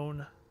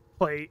stone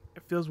plate.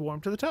 It feels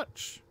warm to the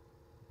touch.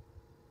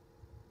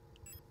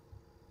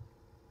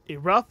 A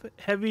rough,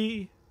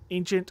 heavy,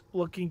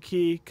 ancient-looking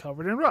key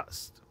covered in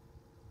rust.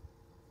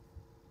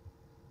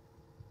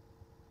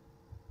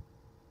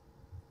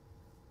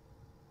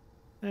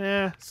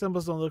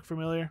 Symbols don't look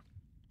familiar.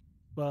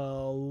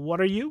 Well,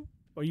 what are you?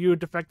 Are you a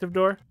defective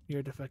door? You're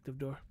a defective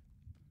door.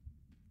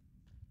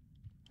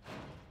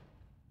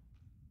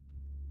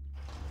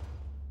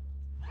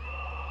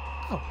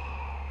 Oh.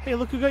 Hey,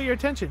 look who got your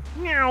attention.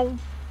 Meow.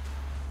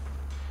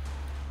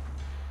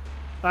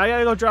 I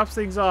gotta go drop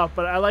things off,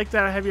 but I like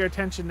that I have your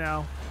attention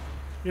now.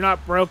 You're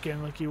not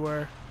broken like you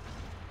were.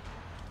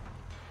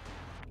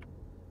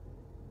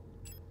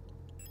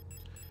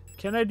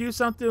 Can I do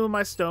something with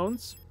my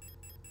stones?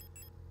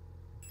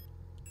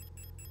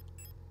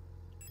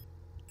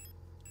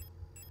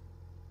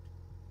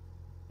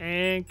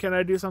 And can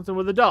I do something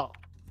with the doll?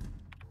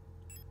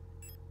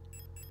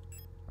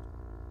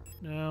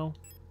 No.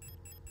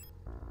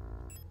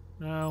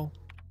 No.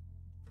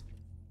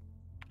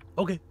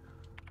 Okay.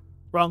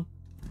 Wrong.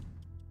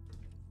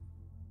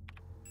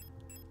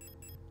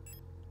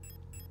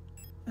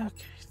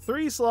 Okay.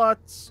 3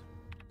 slots.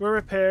 We're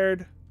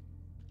repaired.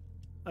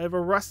 I have a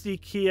rusty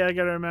key I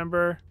gotta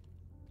remember.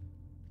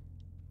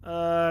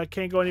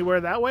 Can't go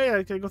anywhere that way.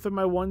 I can go through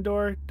my one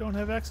door. Don't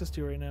have access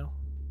to right now.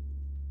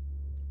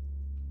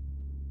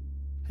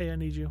 Hey, I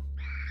need you.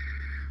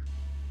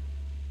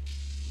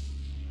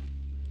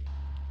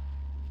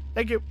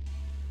 Thank you.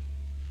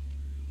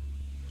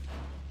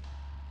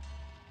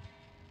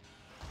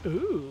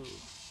 Ooh.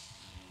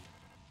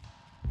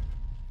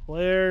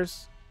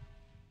 Flares.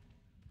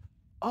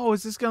 Oh,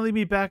 is this gonna lead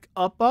me back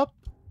up? I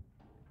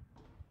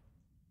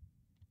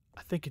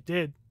think it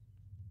did.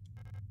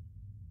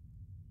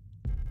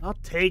 I'll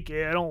take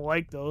it. I don't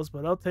like those,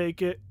 but I'll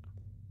take it.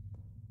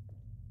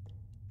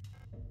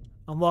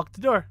 Unlock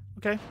the door.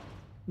 Okay.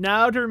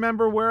 Now to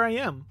remember where I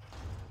am.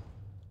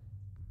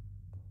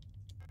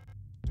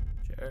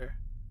 Sure.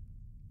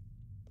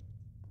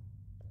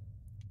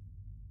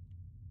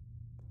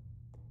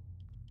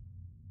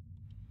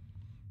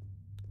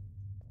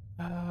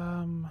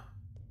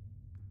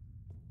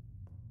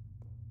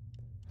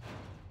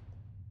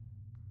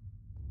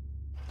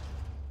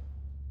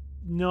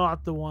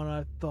 not the one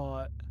I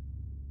thought.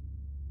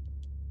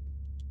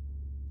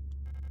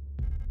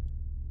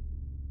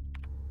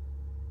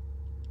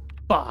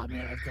 Oh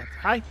man, I've got...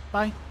 Hi,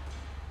 bye.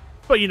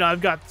 But you know,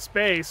 I've got the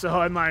space, so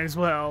I might as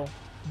well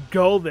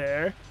go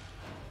there.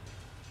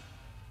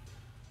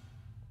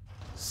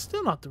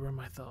 Still not the room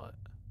I thought.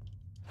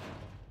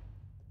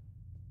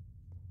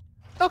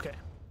 Okay.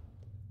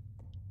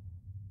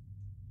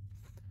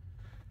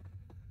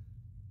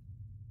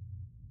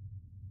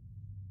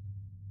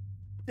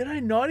 Did I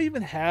not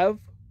even have...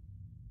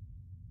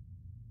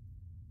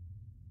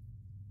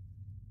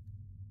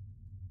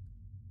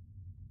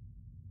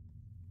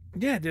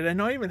 Yeah, did I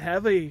not even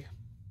have a,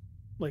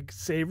 like,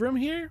 save room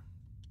here?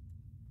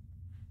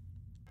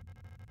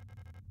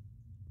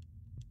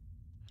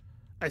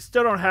 I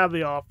still don't have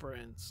the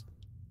offerings.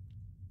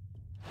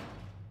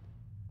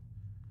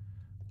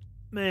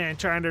 Man,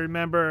 trying to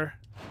remember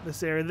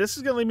this area. This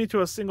is going to lead me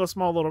to a single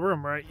small little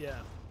room, right? Yeah.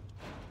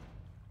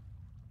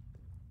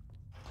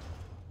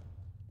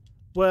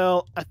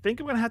 Well, I think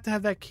I'm going to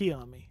have that key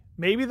on me.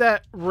 Maybe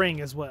that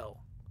ring as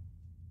well.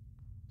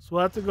 So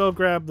we'll have to go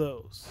grab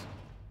those.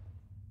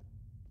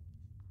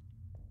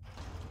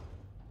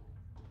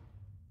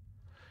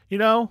 You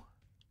know,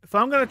 if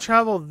I'm going to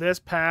travel this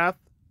path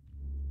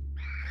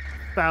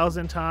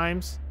 1,000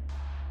 times,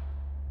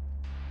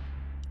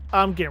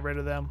 I'm getting rid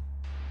of them.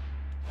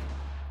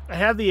 I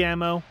have the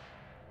ammo.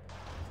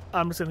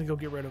 I'm just going to go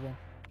get rid of them.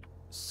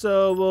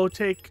 So we'll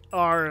take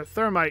our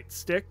thermite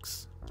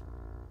sticks.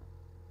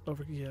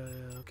 Over, yeah,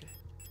 okay.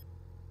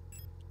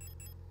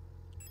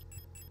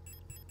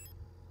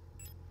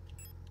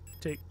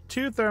 Take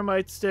 2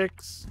 thermite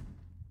sticks.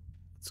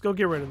 Let's go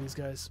get rid of these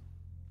guys.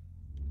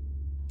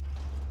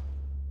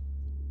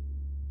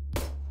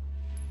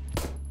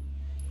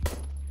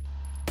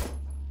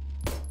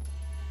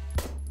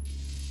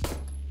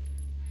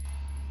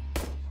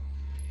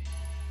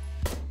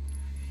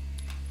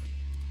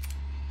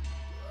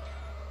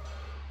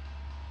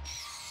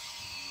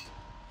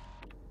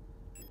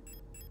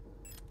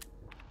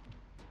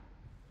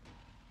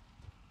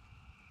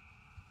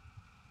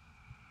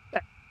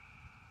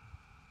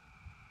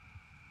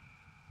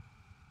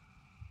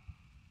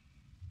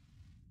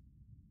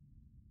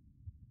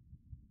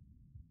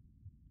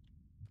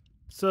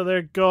 So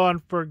they're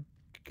gone for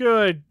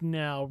good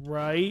now,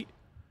 right?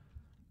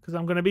 Because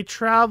I'm going to be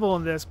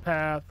traveling this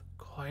path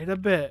quite a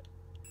bit.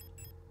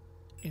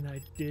 And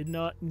I did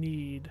not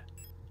need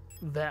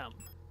them.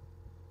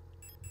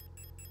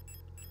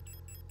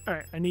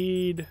 Alright, I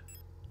need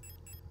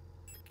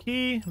the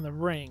key and the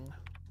ring.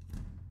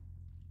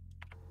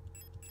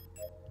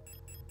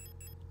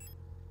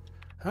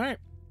 Alright,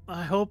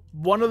 I hope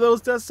one of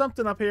those does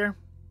something up here.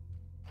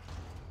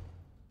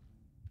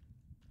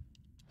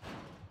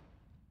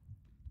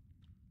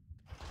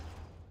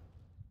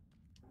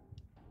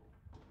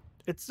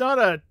 It's not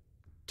a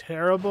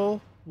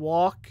terrible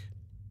walk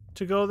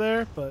to go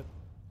there, but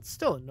it's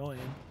still annoying.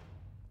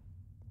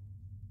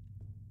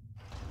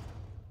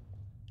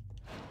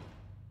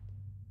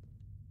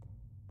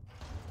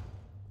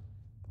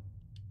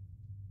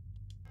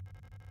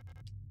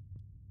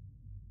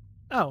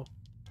 Oh.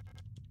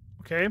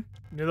 Okay.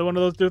 Neither one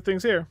of those do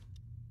things here.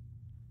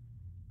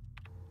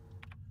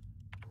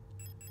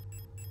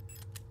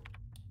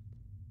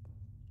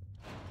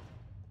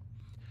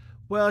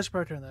 Well, I should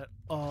probably turn that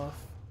off.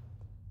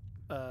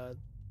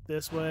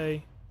 This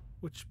way,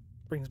 which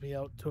brings me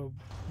out to a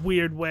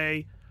weird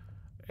way,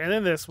 and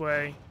then this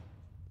way.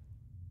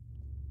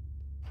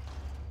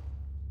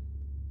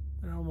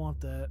 I don't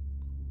want that.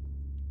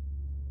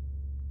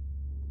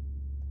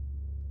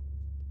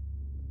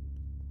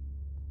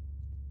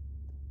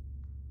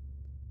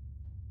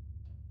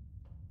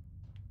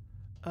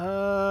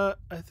 I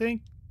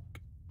think...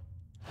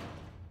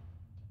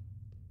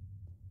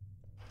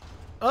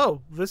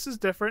 Oh, this is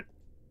different.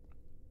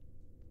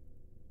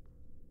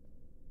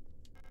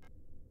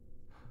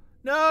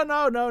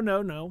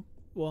 No.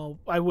 Well,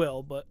 I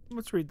will, but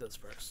let's read this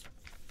first.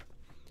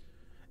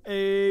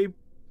 A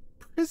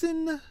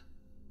prison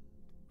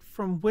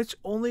from which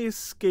only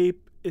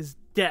escape is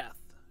death.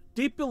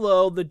 Deep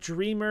below, the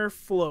dreamer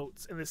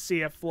floats in the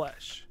sea of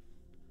flesh.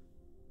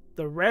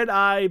 The red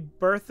eye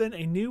birthing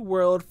a new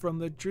world from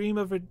the dream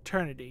of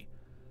eternity.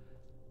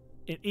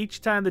 And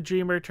each time the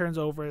dreamer turns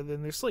over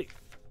in their sleep,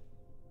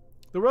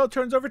 the world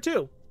turns over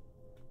too,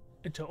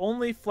 until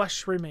only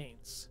flesh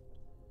remains.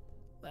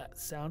 That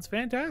sounds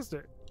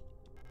fantastic.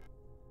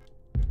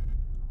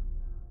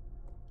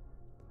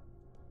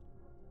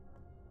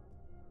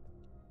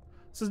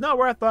 This is not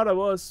where I thought I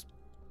was,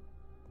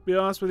 to be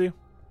honest with you.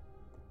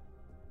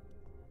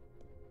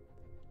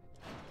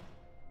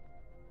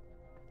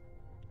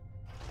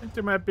 I think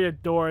there might be a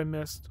door I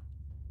missed.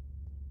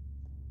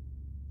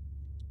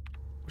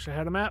 Wish I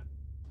had a map.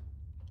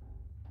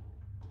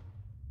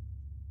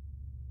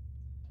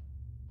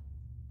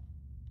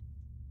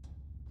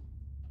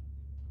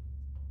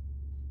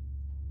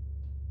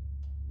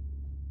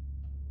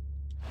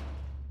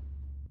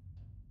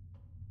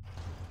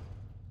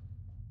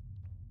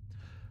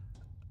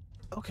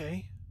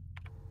 Okay.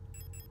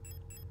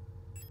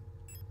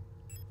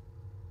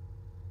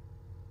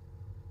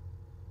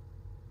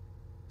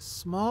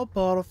 Small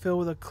bottle filled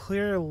with a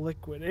clear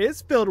liquid. It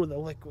is filled with a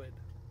liquid.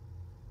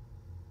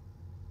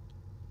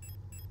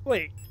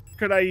 Wait,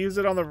 could I use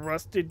it on the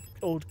rusted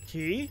old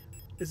key?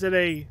 Is it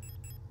a...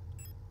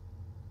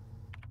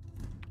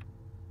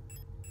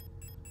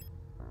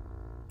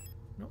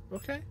 No,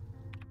 okay.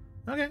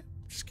 Okay,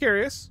 just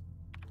curious.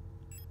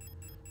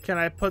 Can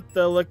I put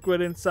the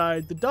liquid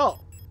inside the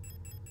doll?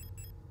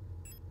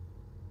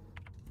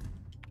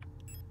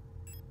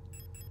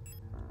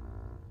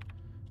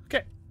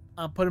 Okay,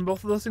 I'm putting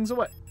both of those things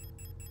away.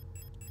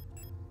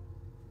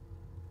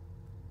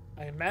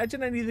 I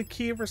imagine I need the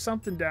key for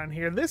something down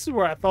here. This is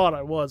where I thought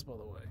I was, by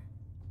the way.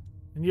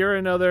 And you're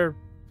another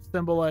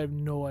symbol. I have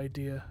no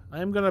idea.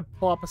 I'm going to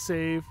pull up a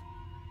save.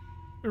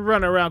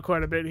 Run around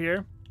quite a bit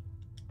here.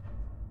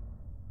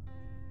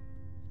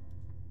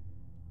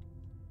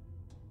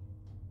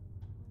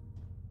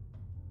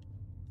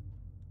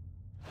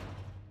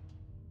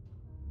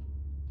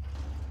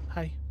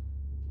 Hi.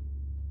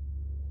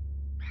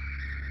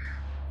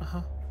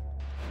 Uh-huh.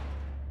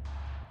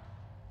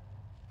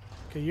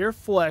 Okay, you're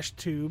flesh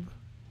tube.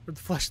 Or the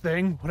flesh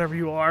thing, whatever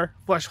you are.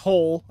 Flesh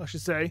hole, I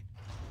should say.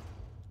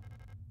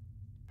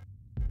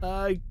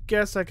 I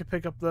guess I could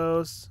pick up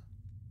those.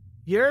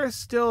 You're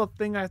still a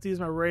thing I have to use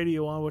my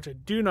radio on, which I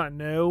do not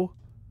know.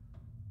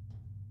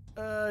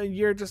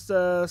 You're just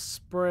a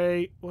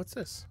spray. What's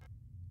this?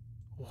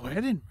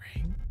 Wedding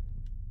ring?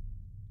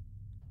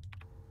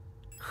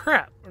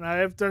 Crap, and I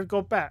have to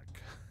go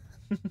back.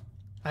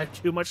 I have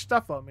too much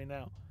stuff on me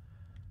now.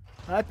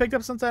 I picked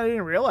up something I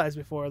didn't realize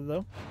before,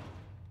 though.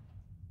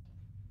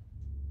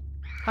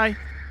 Hi.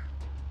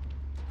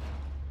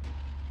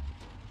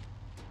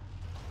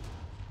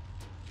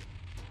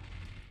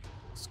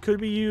 This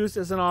could be used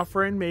as an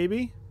offering,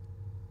 maybe.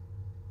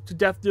 To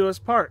death do us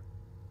part.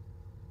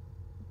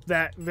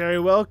 That very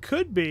well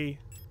could be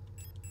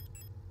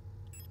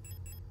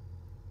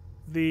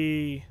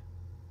the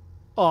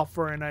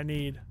offering I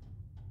need.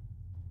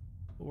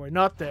 But we're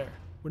not there.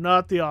 We're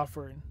not the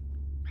offering.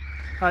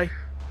 Hi.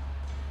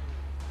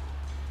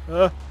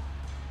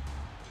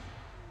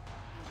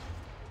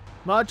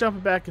 Not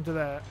jumping back into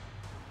that.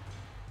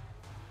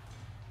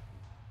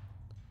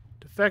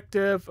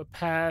 Defective, a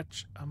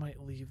patch. I might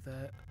leave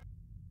that.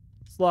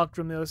 It's locked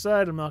from the other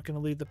side. I'm not going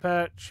to leave the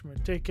patch. I'm going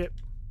to take it.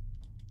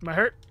 Am I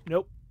hurt?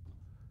 Nope.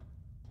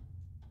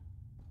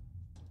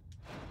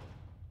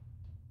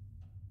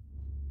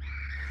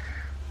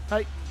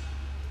 Hi.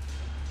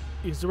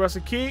 Use the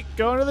rusted key.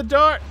 Go into the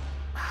door.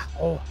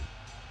 Oh.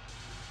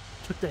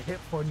 Took the hit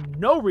for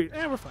no reason.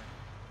 Eh, we're fine.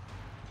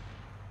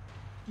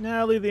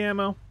 Now leave the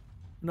ammo.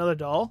 Another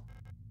doll.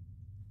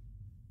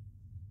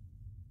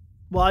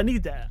 Well, I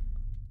need that.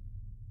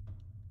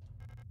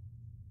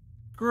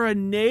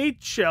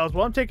 Grenade shells.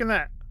 Well, I'm taking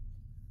that.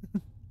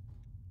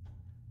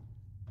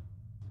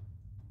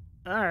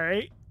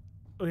 Alright.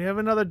 We have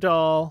another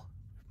doll.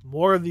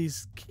 More of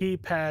these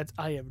keypads.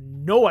 I have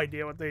no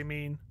idea what they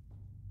mean.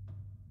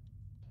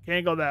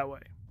 Can't go that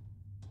way.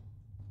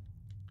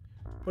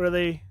 What are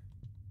they?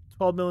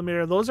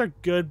 12mm. Those are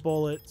good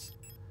bullets.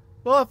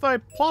 Well, if I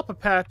plop a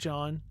patch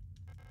on,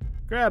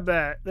 grab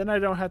that, then I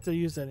don't have to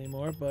use that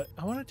anymore, but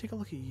I want to take a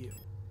look at you.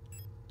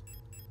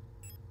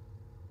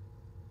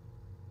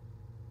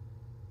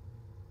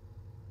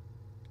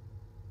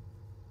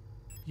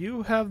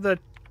 You have the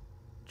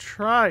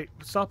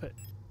Stop it.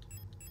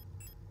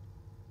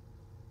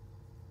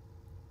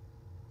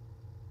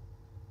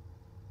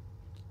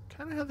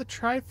 Kind of have the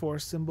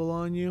Triforce symbol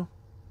on you,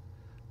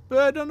 but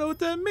I don't know what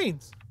that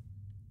means.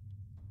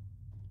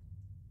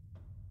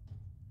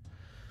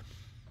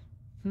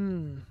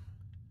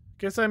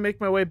 Guess I make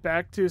my way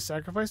back to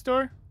Sacrifice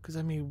Store? Because,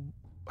 I mean,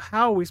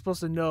 how are we supposed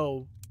to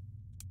know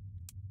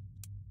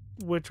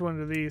which one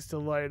of these to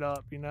light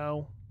up, you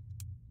know?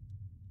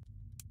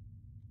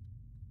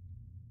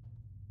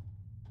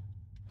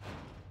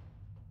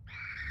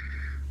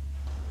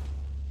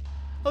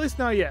 At least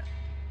not yet.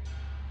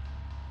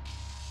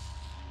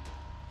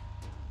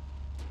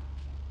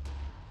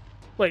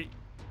 Wait,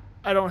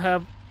 I don't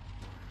have...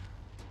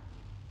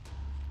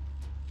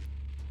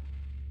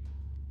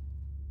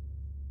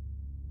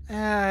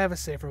 I have a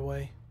safer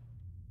way.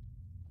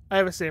 I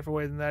have a safer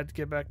way than that to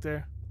get back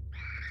there.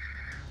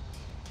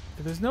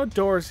 If there's no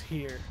doors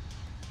here,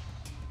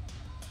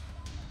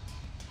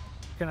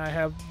 can I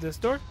have this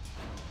door?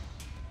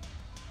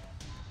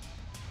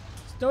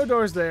 There's no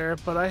doors there,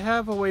 but I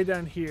have a way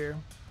down here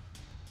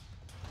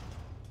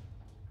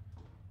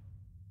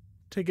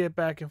to get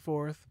back and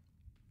forth.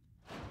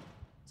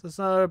 So it's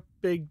not a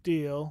big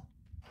deal.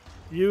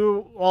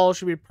 You all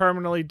should be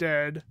permanently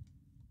dead.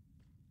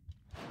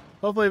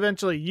 Hopefully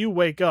eventually you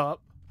wake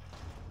up.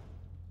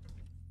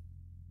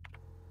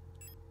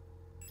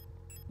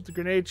 Put the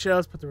grenade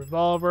shells, put the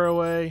revolver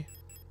away.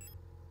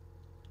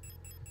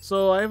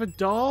 So I have a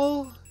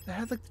doll that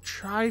had like the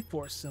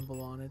Triforce symbol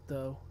on it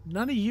though.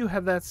 None of you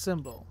have that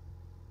symbol.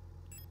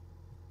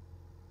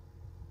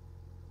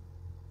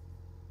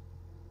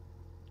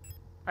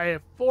 I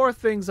have 4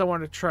 things I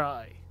want to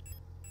try.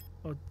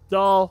 A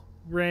doll,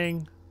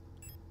 ring.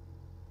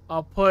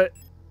 I'll put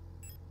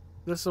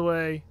This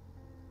away.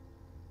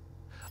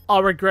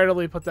 I'll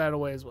regrettably put that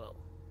away as well.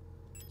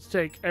 Let's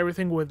take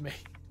everything with me.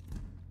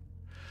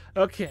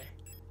 Okay.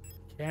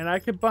 Can I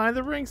combine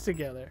the rings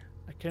together?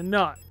 I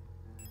cannot.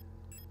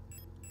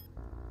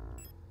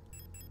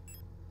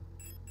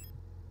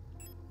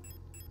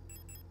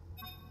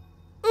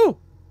 Ooh!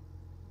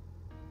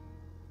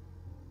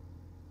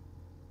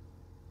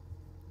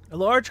 A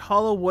large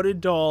hollow wooden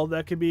doll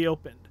that can be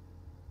opened.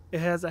 It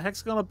has a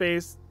hexagonal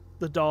base.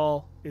 The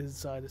doll is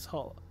inside this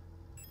hollow.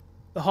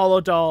 The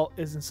hollow doll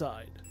is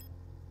inside.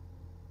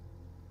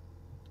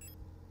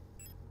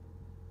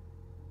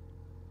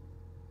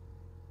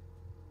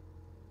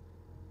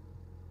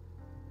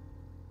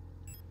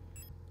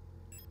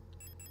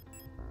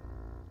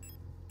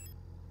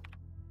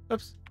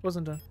 Oops,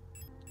 wasn't done.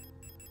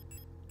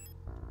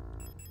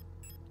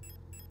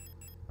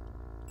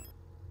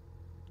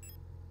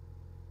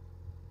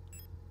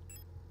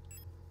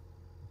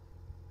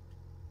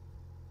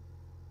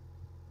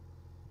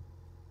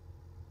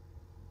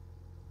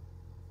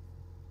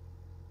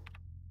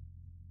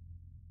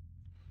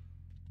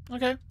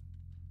 Okay.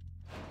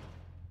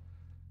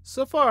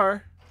 So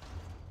far,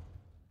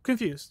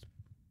 confused.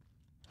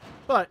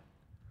 But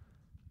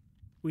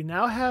we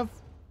now have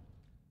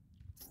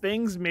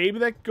things maybe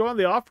that go on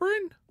the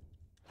offering?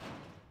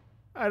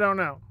 I don't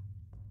know.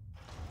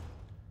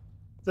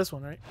 This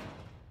one, right?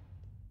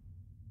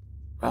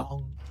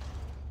 Wrong.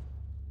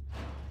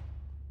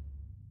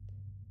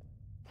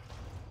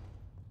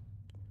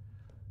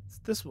 It's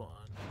this one.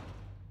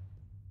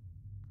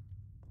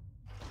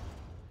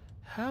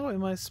 How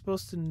am I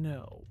supposed to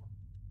know?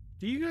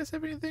 Do you guys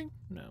have anything?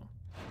 No.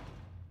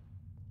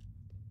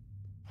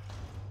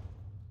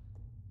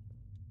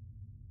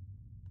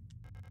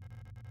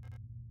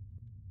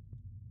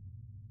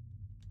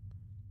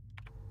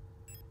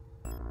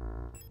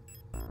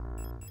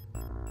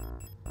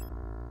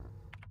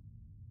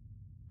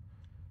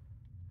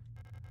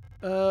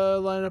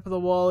 Line up on the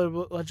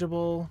wall,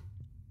 legible.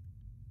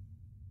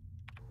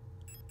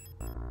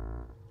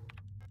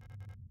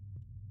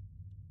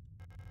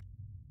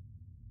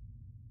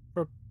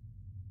 For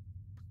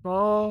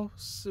small,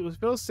 it was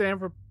built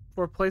sand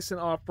for placing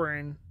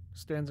offering.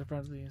 Stands in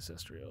front of the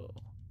ancestral.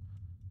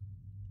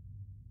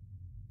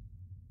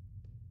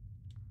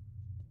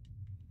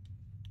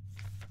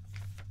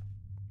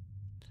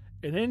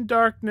 And in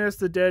darkness,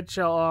 the dead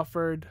shall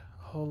offered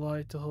whole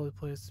light to holy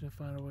place to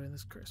find a way in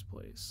this cursed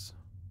place.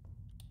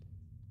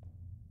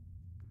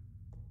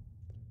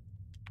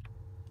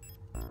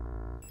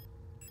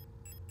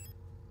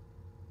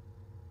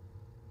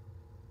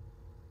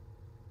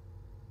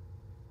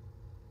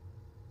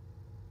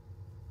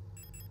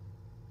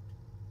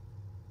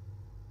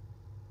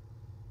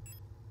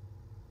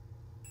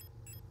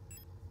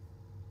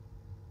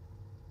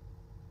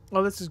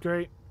 Oh, this is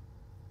great.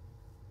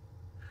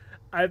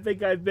 I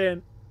think I've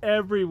been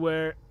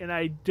everywhere, and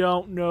I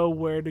don't know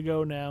where to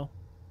go now.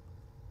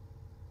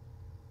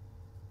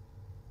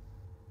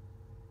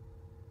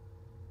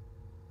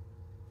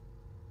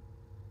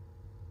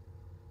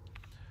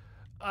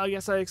 I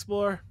guess I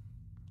explore.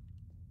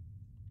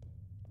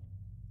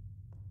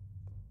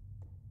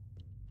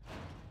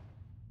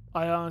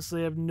 I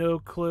honestly have no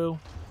clue.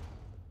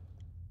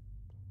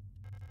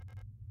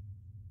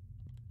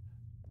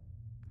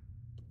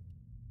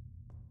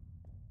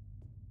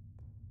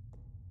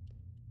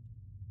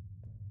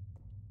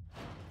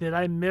 Did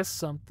I miss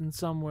something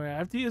somewhere? I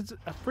have to use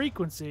a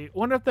frequency. I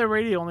wonder if that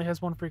radio only has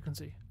one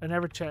frequency. I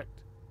never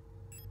checked.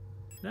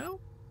 No?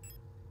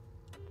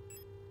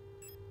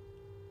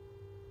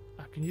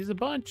 I can use a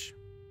bunch.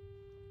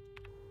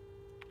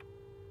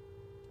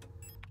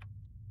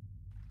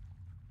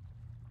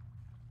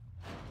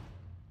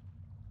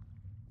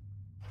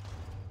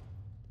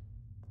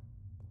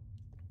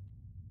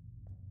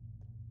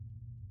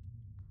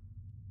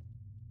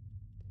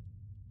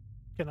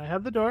 Can I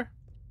have the door?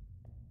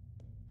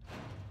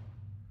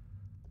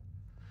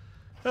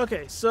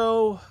 Okay,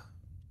 so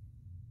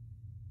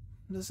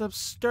this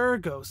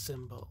Abstergo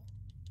symbol.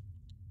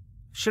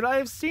 Should I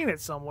have seen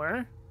it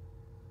somewhere?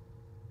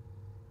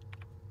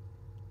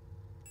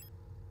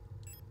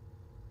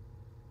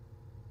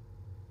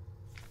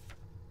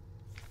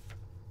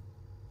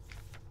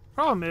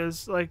 Problem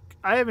is, like,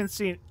 I haven't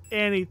seen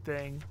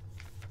anything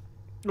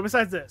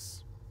besides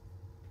this.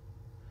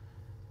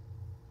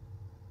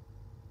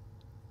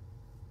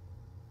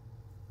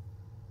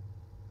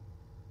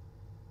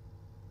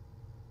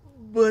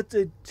 But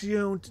I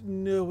don't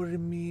know what it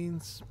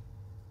means.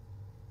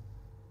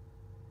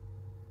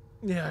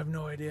 Yeah, I have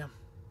no idea.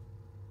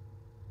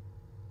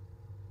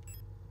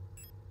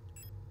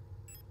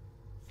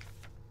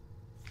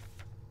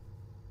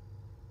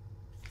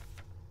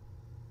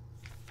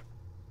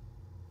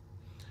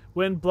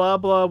 When blah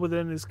blah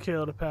within is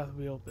killed, a path will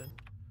be open.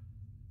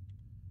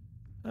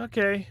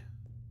 Okay.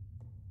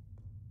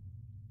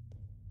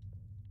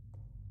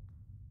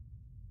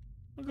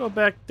 I'll go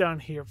back down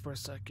here for a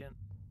second.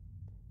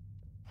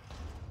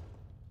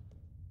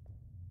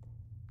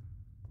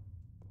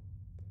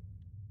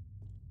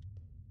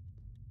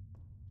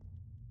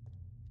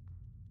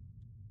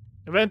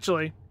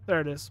 Eventually. There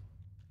it is.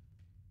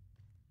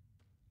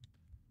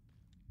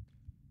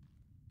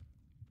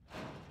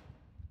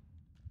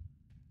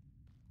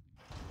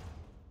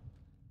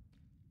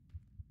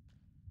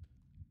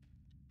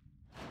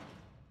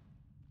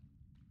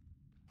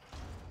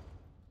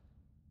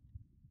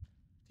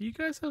 Do you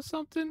guys have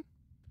something?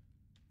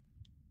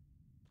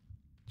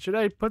 Should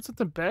I put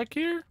something back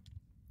here?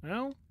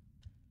 No?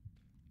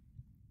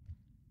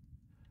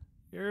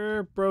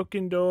 Your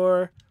broken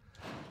door.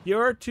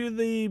 You're to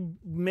the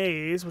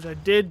maze, which I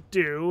did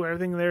do.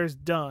 Everything there is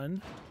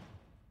done.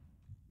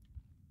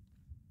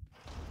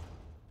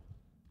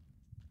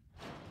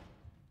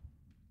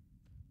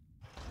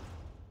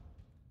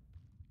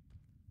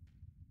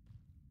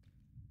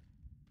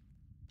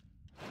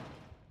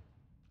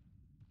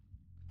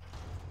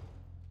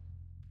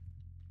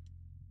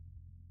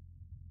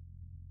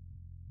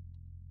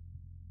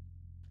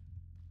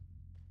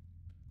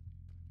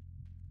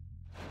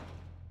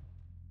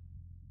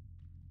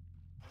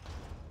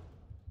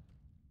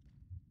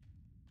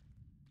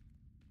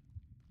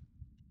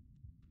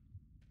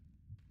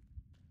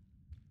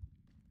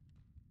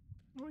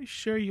 Are we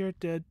sure you're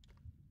dead?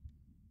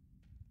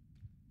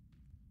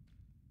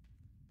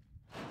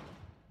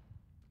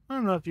 I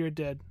don't know if you're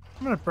dead.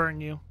 I'm gonna burn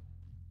you.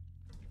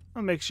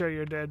 I'll make sure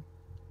you're dead.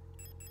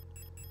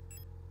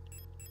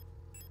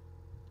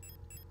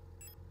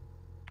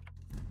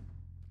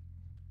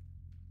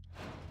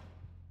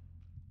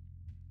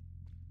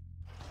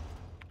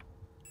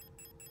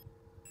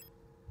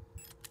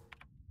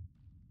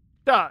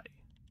 Die.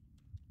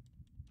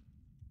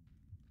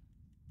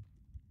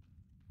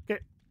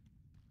 Okay.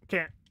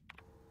 Can't.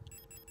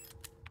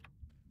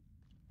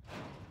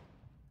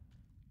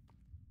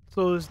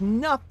 So there's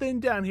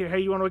nothing down here. Hey,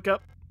 you want to wake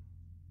up?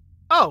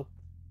 Oh!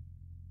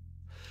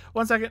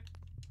 1 second.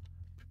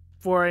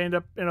 Before I end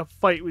up in a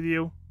fight with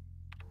you.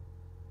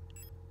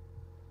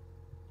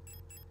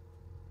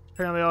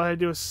 Apparently all I had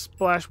to do was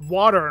splash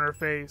water on her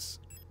face.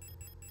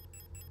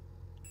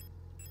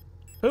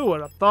 Who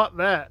would have thought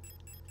that?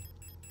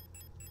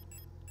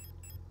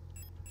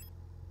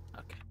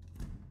 Okay.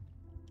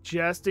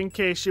 Just in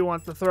case she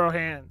wants to throw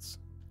hands.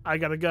 I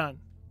got a gun.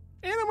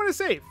 And I'm gonna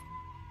save.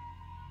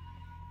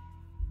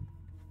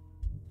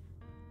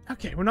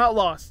 Okay, we're not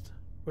lost.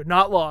 We're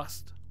not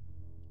lost.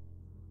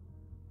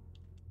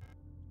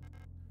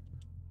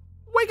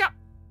 Wake up!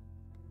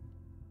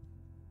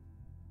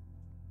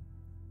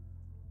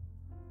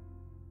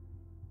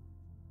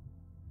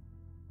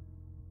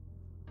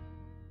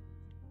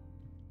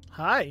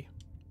 Hi.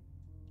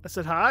 I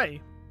said hi.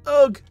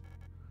 Ugh.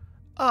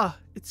 Ah,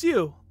 it's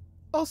you.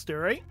 Ulster,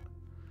 right?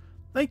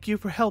 Thank you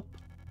for help.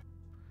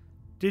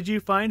 Did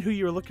you find who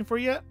you were looking for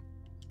yet?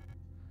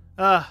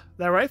 That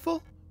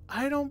rifle?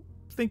 I don't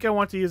think I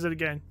want to use it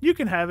again. You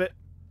can have it.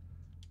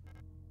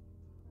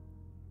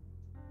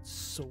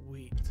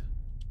 Sweet.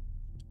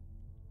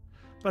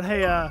 But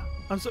hey,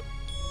 I'm so...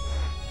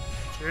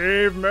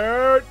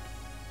 Achievement!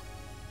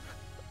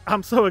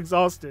 I'm so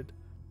exhausted.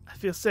 I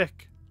feel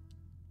sick.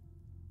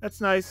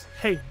 That's nice.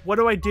 Hey, what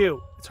do I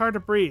do? It's hard to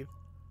breathe.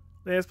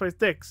 This place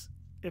sticks.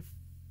 If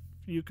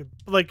you could,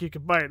 like, you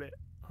could bite it.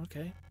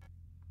 Okay.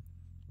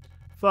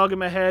 Fog in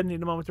my head.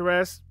 Need a moment to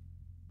rest.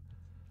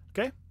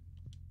 Okay.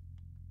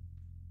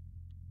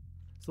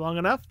 It's long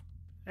enough.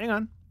 Hang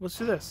on. Let's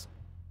do this.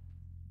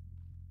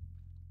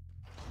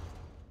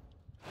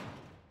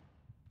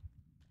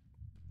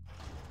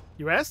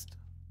 You rest?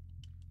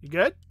 You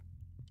good?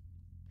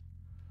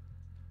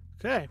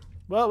 Okay.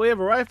 Well, we have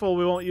a rifle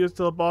we won't use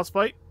till the boss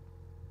fight.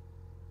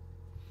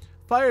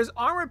 Fires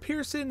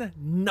armor-piercing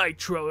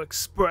Nitro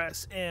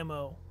Express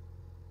ammo.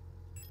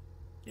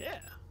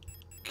 Yeah.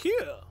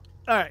 Cool.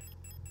 Alright.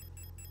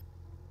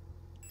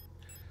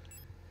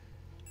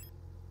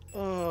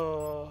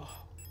 Oh.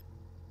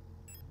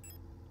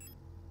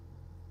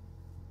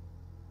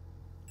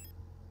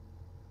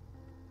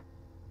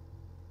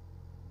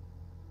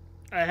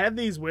 I had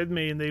these with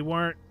me and they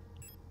weren't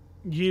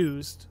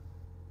used.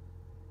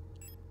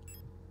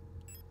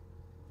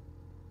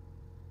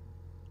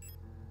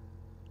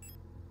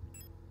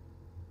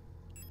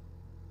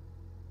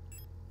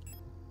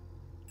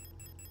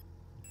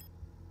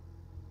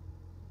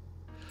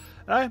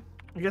 Alright,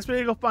 I guess we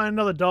need to go find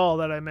another doll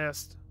that I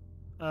missed.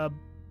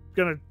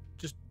 Gonna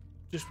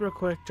just real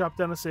quick, drop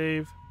down a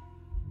save.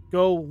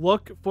 Go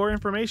look for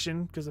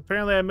information, because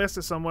apparently I missed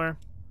it somewhere.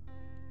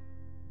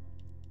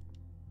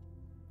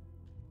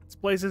 This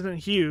place isn't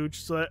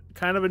huge, so that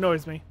kind of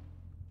annoys me.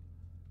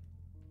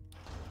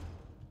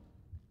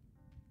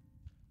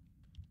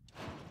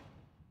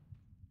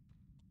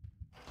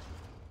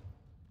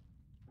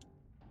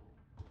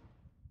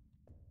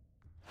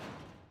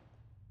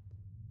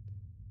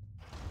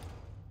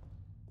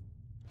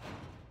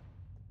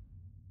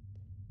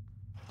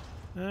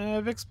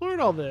 I've explored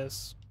all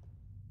this.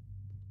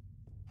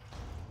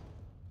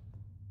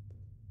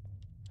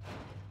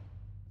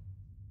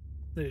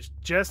 There's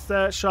just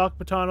that shock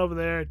baton over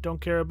there.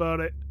 Don't care about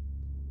it.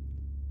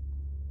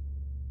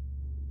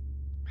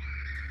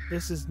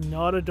 This is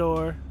not a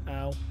door.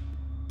 Ow.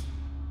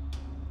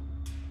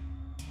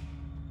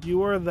 You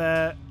were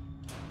that.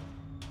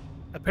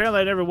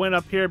 Apparently I never went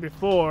up here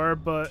before,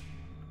 but...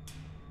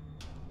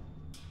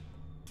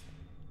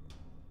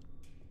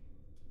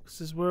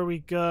 This is where we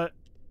got...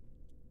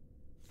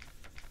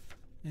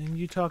 And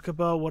you talk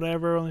about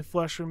whatever, only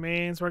flesh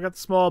remains. Where I got the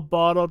small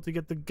bottle to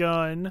get the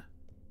gun.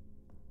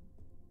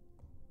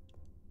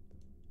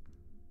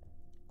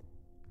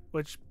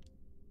 Which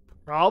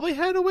probably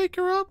had to wake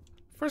her up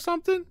for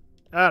something?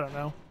 I don't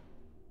know.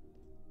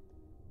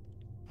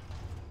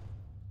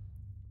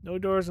 No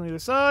doors on either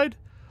side.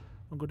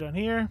 I'll go down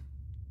here.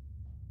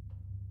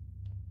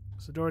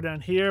 There's a door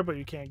down here, but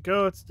you can't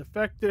go. It's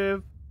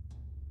defective.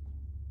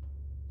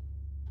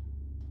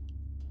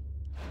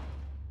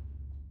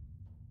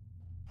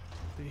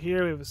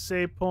 Here we have a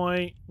save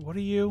point. What are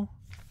you?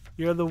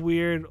 You're the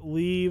weird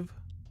leave.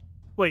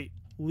 Wait,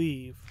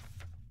 leave.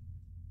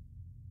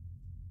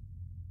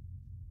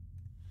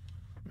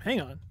 Hang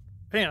on.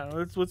 Hang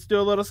on. Let's do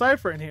a little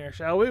cipher in here,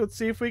 shall we? Let's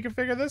see if we can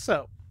figure this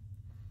out.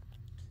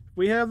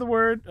 We have the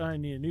word. I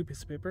need a new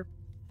piece of paper.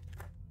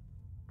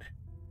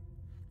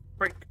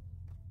 Break.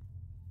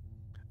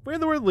 We have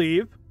the word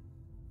leave.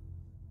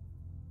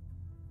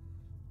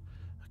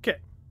 Okay.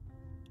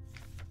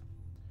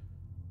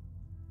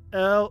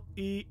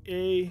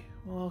 L-E-A.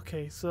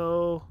 Okay,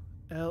 so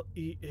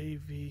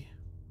L-E-A-V.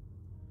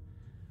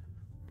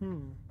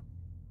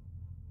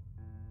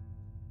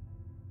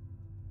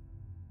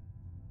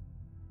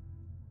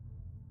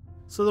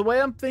 So the way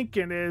I'm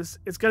thinking is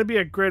it's going to be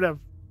a grid of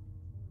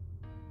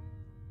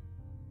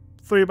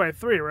 3 by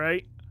 3,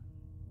 right?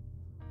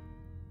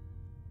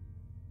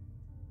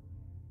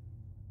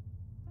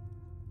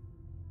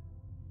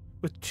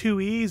 With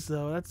 2 E's,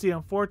 though. That's the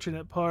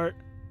unfortunate part.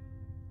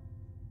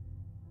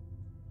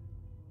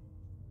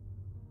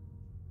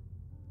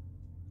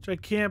 Which I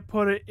can't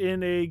put it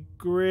in a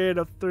grid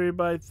of 3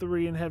 by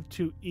 3 and have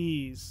 2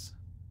 E's.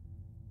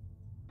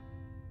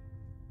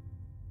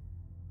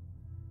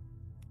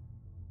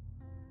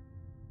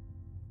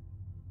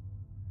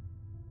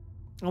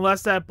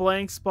 Unless that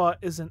blank spot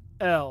is an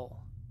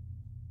L.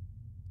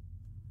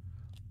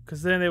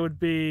 Because then it would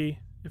be,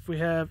 if we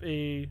have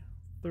a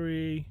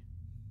 3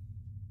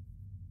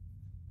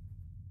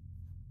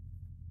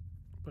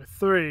 by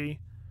 3,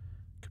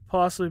 could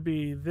possibly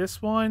be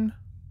this one,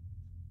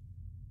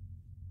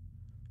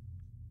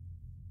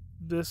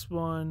 this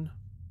one,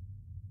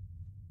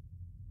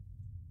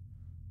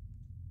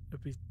 it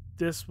would be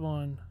this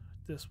one,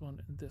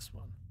 and this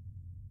one.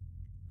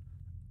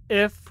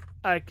 If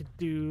I could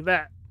do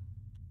that.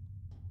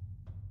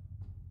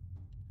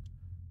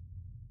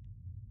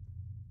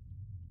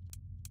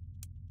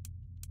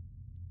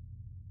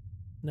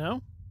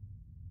 No?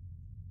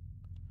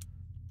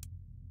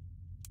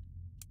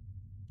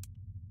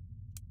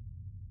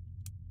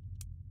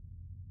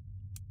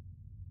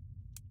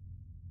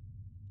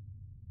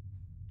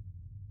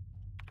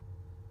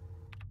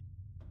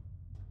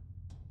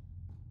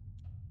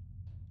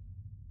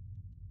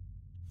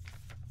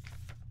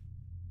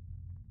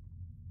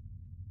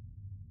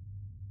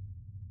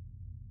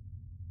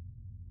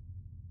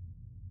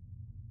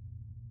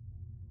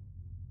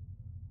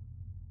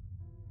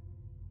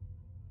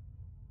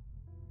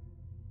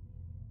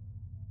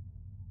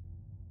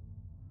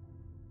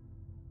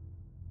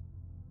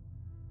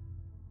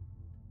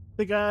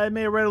 I think I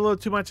may have read a little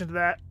too much into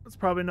that. That's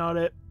probably not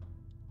it.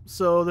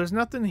 So there's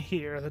nothing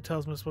here that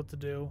tells us what to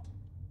do.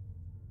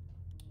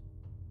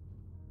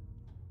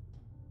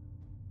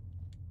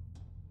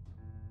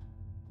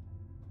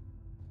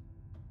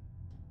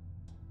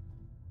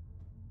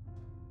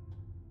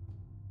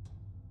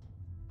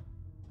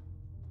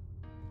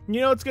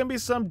 You know, it's going to be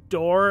some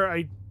door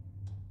I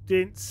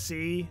didn't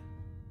see.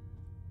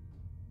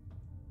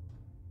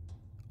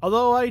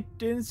 Although I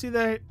didn't see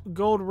that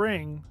gold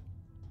ring.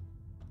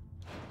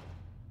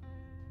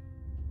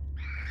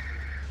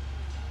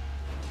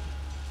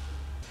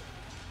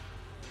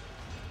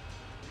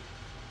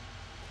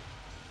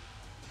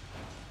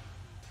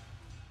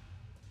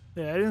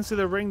 Yeah, I didn't see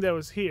the ring that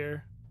was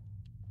here.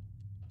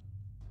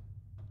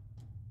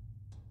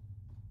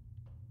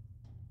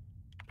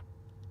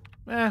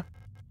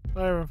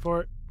 Whatever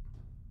for it.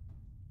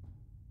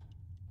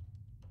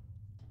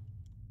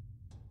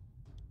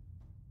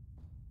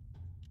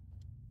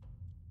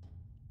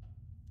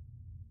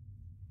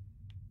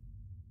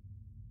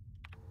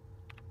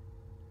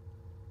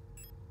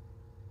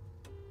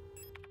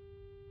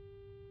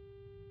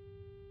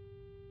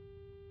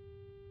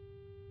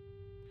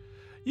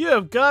 You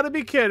have got to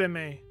be kidding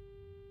me.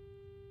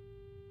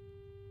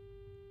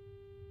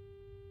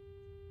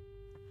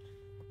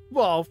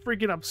 Well,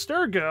 freaking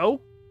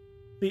Abstergo.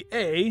 The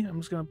A. I'm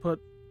just going to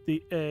put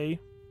the A.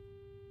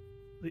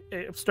 The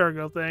A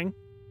Abstergo thing.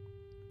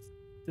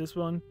 This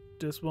one.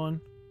 This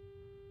one.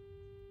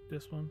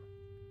 This one.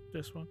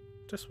 This one.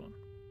 This one.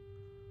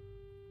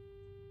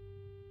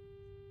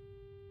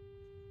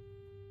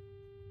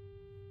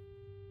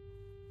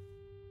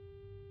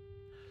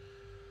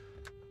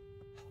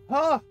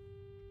 Huh.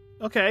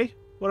 Okay,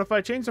 what if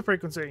I change the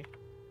frequency?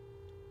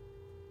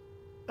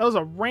 That was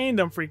a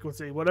random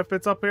frequency. What if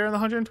it's up here in the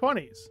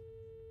 120s?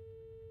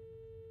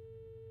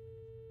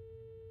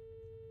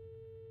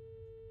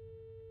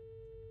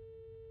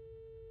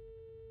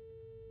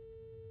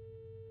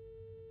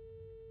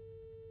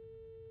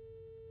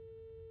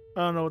 I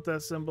don't know what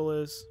that symbol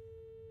is.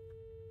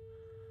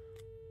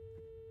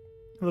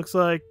 It looks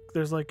like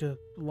there's like a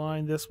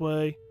line this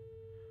way,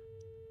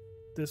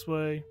 this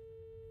way,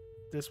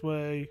 this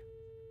way,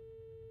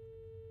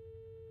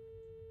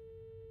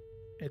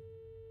 it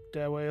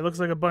that way. It looks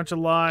like a bunch of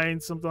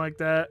lines, something like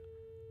that.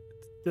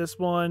 This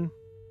one,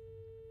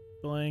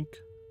 blank.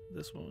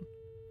 This one,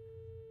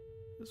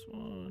 this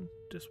one,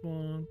 this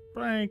one,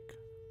 blank.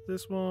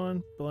 This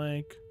one,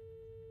 blank.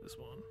 This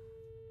one.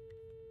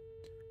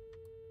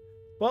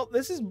 Well,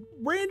 this is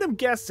random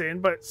guessing,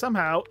 but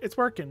somehow it's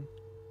working.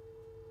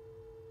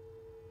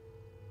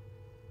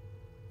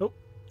 Oh,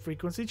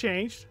 frequency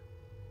changed.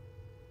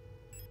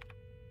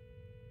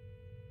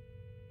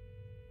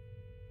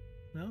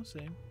 No,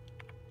 same.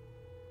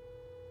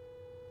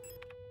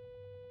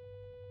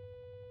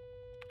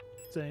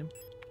 Same.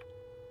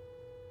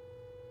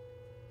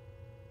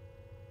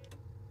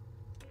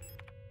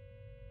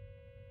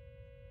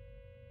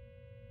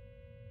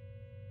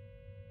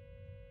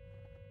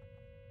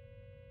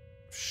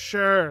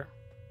 Sure.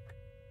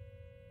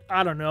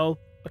 I don't know.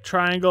 A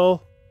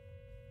triangle.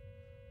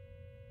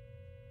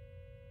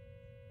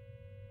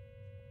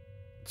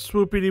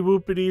 Swoopity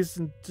whoopities,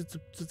 and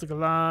it's like a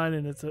line,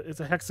 and it's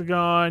a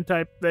hexagon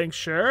type thing.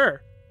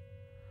 Sure.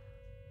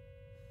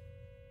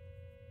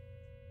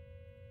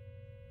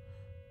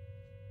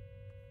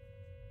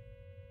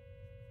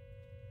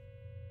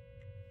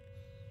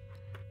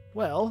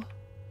 Well,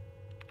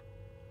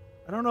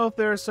 I don't know if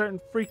there are certain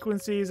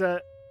frequencies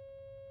that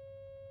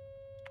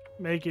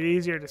make it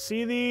easier to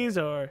see these,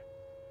 or...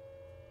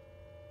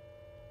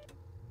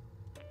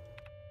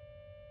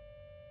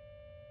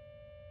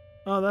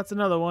 Oh, that's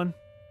another one.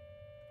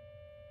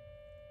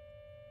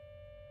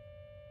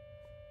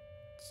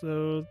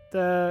 So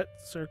that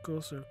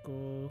circle,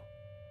 circle,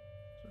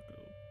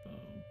 circle,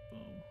 boom,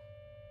 boom.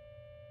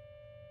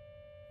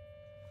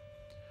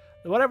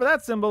 Whatever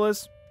that symbol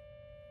is.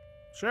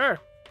 Sure.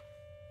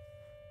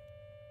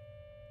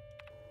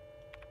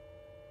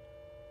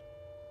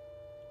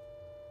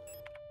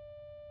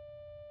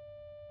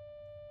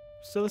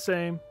 Still the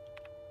same.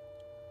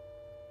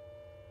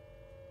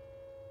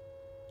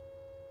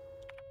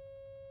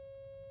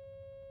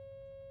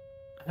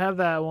 I have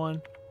that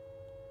one.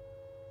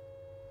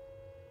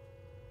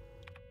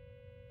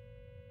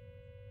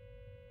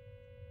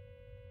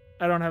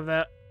 I don't have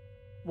that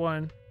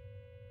one.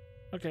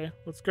 Okay,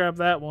 let's grab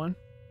that one.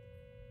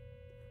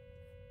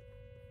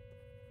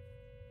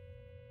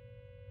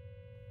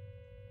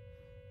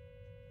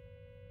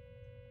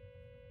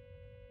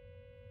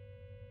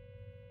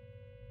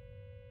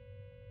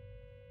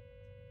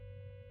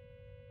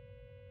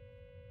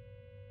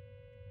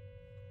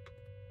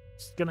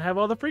 Just gonna have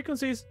all the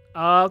frequencies.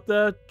 I'll have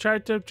to try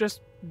to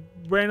just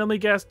randomly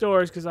guess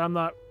doors because I'm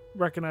not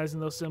recognizing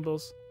those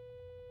symbols.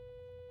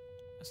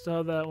 I still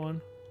have that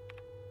one.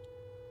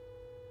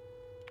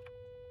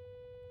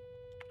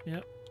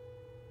 Yep.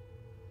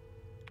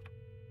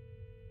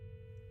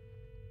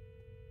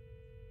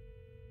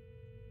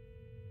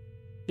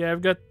 Yeah,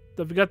 I've got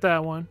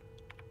that one.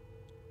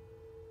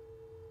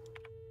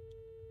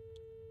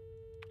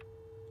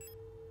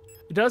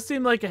 It does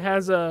seem like it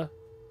has a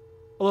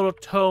little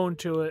tone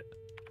to it.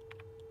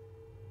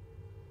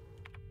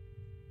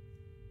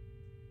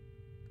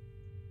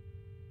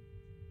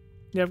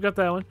 Yeah, I've got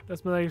that one.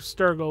 That's my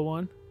Sturgill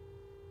one.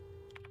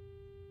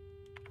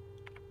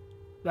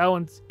 That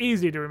one's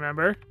easy to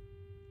remember.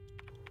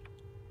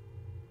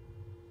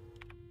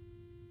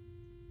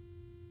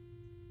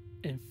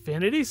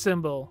 Infinity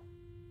symbol.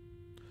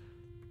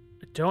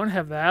 I don't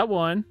have that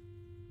one.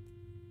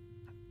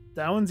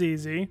 That one's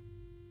easy.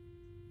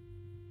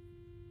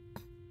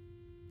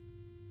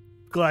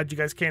 Glad you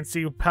guys can't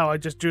see how I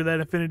just drew that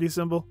infinity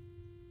symbol.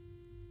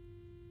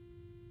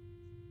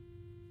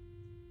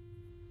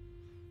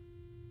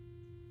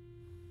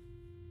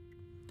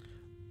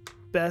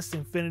 Best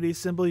infinity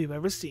symbol you've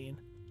ever seen.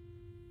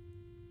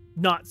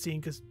 Not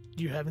seen because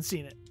you haven't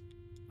seen it.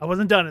 I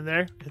wasn't done in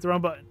there. Hit the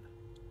wrong button.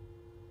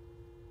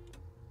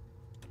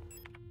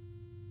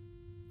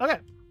 Okay.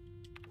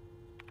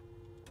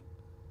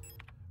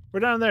 We're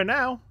down there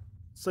now.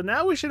 So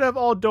now we should have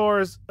all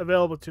doors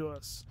available to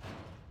us.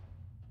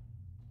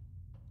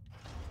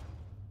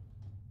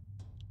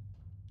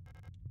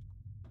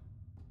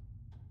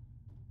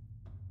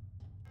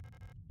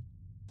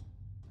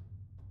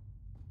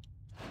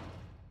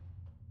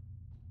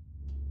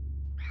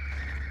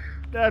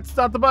 That's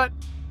not the button.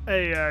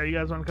 Hey, you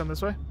guys want to come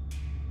this way?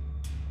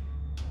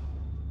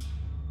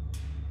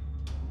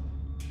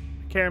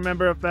 I can't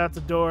remember if that's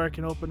a door I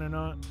can open or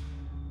not.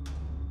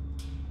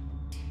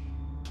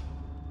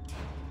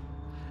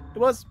 It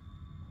was.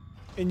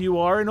 And you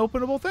are an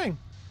openable thing.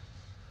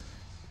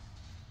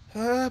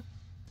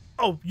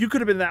 Oh, you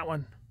could have been that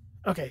one.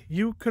 Okay,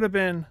 you could have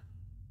been...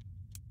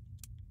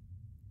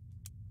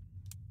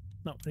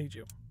 No, I need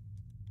you.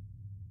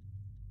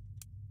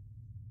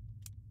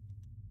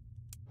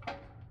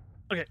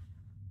 Okay.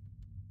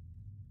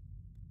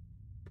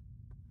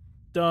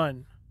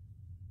 Done.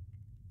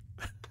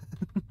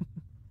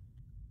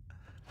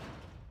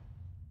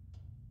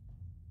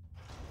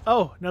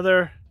 Oh,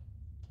 another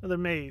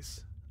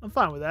maze. I'm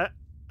fine with that.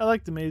 I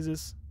like the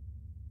mazes.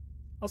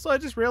 Also, I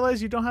just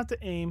realized you don't have to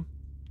aim.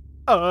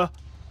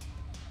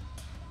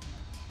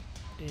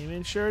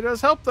 Aiming sure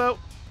does help, though.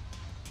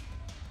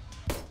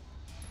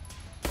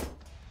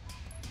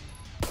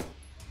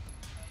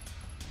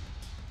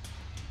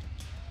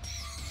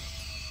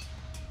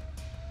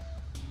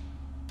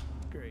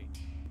 Great.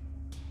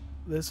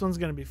 This one's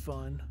gonna be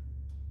fun.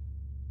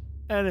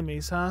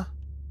 Enemies, huh?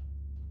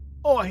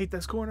 Oh, I hate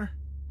this corner.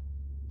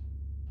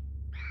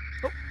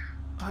 Oh,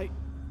 hi.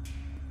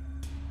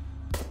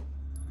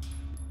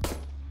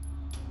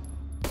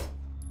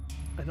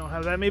 I don't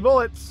have that many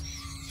bullets.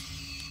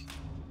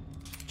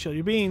 Chill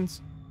your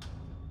beans.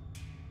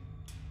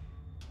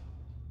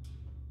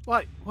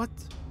 What? What?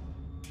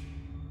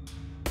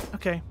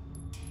 Okay.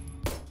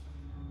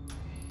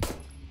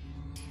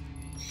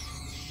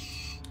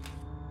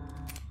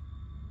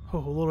 Oh,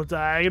 a little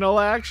diagonal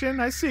action.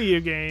 I see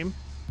you, game.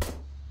 Oh,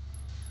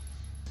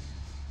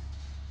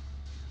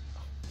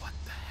 what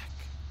the heck?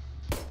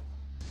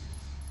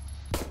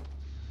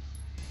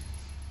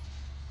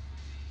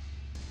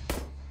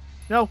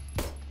 No.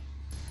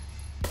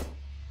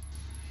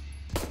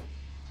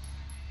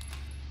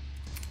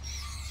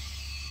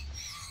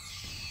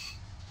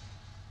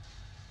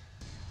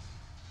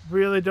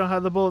 Really don't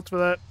have the bullets for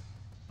that.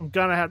 I'm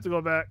gonna have to go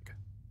back.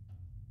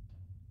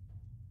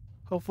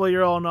 Hopefully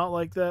you're all not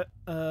like that.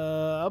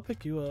 I'll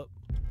pick you up.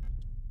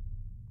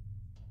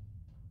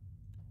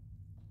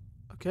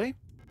 Okay.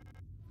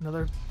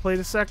 Another plate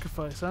of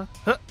sacrifice, huh?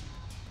 Huh.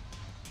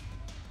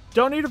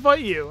 Don't need to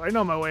fight you. I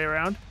know my way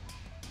around.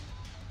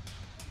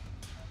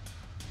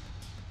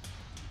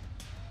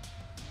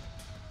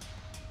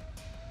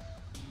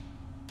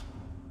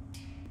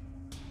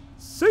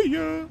 See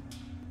ya!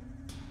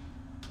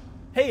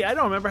 Hey, I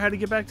don't remember how to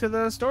get back to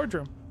the storage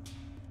room.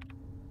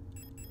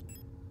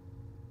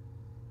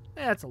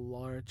 That's a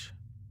large.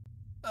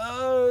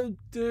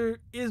 There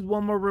is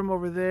one more room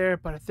over there,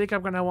 but I think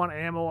I'm gonna want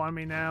ammo on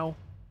me now.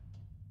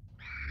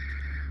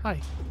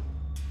 Hi.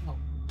 Oh,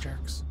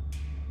 jerks.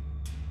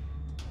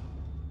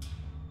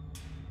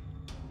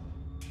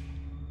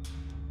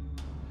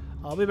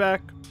 I'll be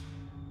back.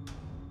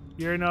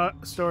 You're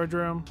not storage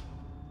room.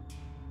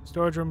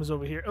 Storage room is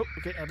over here. Oh,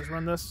 okay, I'll just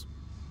run this.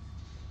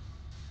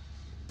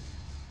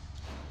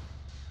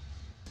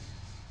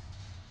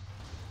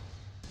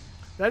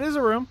 That is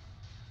a room.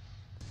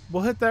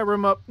 We'll hit that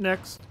room up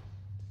next.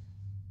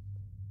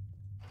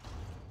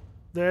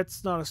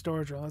 That's not a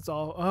storage room. That's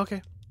all.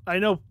 Okay. I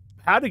know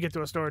how to get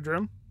to a storage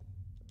room.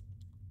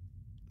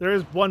 There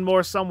is one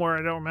more somewhere.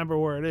 I don't remember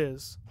where it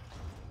is.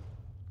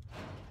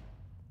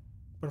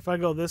 But if I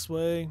go this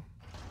way...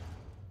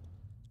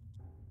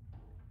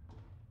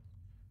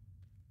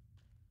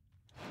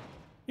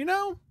 You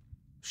know,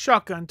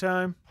 shotgun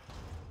time.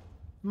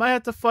 Might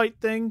have to fight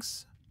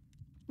things.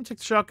 I'll take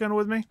the shotgun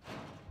with me.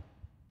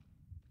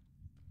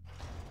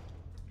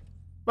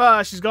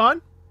 She's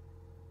gone.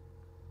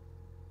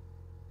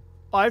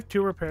 Oh, I have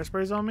 2 repair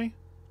sprays on me.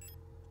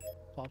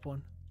 Pop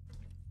one.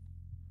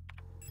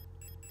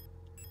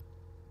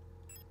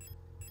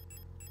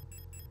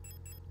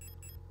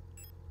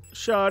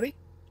 Shoddy.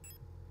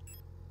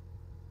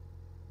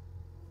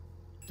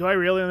 Do I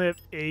really only have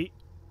 8?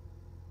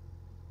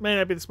 May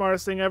not be the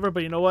smartest thing ever,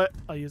 but you know what?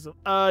 I'll use them.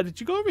 Did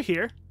you go over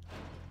here?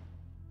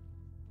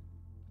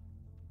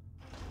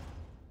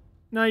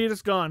 No, you're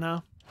just gone, huh?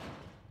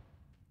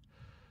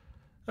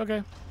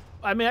 Okay.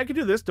 I mean, I could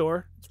do this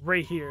door. It's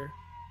right here.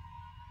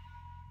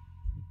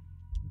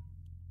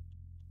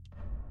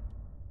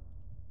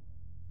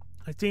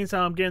 I think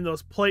how I'm getting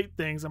those plate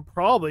things, I'm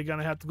probably going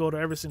to have to go to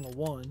every single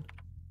one.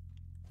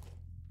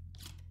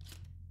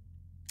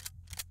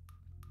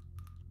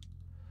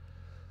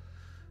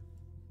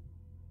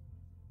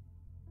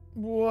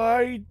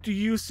 Why do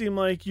you seem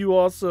like you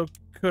also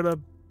could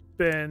have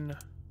been...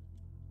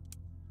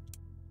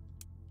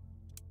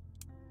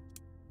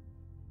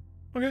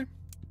 Okay.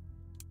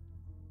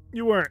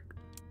 You weren't.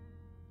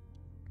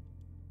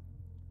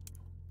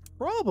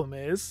 Problem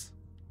is,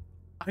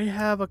 I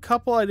have a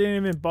couple I didn't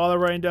even bother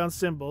writing down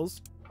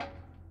symbols.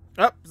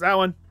 Oh, it's that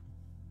one.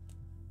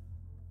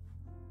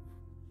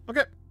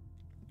 Okay.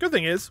 Good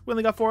thing is, we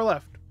only got 4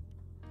 left.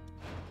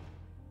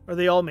 Are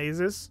they all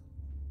mazes?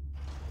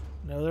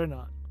 No, they're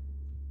not.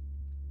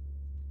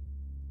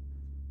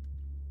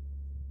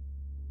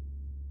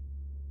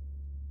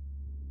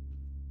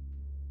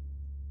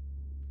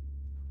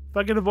 If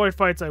I can avoid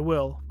fights, I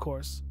will, of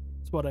course.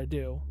 That's what I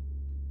do.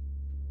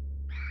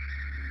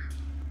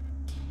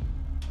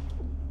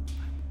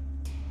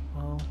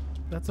 Well,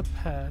 that's a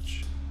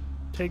patch.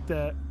 Take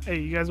that.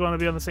 Hey, you guys want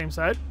to be on the same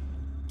side?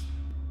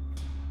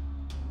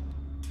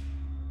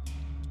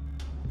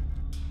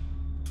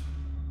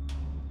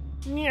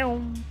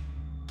 Meow.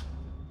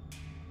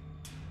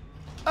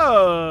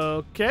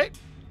 Okay.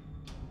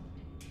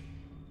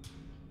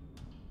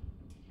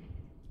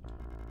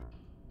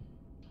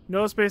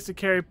 No space to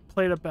carry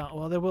plate up out.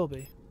 Well, there will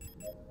be.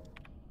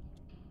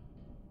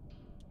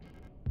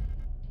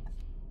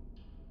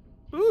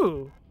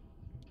 Ooh.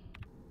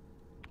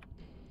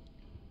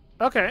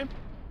 Okay.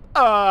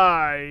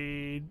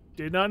 I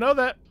did not know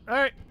that.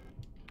 Alright.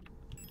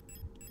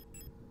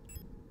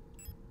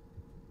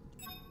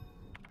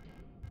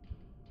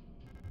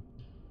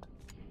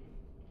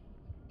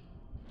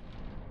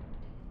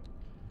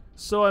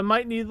 So I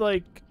might need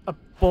like a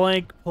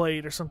blank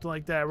plate or something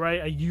like that,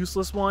 right? A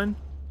useless one.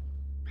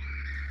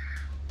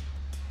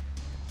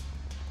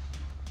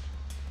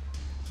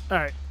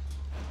 Alright.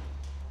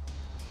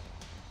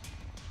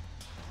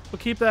 We'll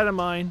keep that in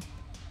mind.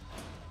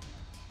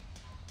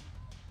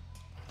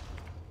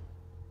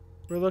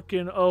 We're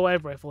looking... Oh, I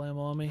have rifle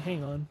ammo on me.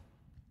 Hang on.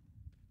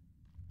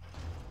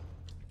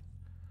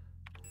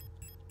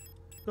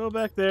 Go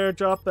back there.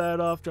 Drop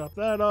that off. Drop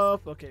that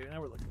off. Okay, now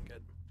we're looking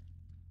good.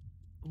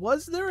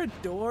 Was there a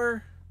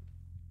door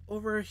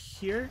over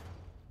here?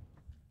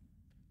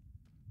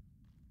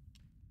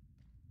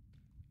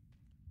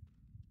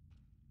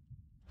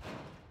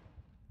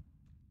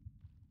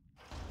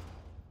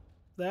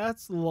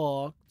 That's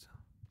locked.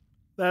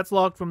 That's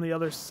locked from the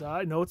other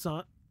side. No, it's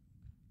not.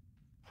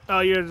 Oh,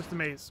 you're just a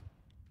maze.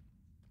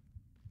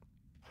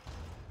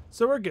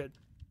 So we're good.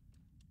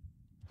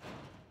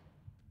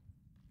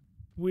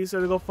 We said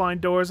to go find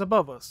doors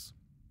above us.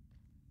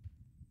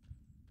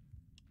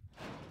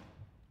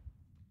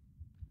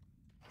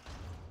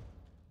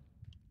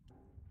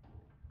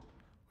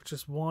 Which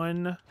is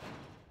one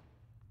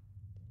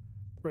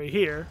right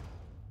here.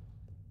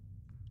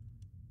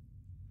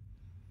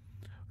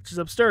 Which is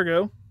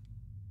Abstergo.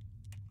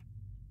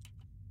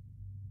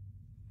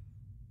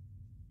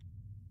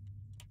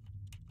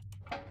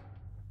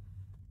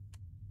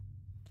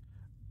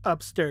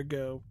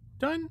 Abstergo.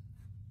 Done.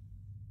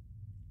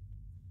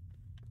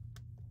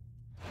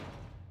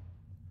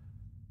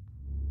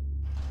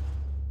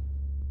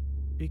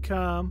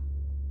 Become.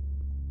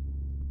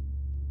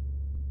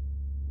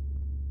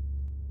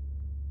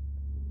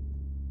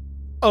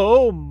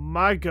 Oh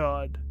my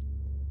god.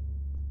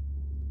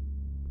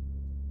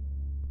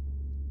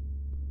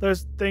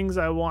 There's things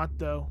I want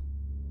though.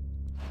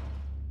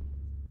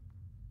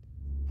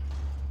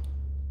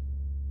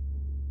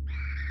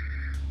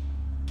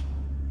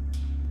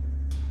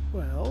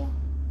 Well.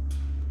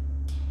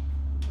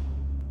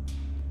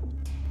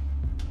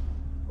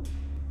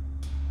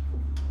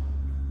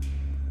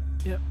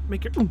 Yeah,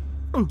 make your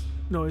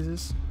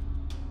noises.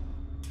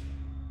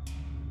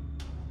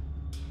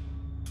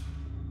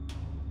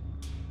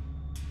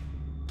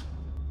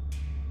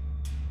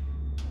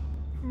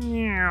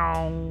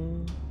 Meow.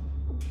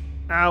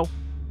 Ow.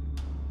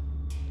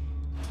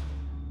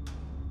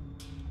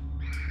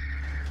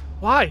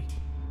 Why?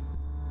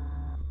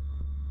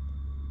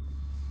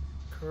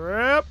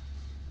 Crap.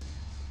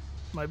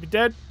 Might be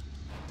dead.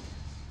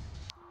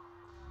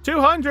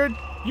 200.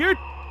 You're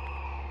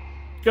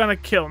gonna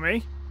kill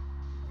me.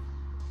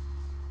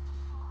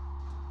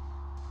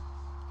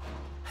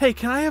 Hey,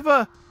 can I have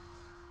a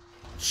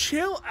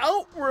chill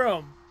out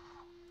room?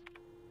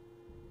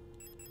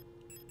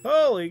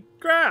 Holy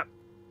crap.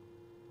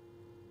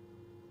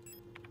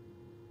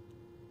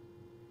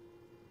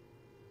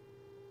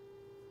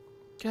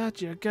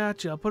 Gotcha,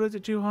 gotcha. I'll put it to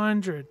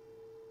 200.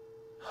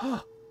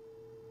 Huh.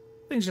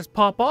 Things just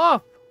pop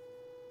off.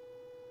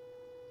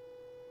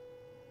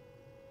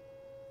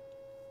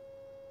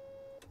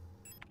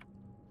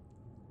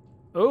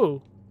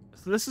 Oh,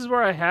 so this is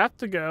where I have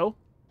to go.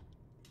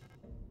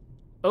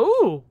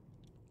 Oh.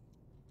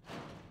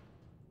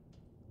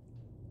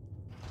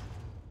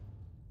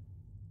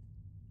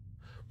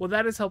 Well,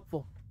 that is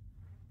helpful.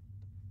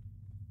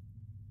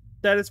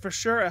 That is for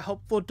sure a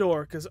helpful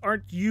door, because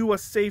aren't you a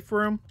safe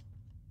room?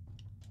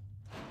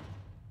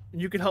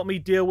 You can help me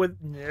deal with...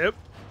 Nope.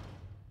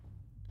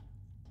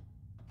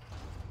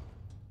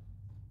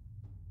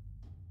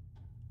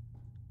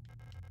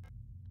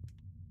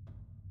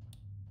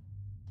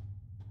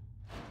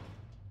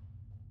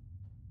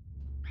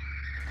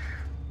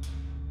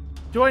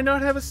 Do I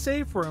not have a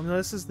safe room? No,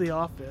 this is the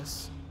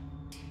office.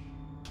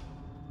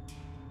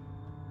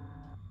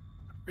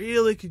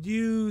 Really could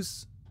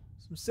use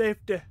some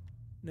safety.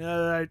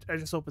 No, I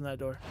just opened that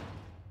door.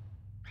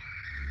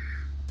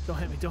 Don't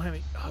hit me, don't hit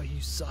me. Oh,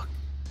 you suck.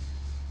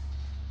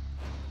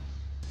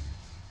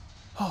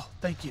 Oh,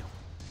 thank you.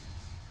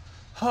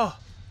 Oh.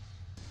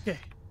 Okay.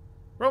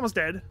 We're almost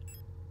dead.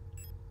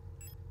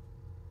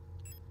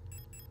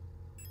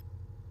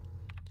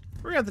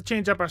 We're gonna have to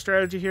change up our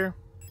strategy here.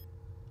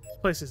 This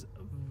place is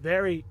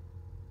very,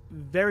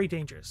 very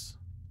dangerous.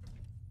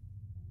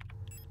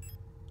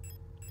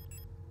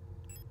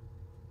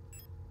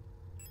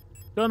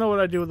 Don't know what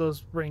I do with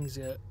those rings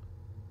yet.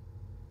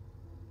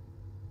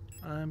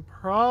 I'm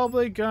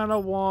probably gonna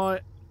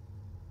want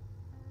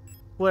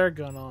flare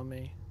gun on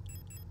me.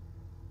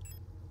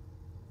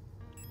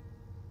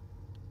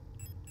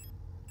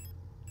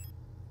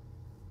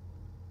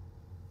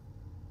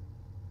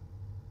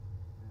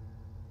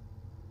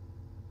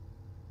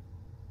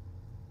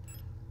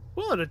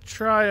 Willing to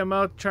try them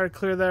out, try to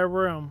clear that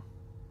room.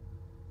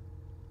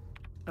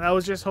 And I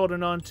was just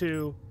holding on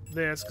to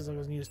this because I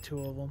was gonna use 2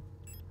 of them.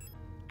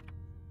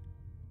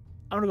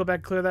 I'm gonna go back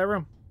and clear that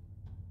room.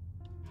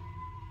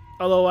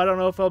 Although I don't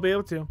know if I'll be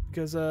able to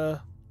because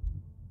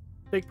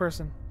big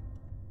person.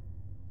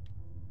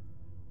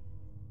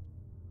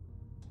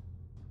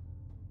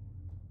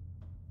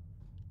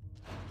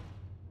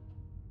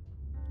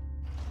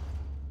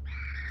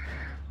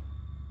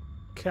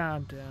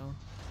 Calm down.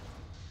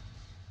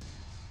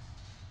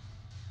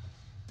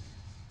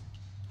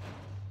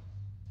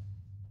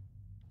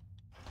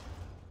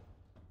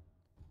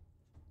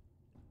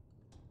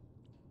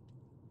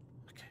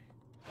 Okay.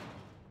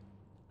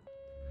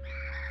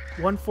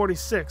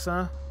 146,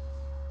 huh?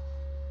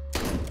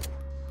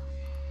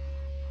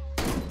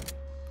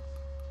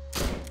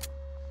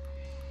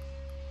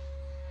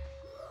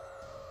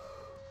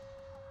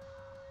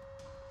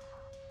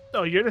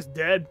 Oh, you're just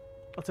dead.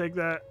 I'll take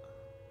that.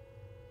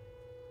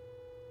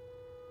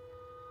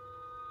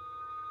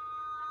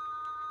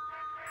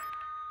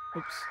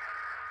 Oops.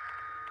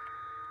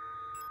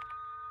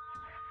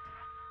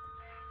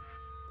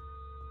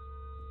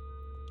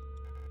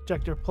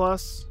 Ejector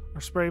plus or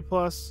spray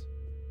plus.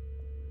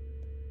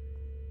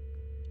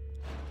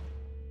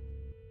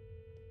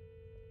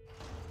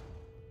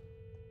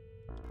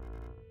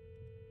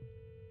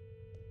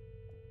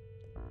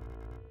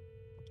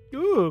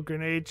 Ooh,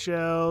 grenade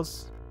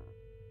shells.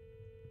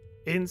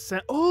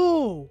 Incense.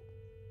 Oh!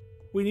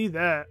 We need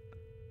that.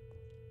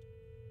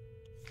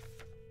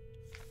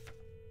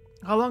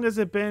 How long has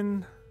it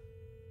been?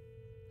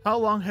 How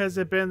long has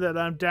it been that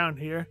I'm down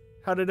here?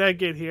 How did I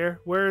get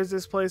here? Where is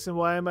this place and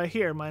why am I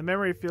here? My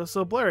memory feels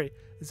so blurry,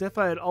 as if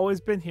I had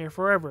always been here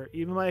forever.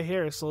 Even my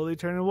hair is slowly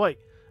turning white.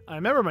 I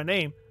remember my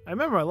name. I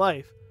remember my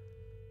life.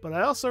 But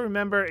I also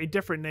remember a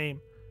different name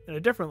and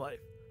a different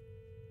life.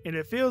 And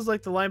it feels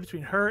like the line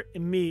between her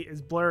and me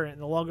is blurring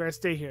the longer I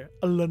stay here.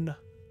 Alone.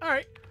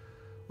 Alright.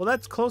 Well,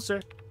 that's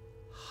closer.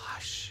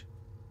 Hush.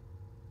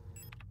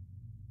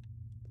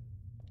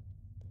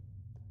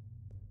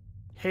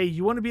 Hey,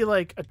 you want to be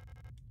like a...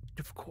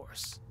 Of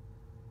course.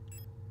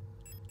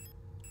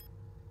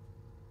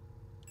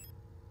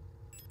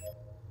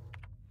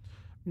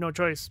 No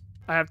choice.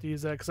 I have to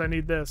use that because I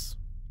need this.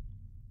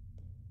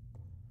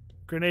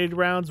 Grenade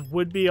rounds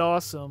would be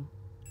awesome.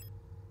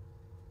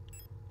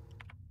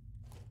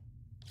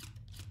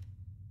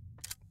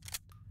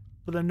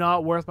 But they're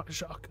not worth my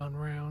shotgun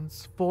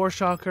rounds. 4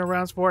 shotgun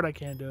rounds for it? I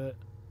can't do it.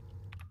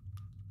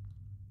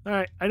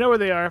 Alright, I know where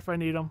they are if I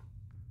need them.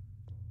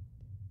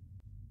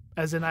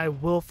 As in, I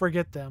will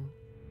forget them.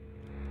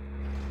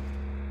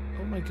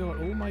 Oh my god,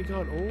 oh my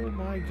god, oh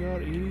my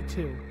god,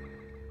 82.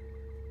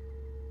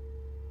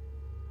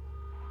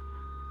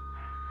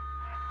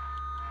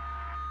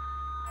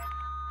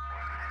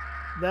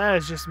 That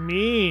is just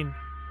mean.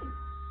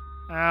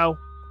 Ow.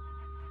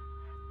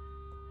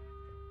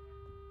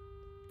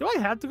 Do I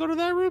have to go to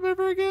that room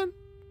ever again?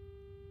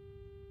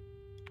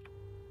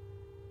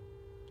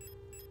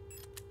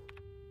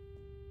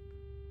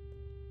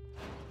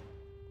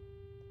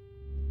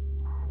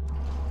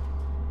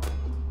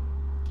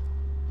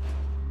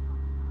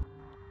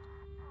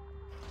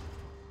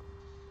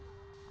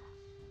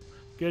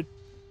 Good.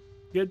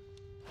 Good.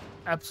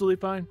 Absolutely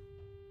fine.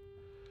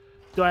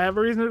 Do I have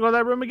a reason to go to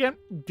that room again?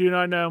 Do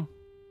not know.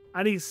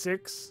 I need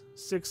 6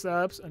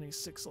 labs. I need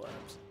 6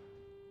 labs.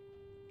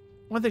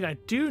 One thing I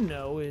do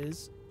know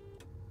is...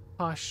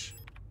 Hush.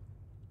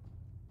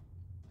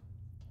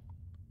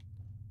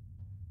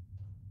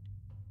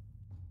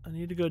 I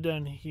need to go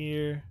down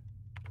here.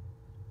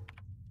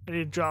 I need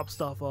to drop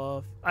stuff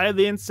off. I have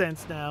the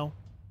incense now.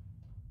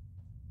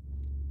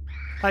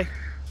 Hi.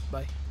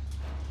 Bye.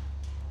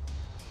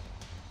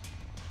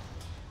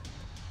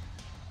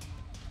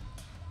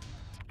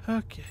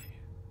 Okay.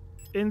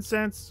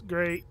 Incense,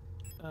 great.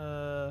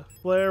 Flare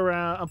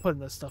around. I'm putting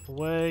this stuff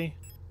away.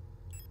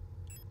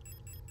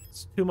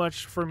 It's too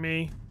much for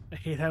me. I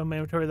hate having my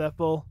inventory that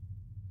full.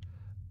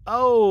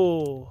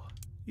 Oh,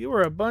 you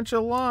were a bunch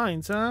of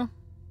lines, huh?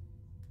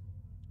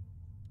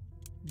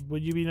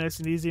 Would you be nice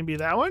and easy and be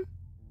that one?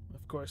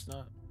 Of course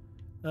not.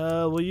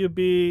 Will you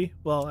be...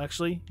 Well,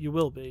 actually, you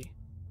will be.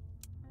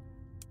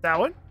 That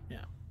one?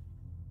 Yeah.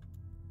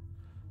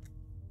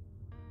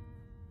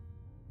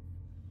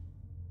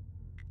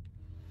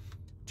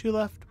 Two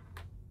left.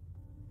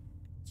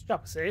 Let's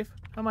drop a save.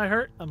 Am I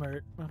hurt? I'm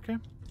hurt. Okay.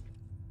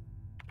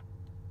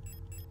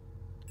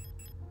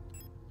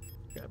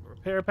 Grab a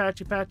repair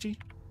patchy.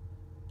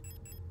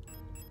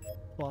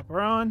 Plop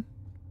her on.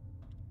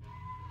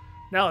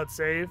 Now let's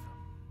save.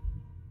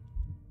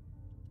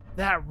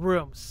 That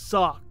room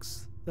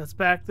sucks. That's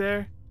back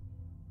there.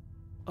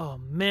 Oh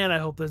man, I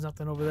hope there's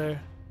nothing over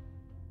there.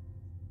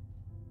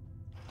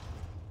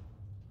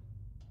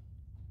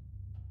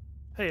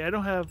 Hey, I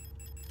don't have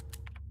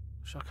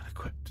shotgun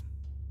equipped.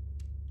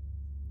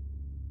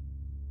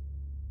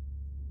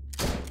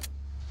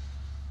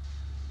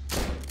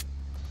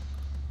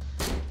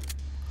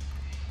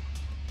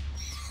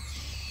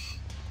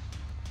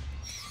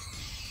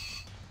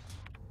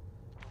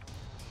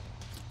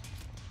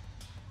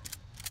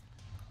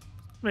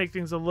 Make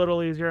things a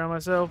little easier on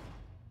myself.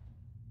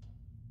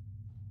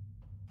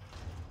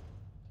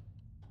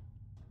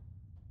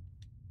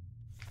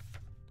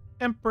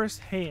 Empress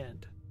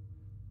Hand.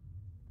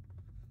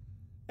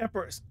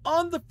 Empress.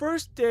 On the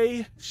first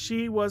day,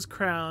 she was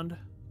crowned.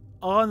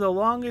 On the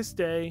longest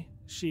day,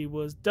 she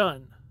was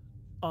done.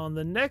 On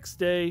the next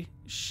day,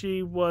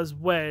 she was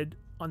wed.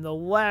 On the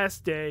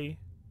last day,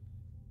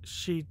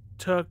 she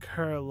took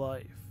her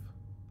life.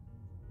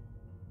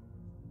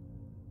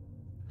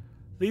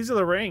 These are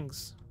the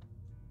rings.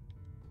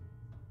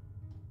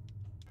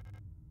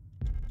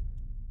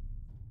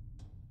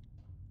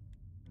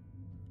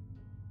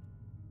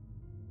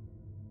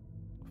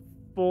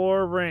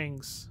 Four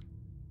rings.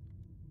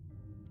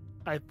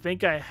 I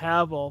think I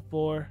have all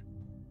four.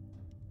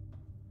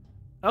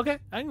 Okay,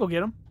 I can go get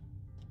them.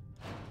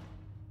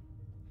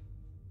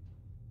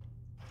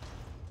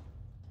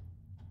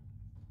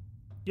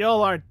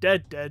 Y'all aren't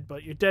dead,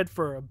 but you're dead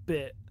for a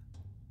bit.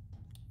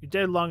 You're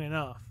dead long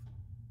enough.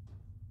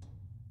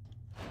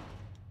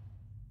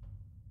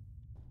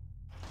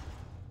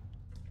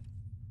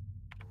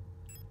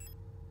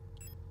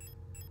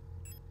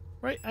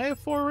 Right, I have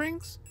four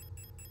rings?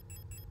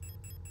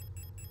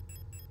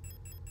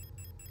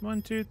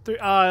 1, 2, 3.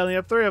 Oh, I only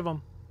have 3 of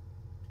them.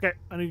 Okay,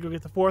 I need to go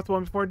get the 4th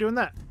one before doing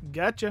that.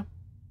 Gotcha.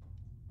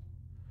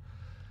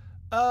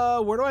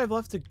 Where do I have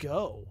left to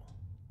go?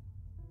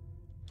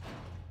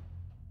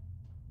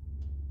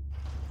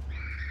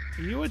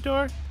 Are you a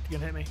door?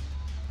 You're gonna hit me.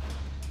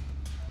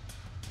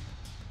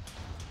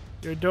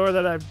 You're a door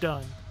that I've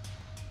done.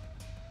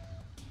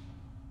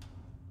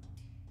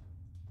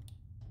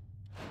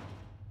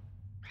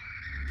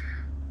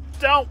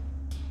 Don't!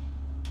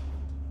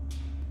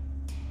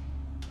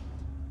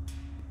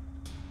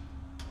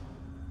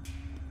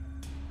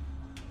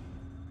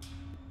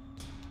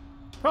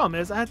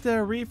 Problem is, I have to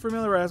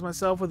re-familiarize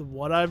myself with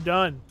what I've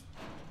done.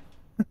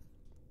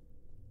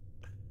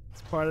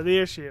 It's part of the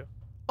issue.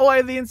 Oh, I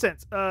have the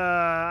incense.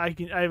 I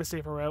have a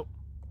safer route.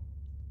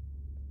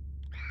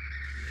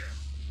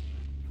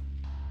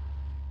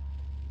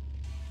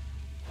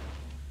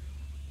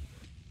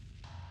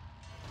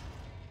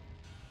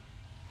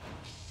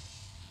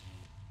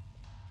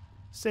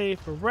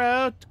 Safer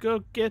route to go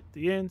get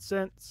the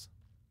incense.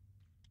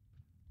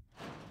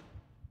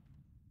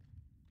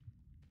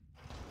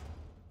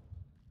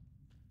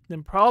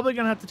 Then probably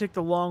gonna have to take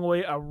the long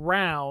way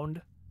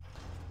around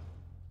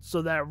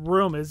so that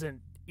room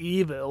isn't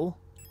evil.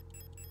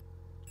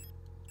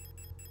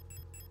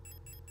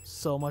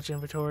 So much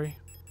inventory.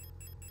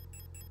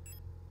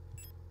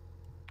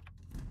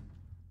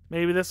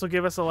 Maybe this will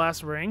give us the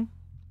last ring.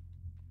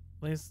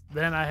 At least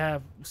then I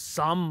have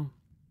some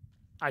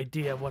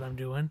idea of what I'm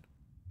doing.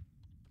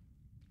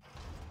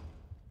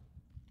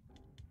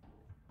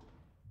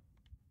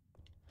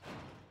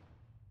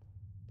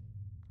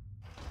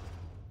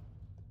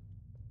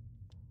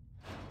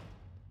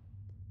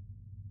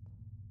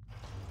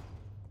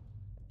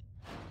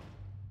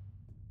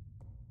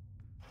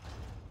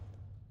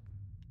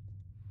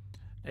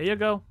 There you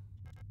go.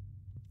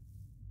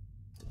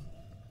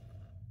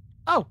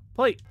 Oh,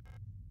 plate.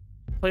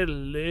 Plate to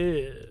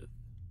live.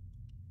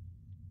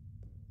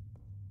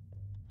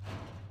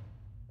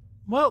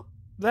 Well,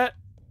 that's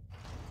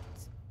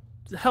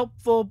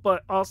helpful,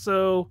 but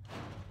also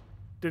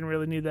didn't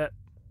really need that.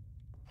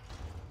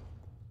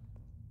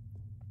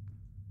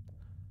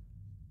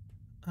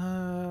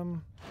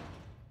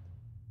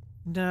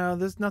 No,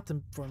 there's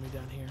nothing for me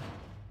down here.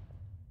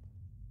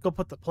 Go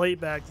put the plate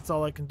back. That's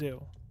all I can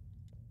do.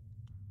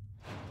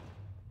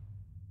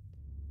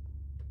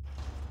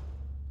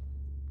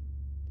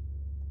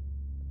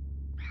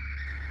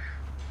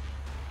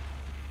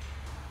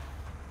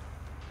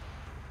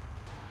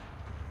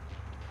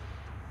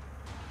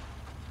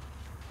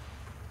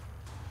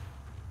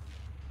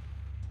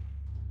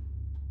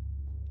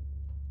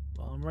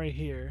 Well, I'm right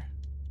here.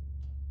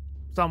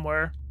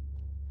 Somewhere.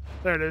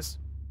 There it is.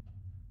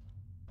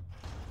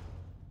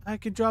 I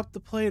can drop the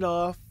plate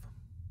off.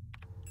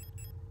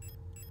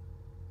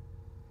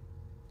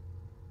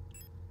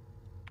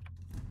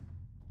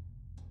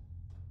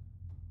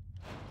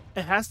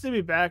 It has to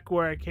be back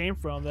where I came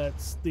from.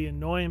 That's the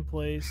annoying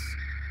place.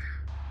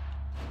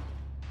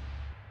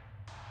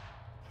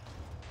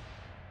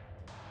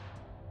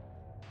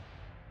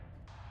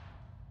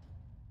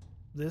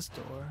 This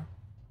door.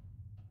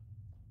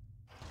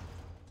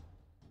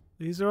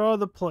 These are all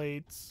the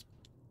plates.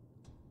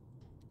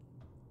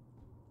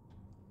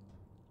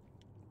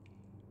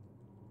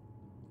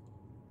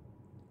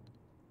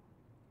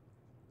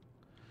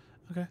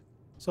 Okay.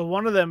 So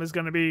one of them is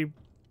going to be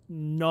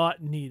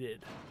not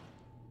needed.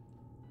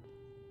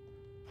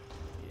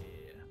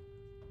 Yeah.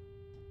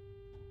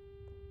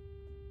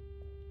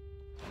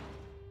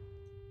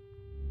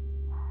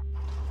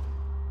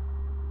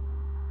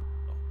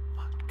 Oh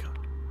my God.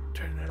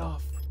 Turn it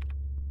off.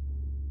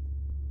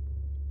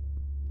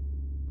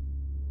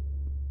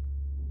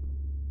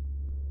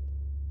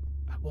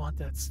 I want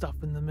that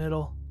stuff in the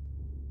middle.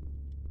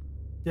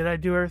 Did I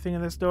do everything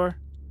in this door?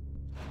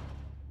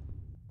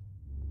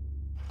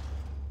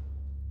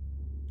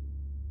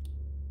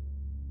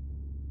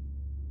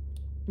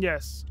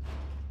 Yes.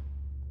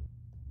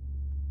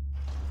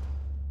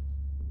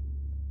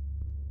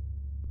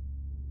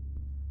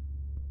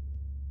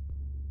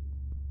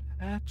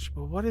 hatch,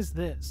 but what is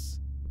this?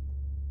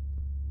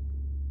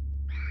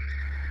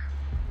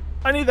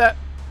 I need that.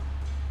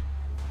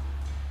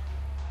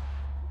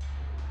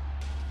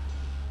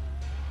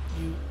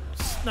 You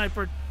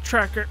sniper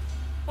tracker.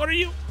 What are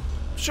you?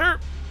 Sure.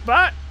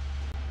 Bye.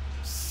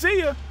 See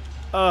ya.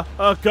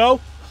 Go.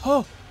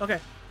 Oh, okay.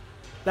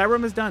 That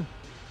room is done.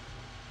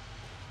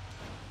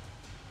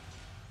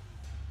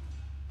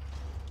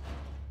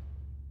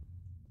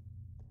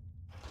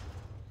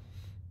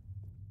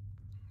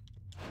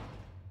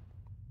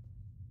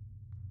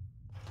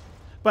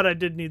 But I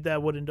did need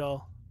that wooden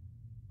doll.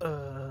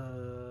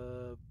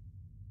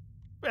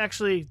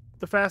 Actually,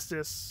 the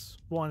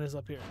fastest one is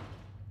up here.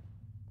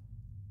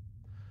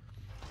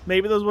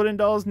 Maybe those wooden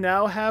dolls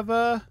now have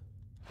a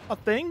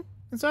thing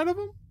inside of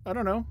them? I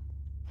don't know.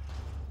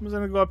 I'm just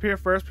gonna go up here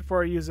first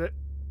before I use it.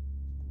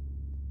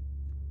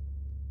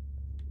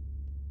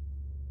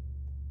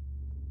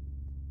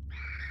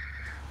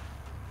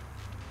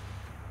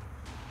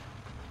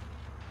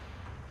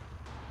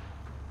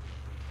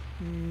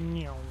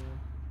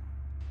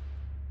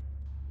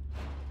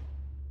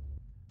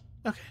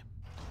 Okay.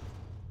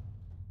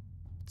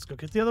 Let's go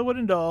get the other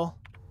wooden doll.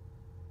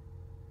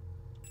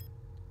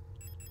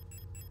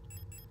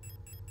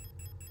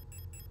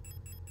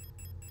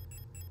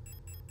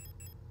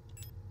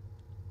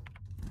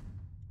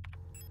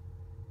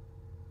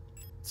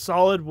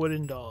 Solid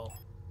wooden doll.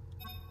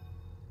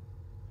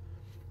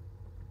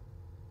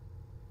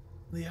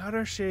 The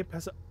outer shape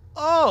has a...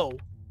 Oh!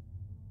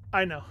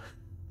 I know.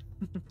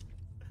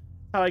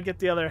 How I get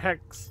the other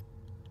hex.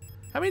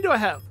 How many do I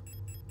have?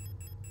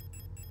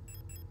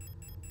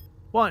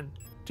 1,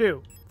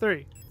 2,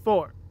 3,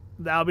 4.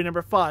 That'll be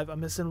number 5. I'm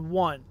missing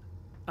 1.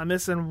 I'm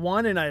missing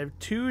 1 and I have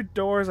 2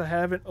 doors I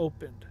haven't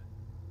opened.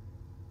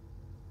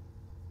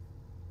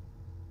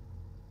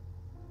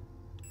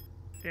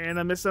 And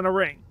I'm missing a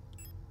ring.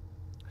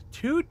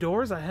 2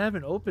 doors I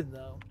haven't opened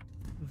though.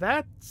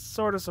 That's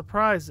sort of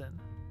surprising.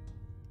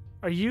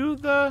 Are you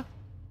the...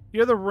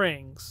 You're the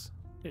rings.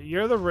 Yeah,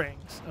 you're the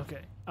rings.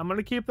 Okay. I'm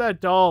gonna keep that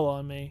doll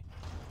on me.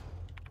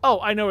 Oh,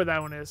 I know where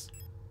that one is.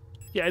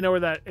 Yeah, I know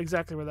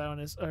exactly where that one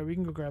is. Alright, we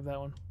can go grab that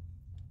one.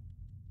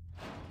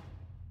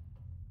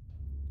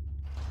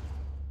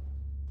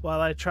 While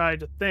I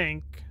tried to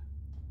think,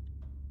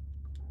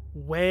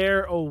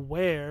 where, oh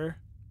where,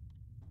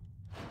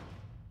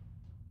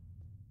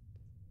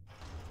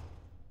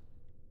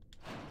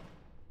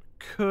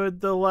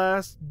 could the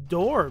last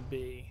door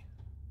be?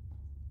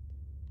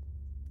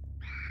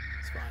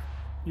 It's fine.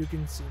 You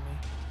can see me.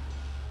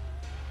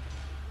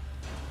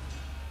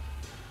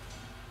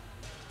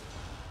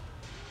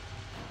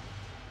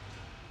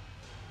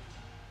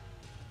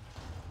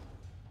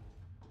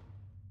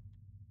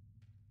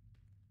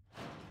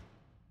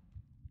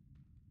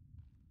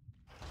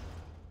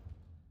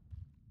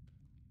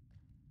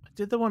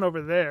 Did the one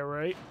over there,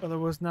 right? Or there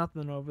was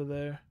nothing over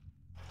there.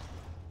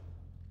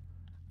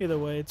 Either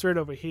way, it's right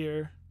over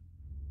here.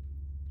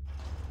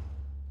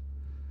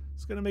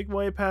 It's gonna make my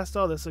way past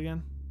all this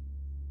again.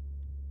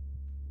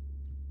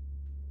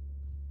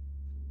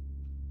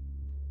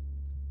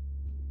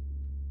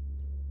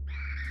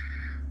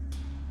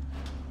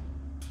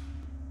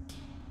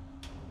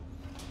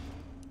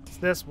 It's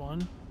this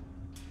one.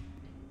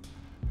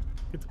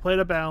 Get the plate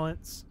of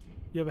balance.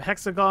 You have a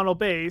hexagonal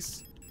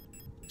base.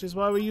 Which is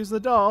why we use the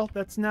doll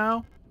that's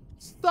now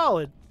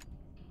solid.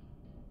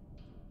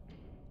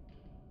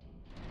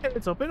 And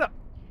it's opened up.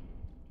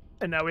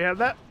 And now we have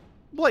that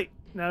plate.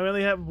 Now we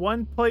only have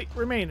 1 plate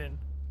remaining.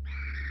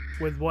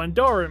 With 1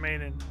 door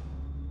remaining.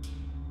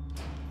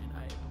 And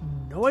I have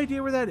no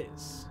idea where that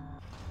is.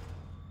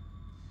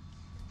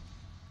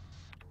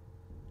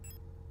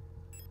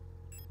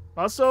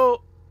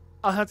 Also,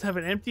 I'll have to have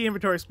an empty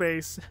inventory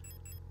space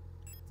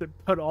to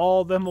put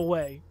all them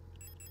away.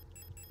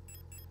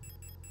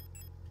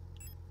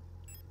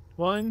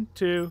 1,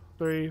 2,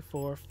 3,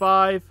 4,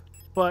 5.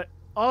 But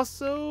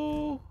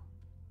also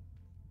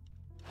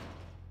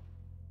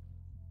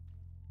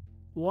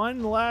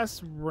 1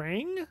 last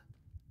ring?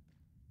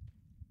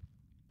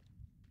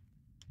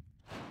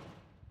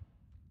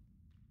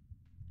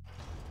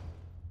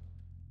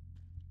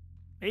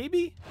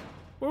 Maybe?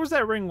 Where was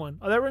that ring one?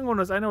 Oh, that ring one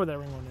was... I know where that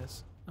ring one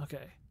is. Okay.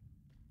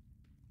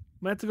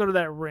 I'm gonna have to go to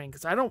that ring,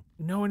 because I don't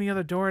know any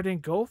other door I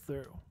didn't go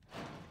through.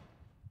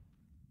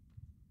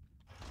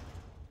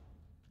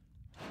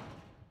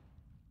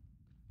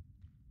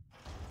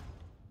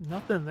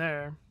 Nothing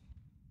there.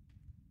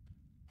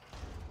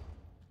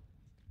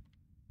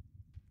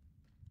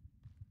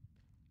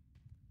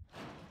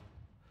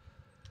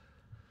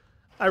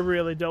 I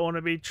really don't want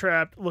to be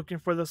trapped looking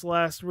for this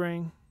last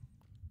ring.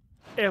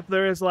 If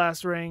there is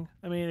last ring.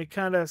 I mean, it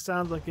kind of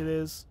sounds like it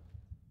is.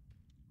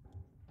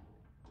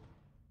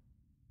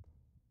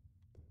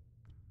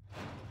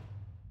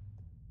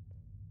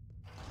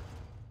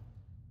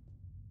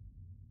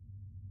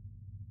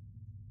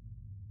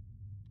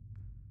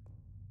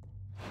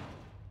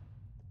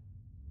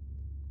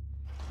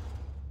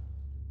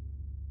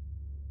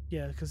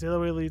 Yeah, because the other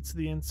way leads to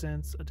the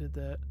incense. I did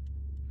that.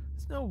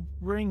 There's no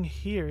ring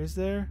here, is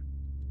there?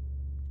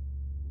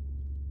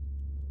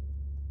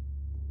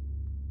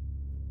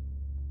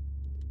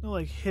 No,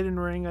 like, hidden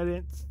ring I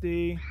didn't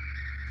see.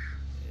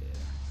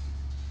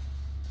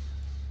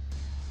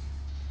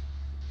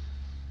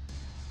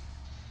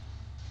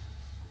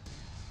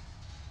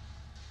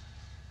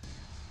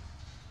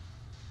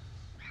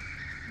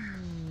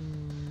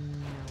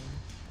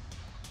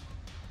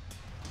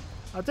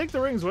 I'll take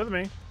the rings with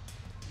me.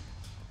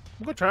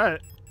 We'll go try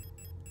it.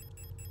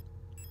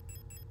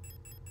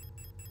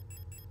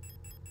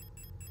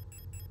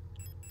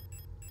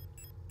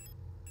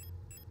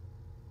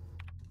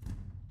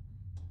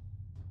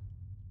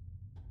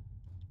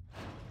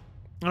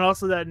 And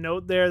also that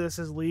note there that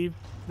says leave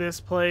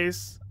this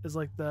place is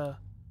like the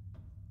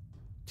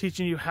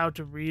teaching you how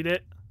to read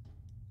it.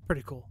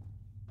 Pretty cool.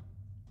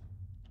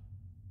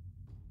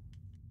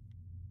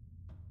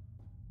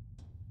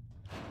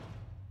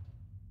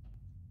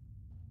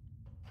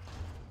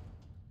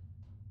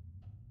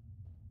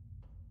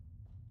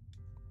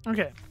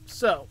 Okay,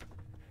 so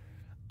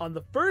on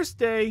the first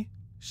day,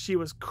 she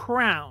was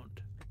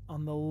crowned.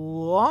 On the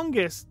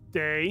longest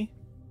day,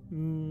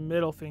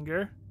 middle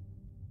finger,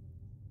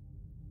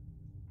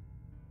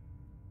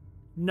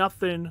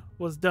 nothing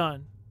was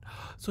done.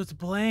 So it's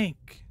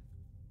blank.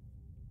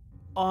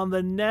 On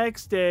the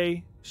next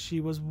day,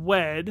 she was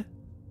wed.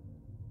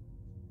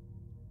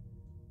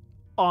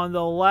 On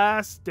the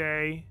last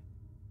day,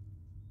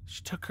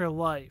 she took her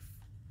life.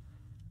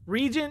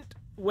 Regent,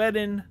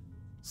 wedding,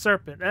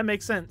 serpent. That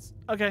makes sense.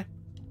 Okay.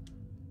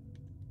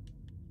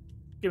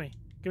 Give me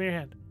your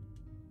hand.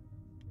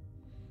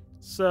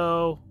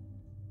 So,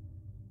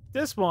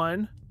 this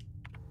one,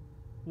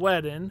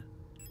 wedding.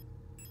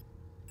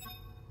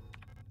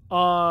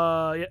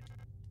 Yeah.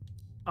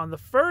 On the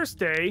first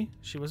day,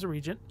 she was a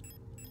regent.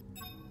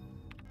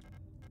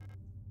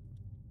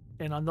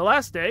 And on the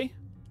last day,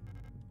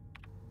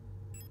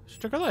 she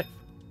took her life.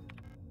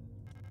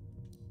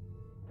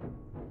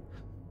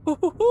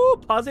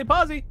 Pause.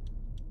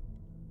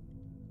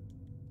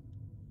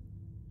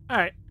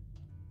 Alright.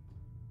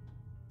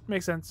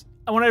 Makes sense.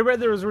 And when I read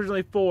there was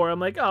originally 4, I'm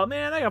like, oh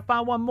man, I gotta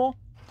find one more.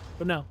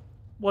 But no,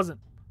 wasn't.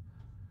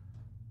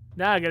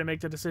 Now I gotta make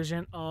the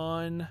decision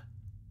on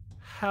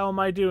how am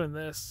I doing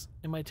this?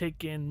 Am I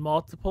taking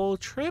multiple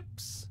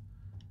trips?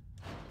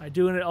 Am I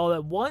doing it all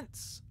at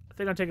once? I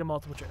think I'm taking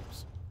multiple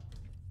trips.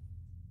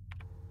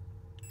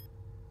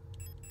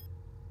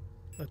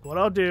 Like what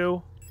I'll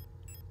do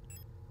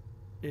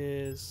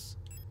is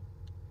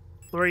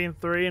 3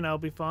 and 3 and I'll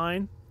be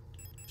fine.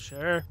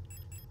 Sure.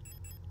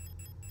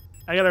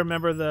 I gotta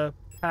remember the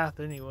path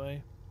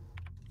anyway.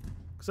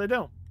 Because I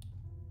don't.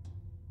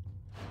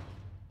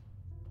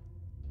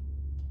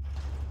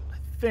 I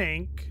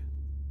think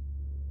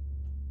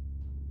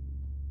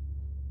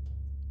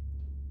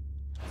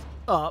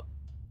up.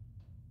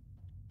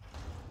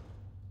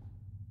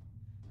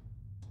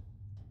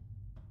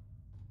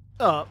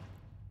 Up.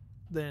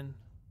 Then,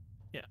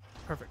 yeah,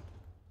 perfect.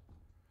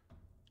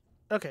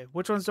 Okay,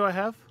 which ones do I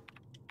have?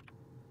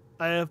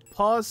 I have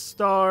pause,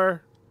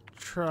 star,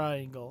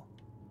 triangle.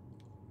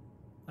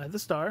 I have the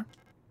star.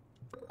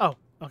 Oh,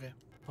 okay.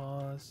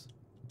 Pause.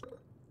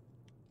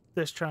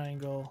 This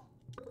triangle.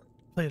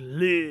 Play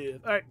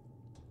live. Alright.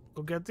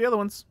 Go get the other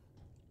ones.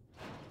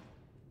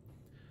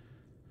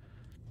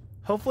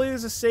 Hopefully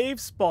there's a safe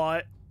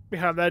spot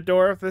behind that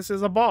door if this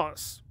is a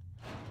boss.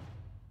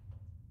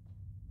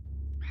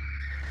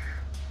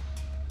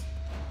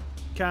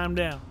 Calm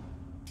down.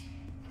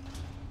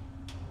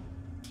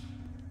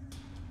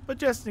 But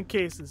just in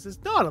case this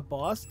is not a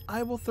boss,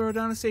 I will throw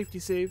down a safety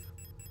save.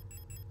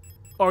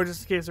 Or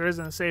just in case there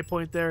isn't a save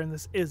point there and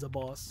this is a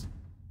boss.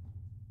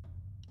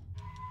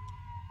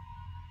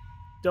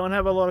 Don't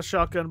have a lot of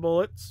shotgun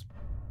bullets.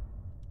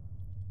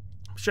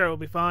 I'm sure we'll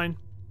be fine.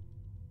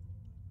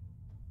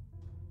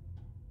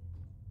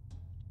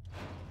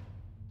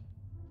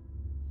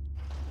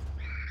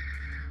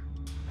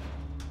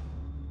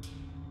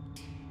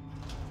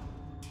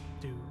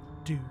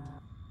 Do.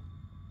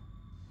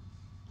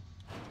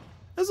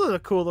 This is a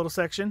cool little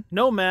section.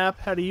 No map,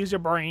 how to use your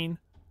brain.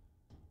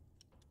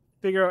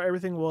 Figure out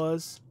everything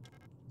was.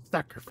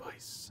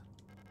 Sacrifice.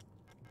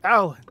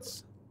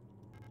 Balance.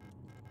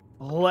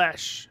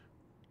 Flesh.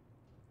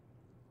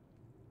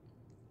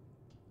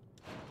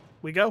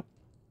 We go.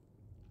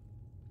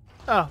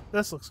 Oh,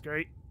 this looks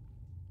great.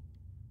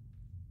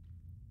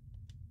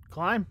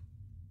 Climb.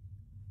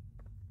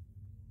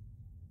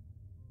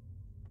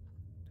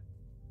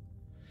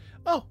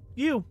 Oh,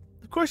 you.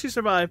 Of course you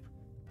survived.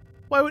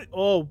 Why would...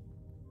 Oh,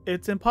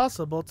 it's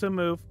impossible to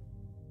move.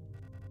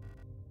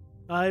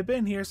 I've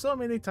been here so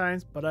many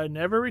times, but I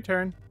never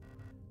returned.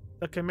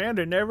 The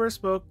commander never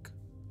spoke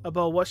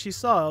about what she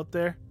saw out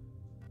there.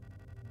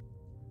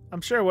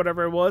 I'm sure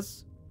whatever it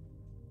was,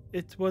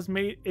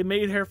 it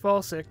made her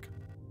fall sick.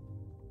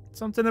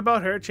 Something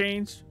about her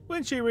changed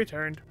when she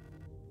returned.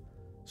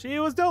 She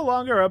was no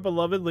longer a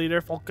beloved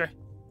leader, Folke.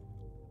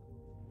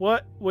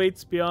 What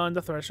waits beyond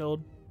the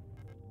threshold?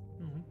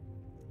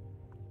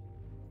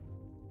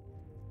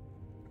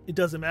 It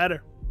doesn't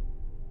matter.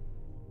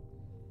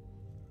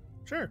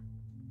 Sure.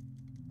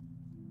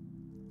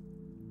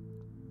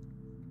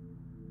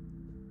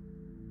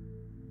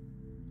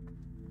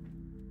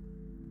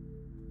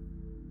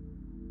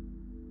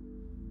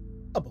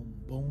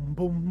 Boom,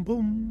 boom,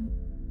 boom.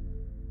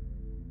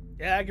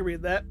 Yeah, I can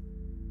read that.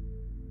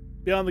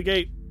 Beyond the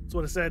gate. That's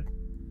what it said.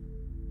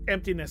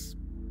 Emptiness.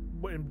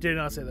 Did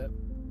not say that.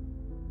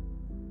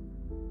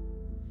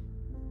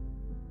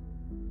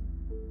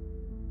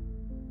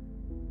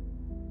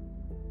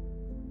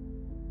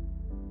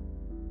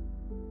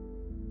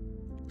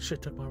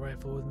 Shit, took my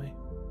rifle with me.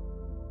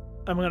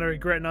 I'm gonna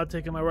regret not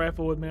taking my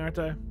rifle with me, aren't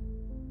I?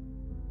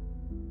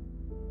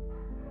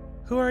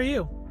 Who are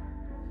you?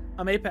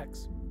 I'm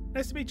Apex.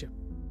 Nice to meet you.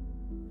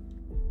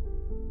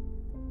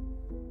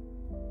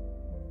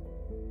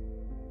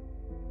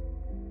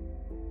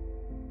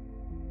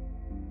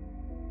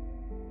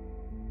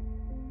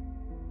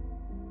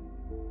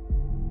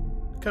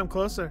 Come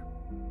closer.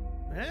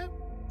 Eh,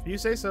 if you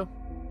say so.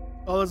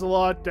 Oh, there's a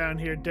lot down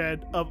here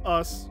dead of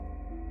us.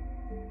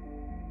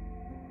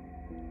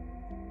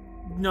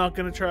 Not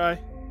gonna try.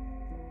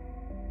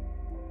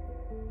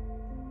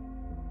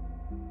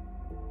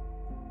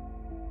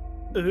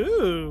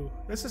 Ooh,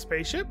 that's a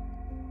spaceship?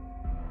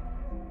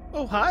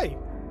 Oh, hi.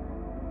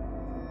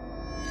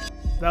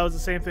 That was the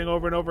same thing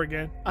over and over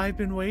again. I've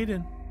been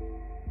waiting.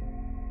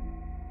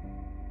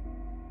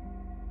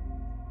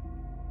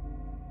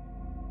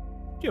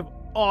 You have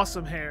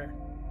awesome hair.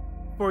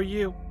 For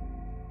you.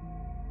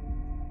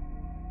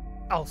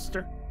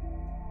 Ulster.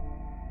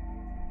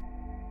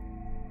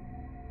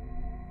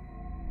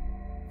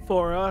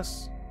 For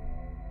us.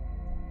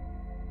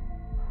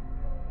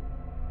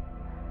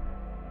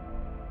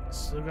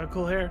 Still got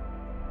cool hair.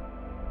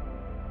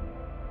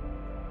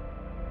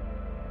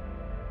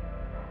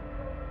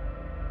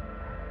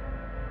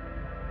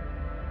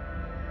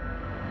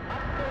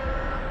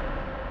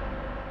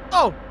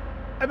 Oh!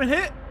 I've been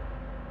hit!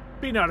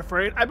 Be not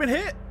afraid. I've been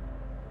hit!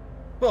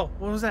 Whoa,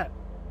 what was that?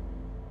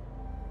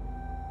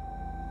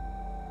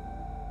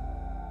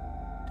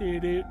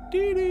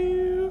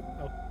 Doo-doo-doo-doo.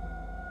 Oh.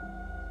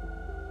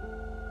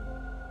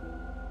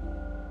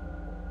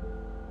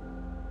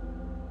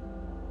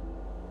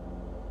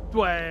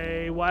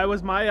 Why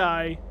was my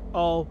eye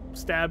all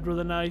stabbed with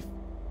a knife?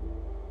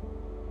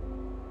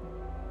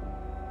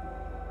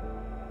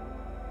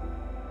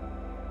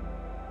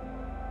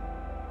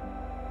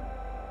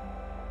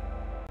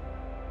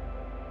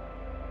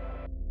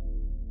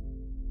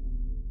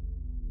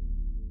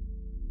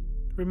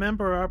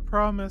 Remember our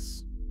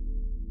promise.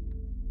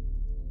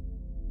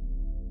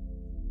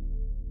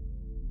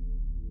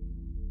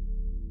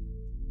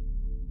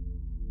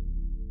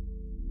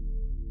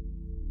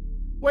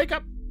 Wake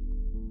up!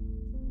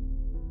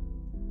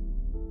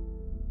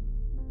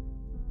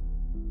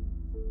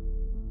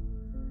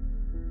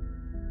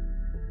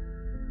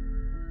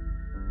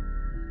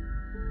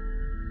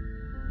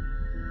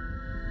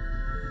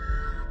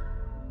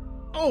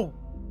 Oh!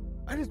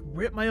 I just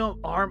ripped my own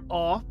arm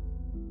off.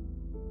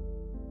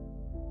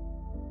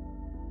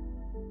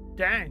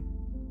 Dang.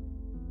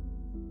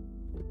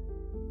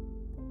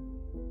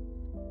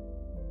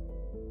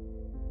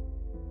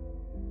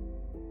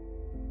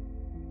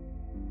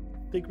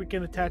 Think we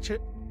can attach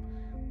it?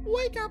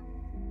 Wake up!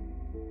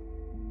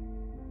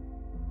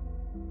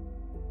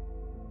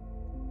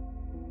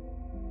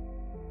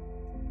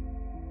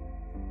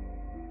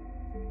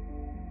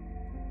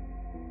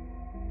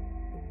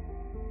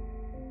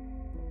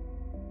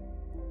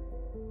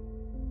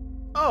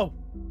 Oh!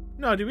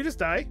 No, did we just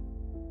die?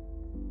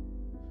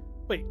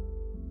 Wait,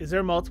 is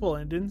there multiple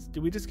endings?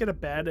 Did we just get a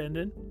bad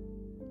ending?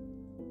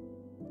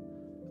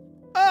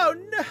 Oh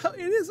no,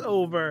 it is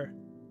over!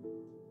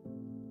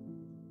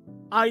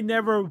 I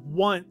never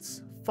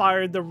once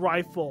fired the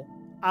rifle.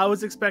 I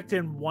was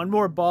expecting one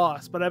more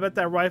boss, but I bet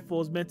that rifle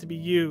was meant to be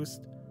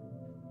used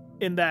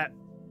in that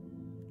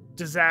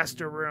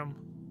disaster room.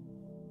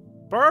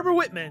 Barbara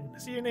Whitman. I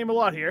see your name a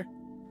lot here.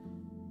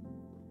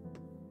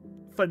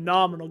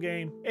 Phenomenal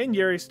game. And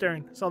Yuri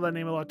Stern. Saw that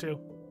name a lot too.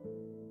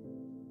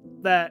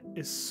 That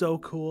is so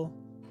cool.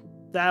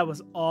 That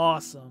was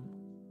awesome.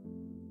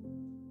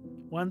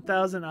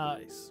 1,000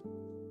 eyes.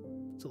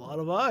 It's a lot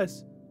of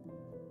eyes.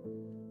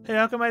 Hey,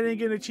 how come I didn't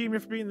get an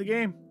achievement for beating the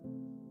game?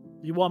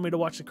 You want me to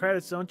watch the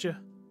credits, don't you?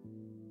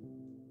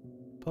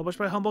 Published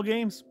by Humble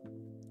Games.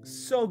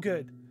 So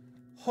good.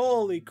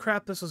 Holy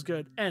crap, this was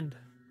good. End.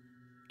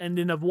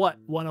 Ending of what?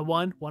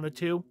 101?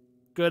 102?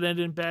 Good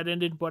ending, bad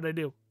ending? What'd I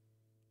do?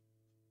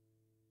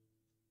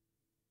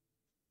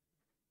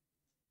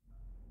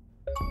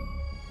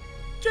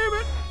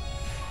 Achievement!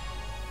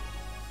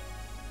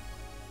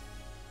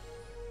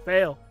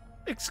 Fail.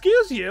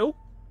 Excuse you?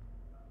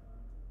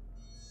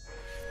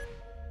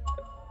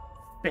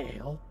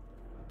 Fail?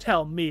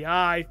 Tell me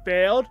I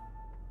failed.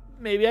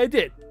 Maybe I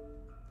did.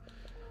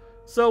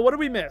 So what did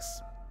we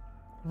miss?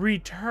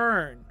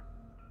 Return.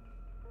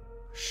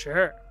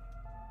 Sure.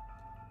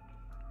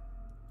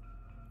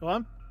 Well,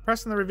 I'm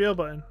pressing the reveal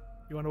button.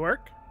 You want to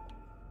work?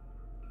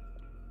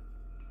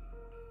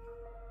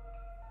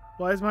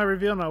 Why is my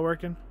reveal not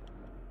working?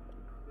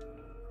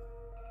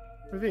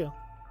 Reveal.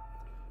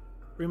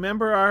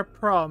 Remember our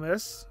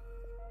promise.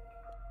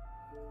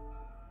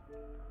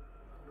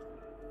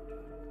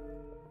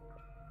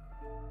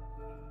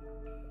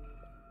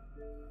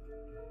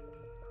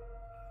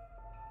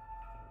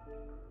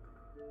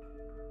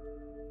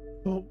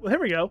 Oh, there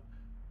we go.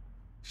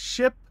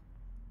 Ship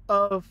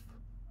of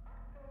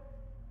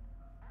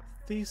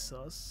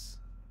Thesos.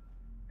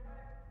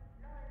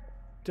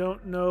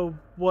 Don't know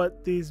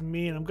what these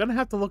mean. I'm gonna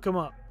have to look them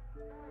up.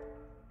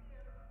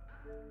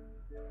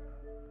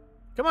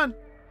 Come on.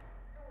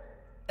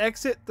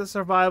 Exit the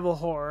survival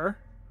horror.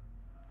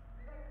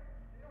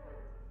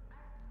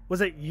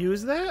 Was it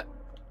use that?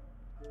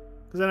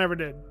 Because I never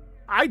did.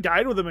 I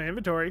died with my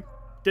inventory.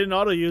 Didn't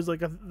auto use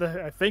like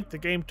I think the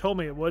game told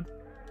me it would.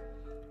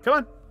 Come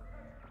on.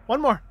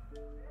 One more.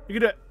 You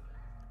can do it.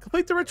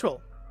 Complete the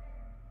ritual.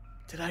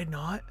 Did I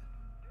not?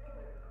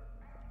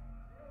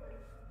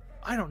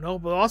 I don't know,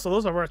 but also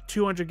those are worth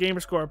 200 gamer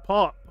score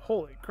pop.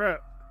 Holy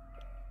crap.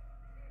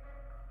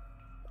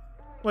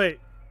 Wait.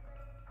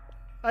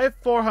 I have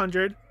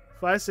 400,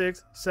 5,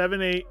 6,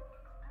 7, 8.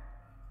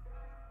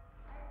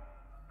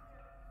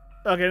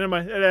 Okay, never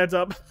mind. It adds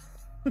up.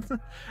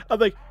 I'm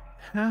like,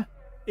 huh?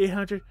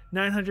 800,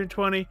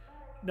 920,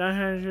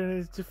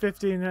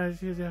 950.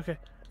 Okay,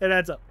 it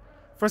adds up.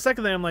 For a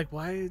second there, I'm like,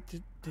 why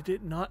did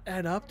it not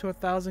add up to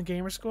 1,000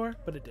 gamer score?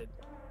 But it did.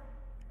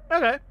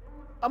 Okay,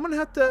 I'm gonna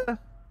have to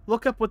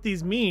look up what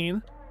these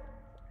mean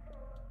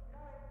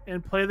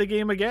and play the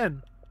game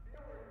again.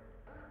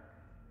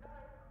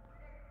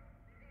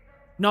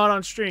 Not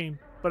on stream,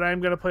 but I'm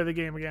gonna play the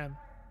game again.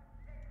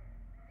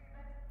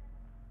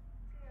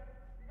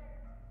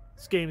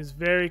 This game is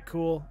very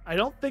cool. I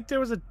don't think there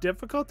was a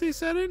difficulty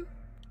setting.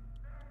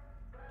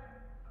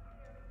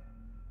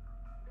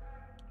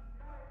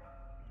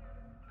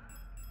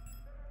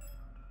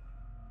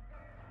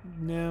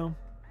 No.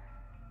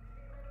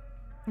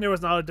 There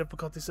was not a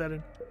difficulty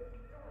setting.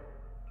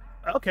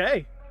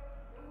 Okay.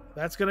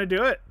 That's gonna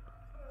do it.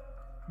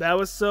 That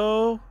was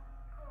so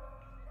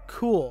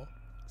cool.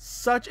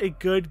 Such a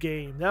good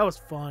game. That was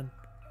fun.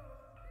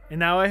 And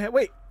now I have...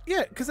 Wait.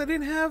 Yeah, because I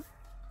didn't have...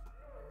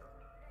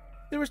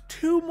 There was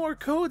 2 more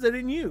codes I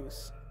didn't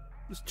use.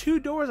 There's 2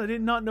 doors I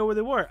did not know where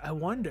they were. I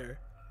wonder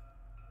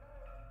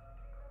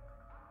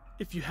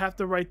if you have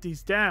to write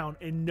these down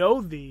and know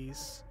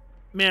these.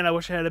 Man, I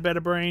wish I had a better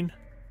brain.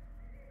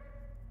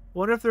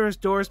 Wonder if there was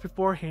doors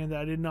beforehand that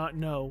I did not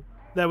know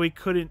that we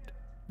couldn't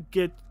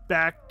get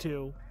back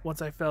to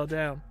once I fell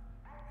down.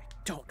 I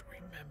don't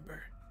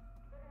remember.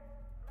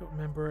 Don't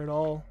remember at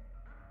all.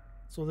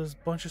 So there's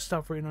a bunch of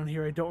stuff written on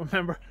here. I don't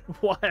remember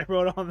why I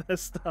wrote on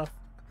this stuff.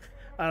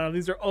 I don't know.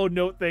 These are old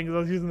note things I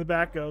was using the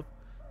back of.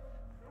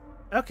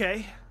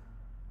 Okay.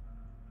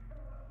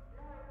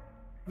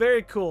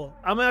 Very cool.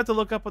 I'm going to have to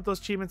look up what those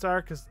achievements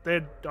are because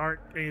they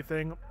aren't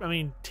anything. I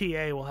mean,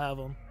 TA will have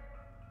them.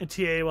 And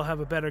TA will have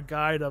a better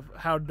guide of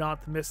how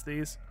not to miss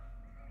these.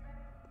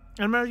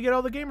 And I'm going to get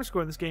all the gamer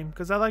score in this game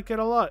because I like it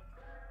a lot.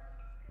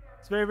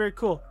 It's very, very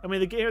cool. I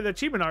mean, the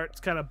achievement art is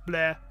kind of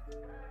bleh.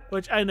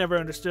 Which I never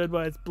understood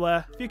why it's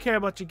bleh. If you care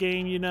about your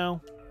game, you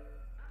know.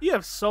 You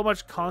have so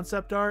much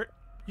concept art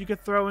you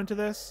could throw into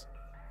this.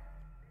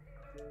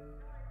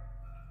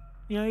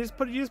 You know, you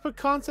just put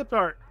concept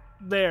art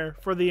there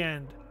for the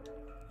end.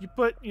 You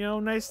put, you know,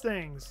 nice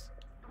things.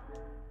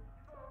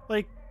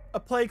 Like A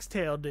Plague's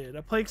Tale did.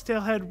 A Plague's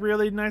Tale had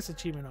really nice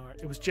achievement art.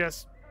 It was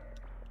just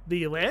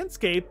the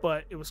landscape,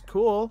 but it was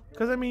cool.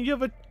 Because, I mean, you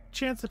have a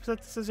chance to set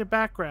this as your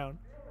background.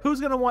 Who's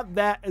going to want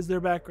that as their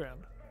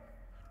background?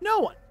 No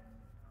one.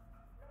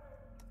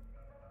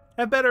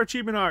 Have better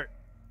achievement art.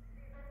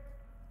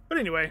 But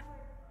anyway,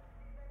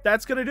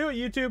 that's going to do it,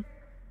 YouTube.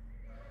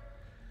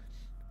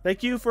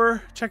 Thank you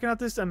for checking out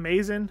this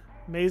amazing,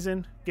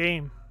 amazing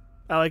game.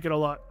 I like it a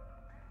lot.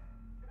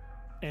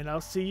 And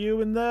I'll see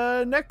you in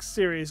the next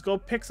series. Go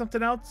pick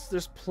something else.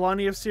 There's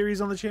plenty of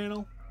series on the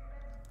channel.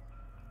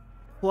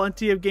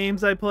 Plenty of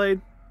games I played.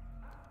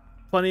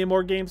 Plenty of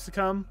more games to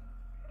come.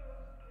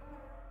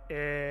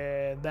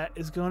 And that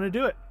is going to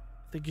do it.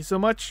 Thank you so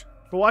much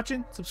for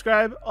watching.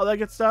 Subscribe, all that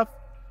good stuff.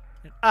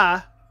 And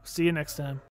I'll see you next time.